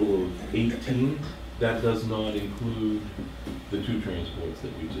a total of 18. That does not include the 2 transports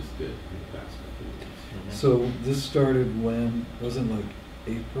that we just did in the past couple of weeks. So this started when? Wasn't like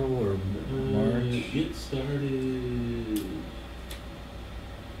April or March? It started,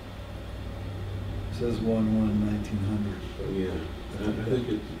 It says 1/1/1900. but yeah, I think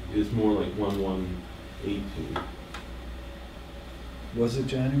it is more like 1/1/18. Was it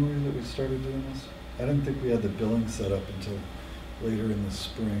January that we started doing this? I didn't think we had the billing set up until later in the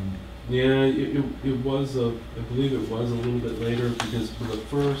spring. Yeah, it was I believe it was a little bit later, because for the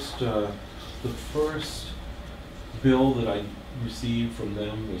first bill that I received from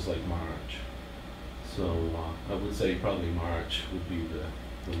them was like March. So I would say probably March would be the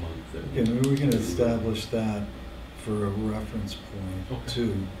month that. Okay, maybe we can establish that for a reference point Okay.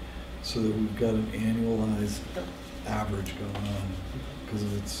 too, so that we've got an annualized average going on. Because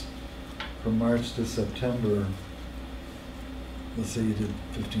if it's from March to September, let's say you did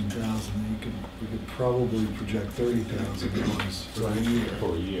 15,000, then we could probably project $30,000 for a year.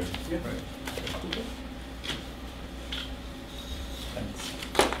 For a year. Right. Thanks.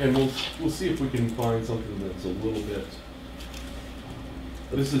 And we'll see if we can find something that's a little bit.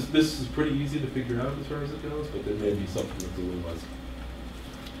 This is pretty easy to figure out as far as it goes, but there may be something that's a little less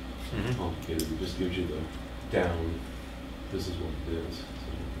complicated. It just gives you the down. This is what it is.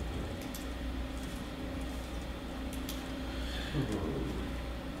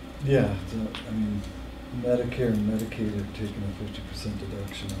 Yeah, I mean, Medicare and Medicaid are taking a 50%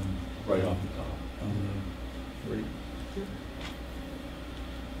 deduction Right off the top. on the rate.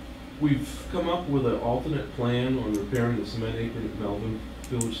 We've come up with an alternate plan on repairing the cement apron at Melvin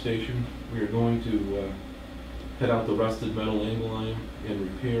Village Station. We are going to head out the rusted metal angle iron and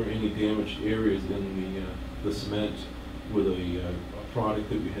repair any damaged areas in the cement with a product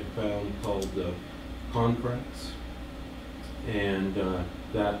that we had found called Concrex. And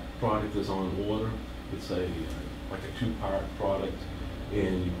that product is on order. It's like a 2-part product,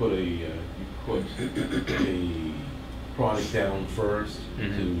 and you put a product down first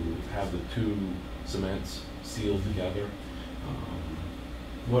to have the 2 cements sealed together.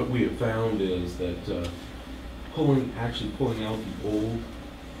 What we have found is that pulling out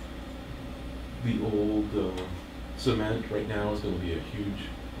the old cement right now is going to be a huge,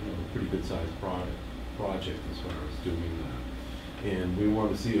 pretty good sized project as far as doing that. And we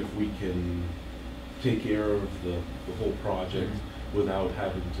want to see if we can take care of the whole project without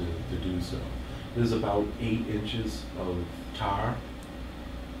having to do so. There's about 8 inches of tar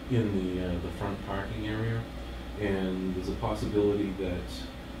in the front parking area, and there's a possibility that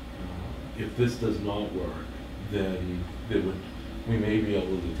if this does not work, then we may be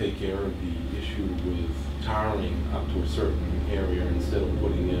able to take care of the issue with tarring up to a certain area instead of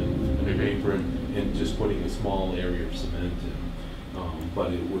putting in an apron and just putting a small area of cement in.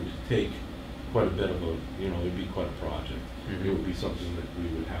 But it would take quite a bit of it'd be quite a project. It would be something that we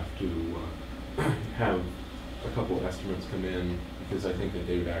would have to have a couple of estimates come in, because I think that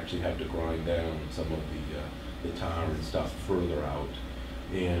they would actually have to grind down some of the tar and stuff further out.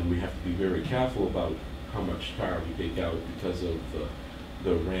 And we have to be very careful about how much tar we take out because of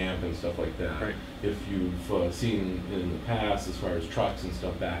the ramp and stuff like that. Right. If you've seen in the past, as far as trucks and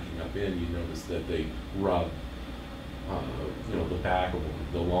stuff backing up in, you notice that they rub, you know, the back of them.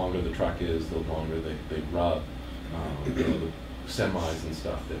 The longer the truck is, the longer they rub. You know, the semis and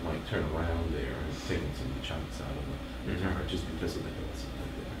stuff that might turn around there and taking some of the chunks out of the tar just because of the hills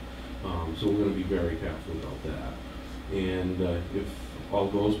right there. So we're going to be very careful about that. And if all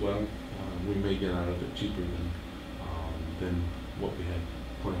goes well, we may get out of it cheaper than what we had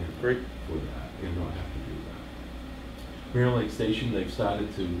planned Great. for that, and not have to do that. Mirror Lake Station, they've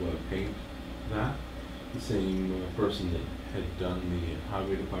started to paint that. The same person that had done the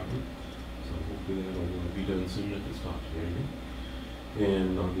highway department. So hopefully that'll be done soon if it stops raining.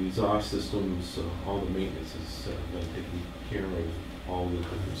 And on the exhaust systems, all the maintenance has been taken care of, all the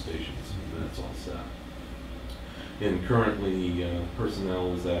different stations, and that's all set. And currently,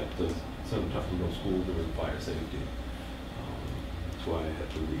 personnel is at Center Tufton Middle School doing fire safety. That's why I had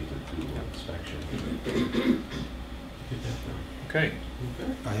to leave and do an inspection. Get that done. Okay.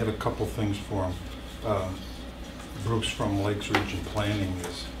 Okay. I had a couple things for him. Bruce from Lakes Region Planning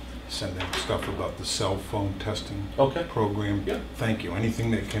is sending stuff about the cell phone testing Okay. program. Yeah. Thank you.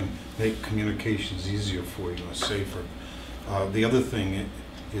 Anything that can make communications easier for you and safer. The other thing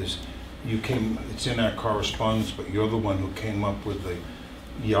is, it's in our correspondence, but you're the one who came up with the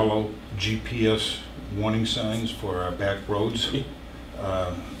yellow GPS warning signs for our back roads.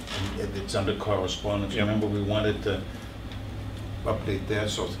 It's under correspondence. Yep. Remember, we wanted to update that,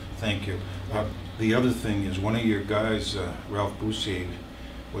 so thank you. The other thing is, one of your guys, Ralph Boussier,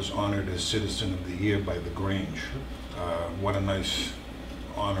 was honored as Citizen of the Year by the Grange. What a nice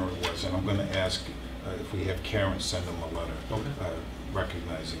honor it was, and I'm going to ask if we have Karen send him a letter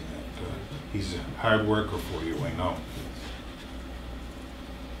recognizing that. He's a hard worker for you, I know.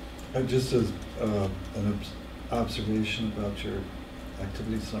 Just as an observation about your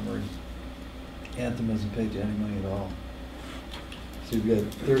activity summary, Anthem hasn't paid you any money at all. So you've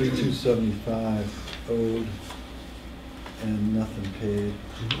got $32.75 owed and nothing paid.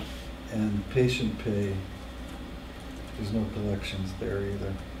 And patient pay, there's no collections there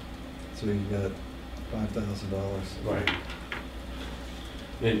either. So you've got $5,000. Right.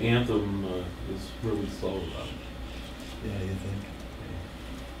 And Anthem is really slow about it. Yeah, you think?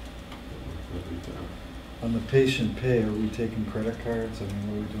 Every time. On the patient pay, are we taking credit cards? I mean,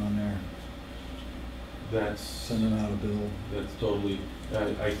 what are we doing there? That's Sending out a bill? That's totally.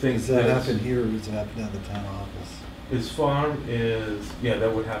 I think. Does that that's- happen here or does it happen at the town office? As far as, yeah,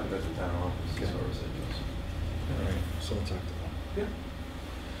 that would happen at the town office as Okay. far as that goes. All right, so I'll talk to them.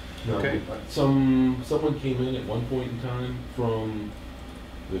 No, Okay. someone came in at one point in time from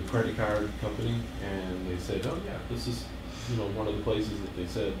the credit card company, and they said, "Oh yeah, this is, you know, one of the places that they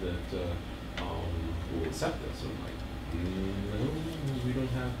said that will accept this." I'm like, "No, we don't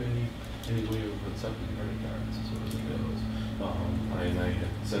have any way of accepting credit cards as far as it goes." And I had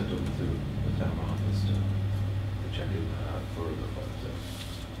sent them to the town office to check it out further,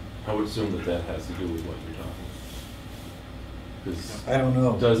 but I would assume that that has to do with what you're talking. Because I don't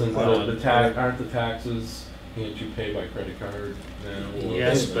know. doesn't I- aren't the taxes, can't you pay by credit card now? Or-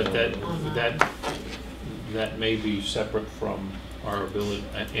 Yes, but that may be separate from our ability,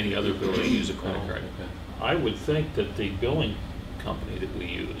 any other ability to use a credit Oh, card. okay. I would think that the billing company that we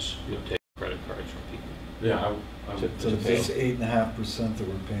use would take credit cards from people. Yeah, I To- would. So if it's 8.5% that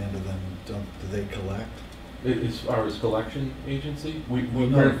we're paying to them, do they collect? As far as collection agency, we Well,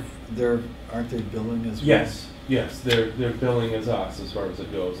 no, aren't they billing as well? yes, they're billing as us as far as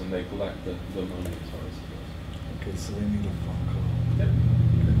it goes, and they collect the money as far as it goes. Okay, so they need a phone call. Yep.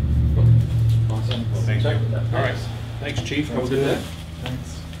 Awesome. Thank Check you. with that. All right, thanks, chief. Have a good day.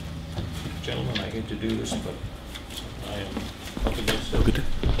 Thanks. Gentlemen, I hate to do this, but I am up against a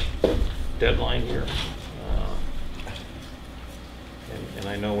deadline here. And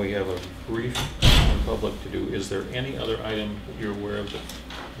I know we have a brief public to do. Is there any other item that you're aware of that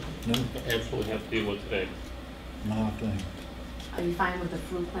No, absolutely have to deal with today? not a thing. Are you fine with the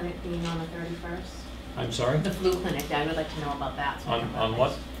flu clinic being on the 31st? I'm sorry? The flu clinic, I would like to know about that. so I can- On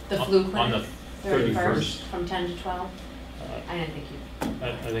what? The flu On clinic. the 31st? From 10 to 12? Uh, I didn't think you,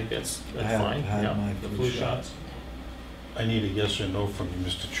 I think that's I fine, had yeah. my The flu flu shot. shots. I need a yes or no from you,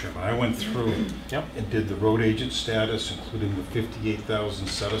 Mr. Chairman. I went through Yep, and did the road agent status, including the 58,000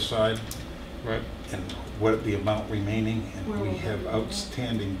 set aside, right. and what the amount remaining, and we have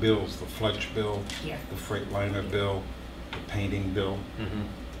outstanding bills, the Fletch bill, here. the Freightliner bill, the painting bill,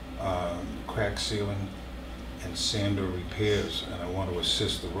 crack sealing, and sander repairs, and I want to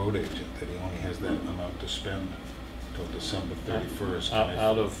assist the road agent that he only has that amount to spend till December 31st.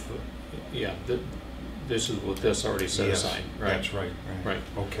 Out of, yeah, this is with this already set Yes, aside, right? That's right. Right.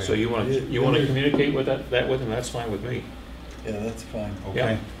 Okay. So you want to, you want to communicate with that with him, that's fine with me. Yeah, that's fine.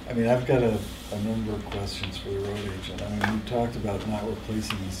 Okay. I mean, I've got a number of questions for the road agent. I mean, we talked about not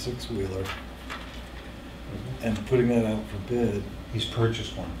replacing the six-wheeler and putting that out for bid. He's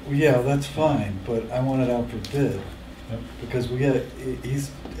purchased one. Well, yeah, that's fine, but I want it out for bid. Yep. Because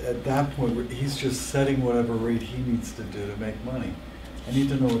he's, at that point, he's just setting whatever rate he needs to do to make money. I need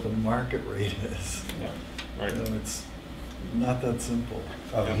to know what the market rate is. Yeah, right. You know, it's not that simple.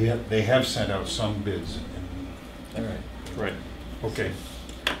 They have sent out some bids. All right. Right. Okay.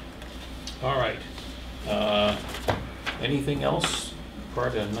 All right. Anything else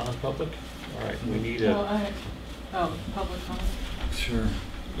prior to non-public? All right, we need Well, a, public comment? Sure.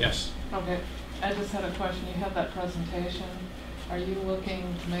 yes. Okay, I just had a question. You have that presentation. Are you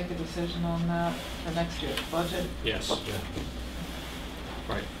looking to make a decision on that for next year's budget? Yes.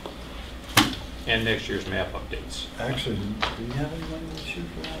 Right. And next year's map updates. Actually, do we have any money this year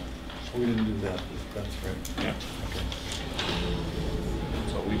for that? Oh, we didn't do that. That's right. Yeah. Okay.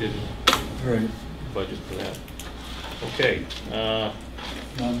 So we didn't All right. budget for that. Okay. So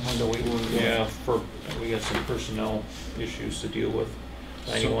we got some personnel issues to deal with.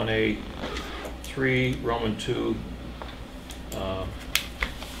 91A 3, Roman 2,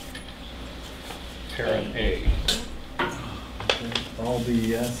 parent A. Okay. All be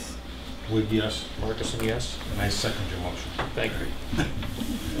yes. Would yes, Marcusson, yes? and I second your motion. Thank you.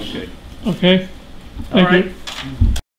 Okay. Okay, All thank right. you.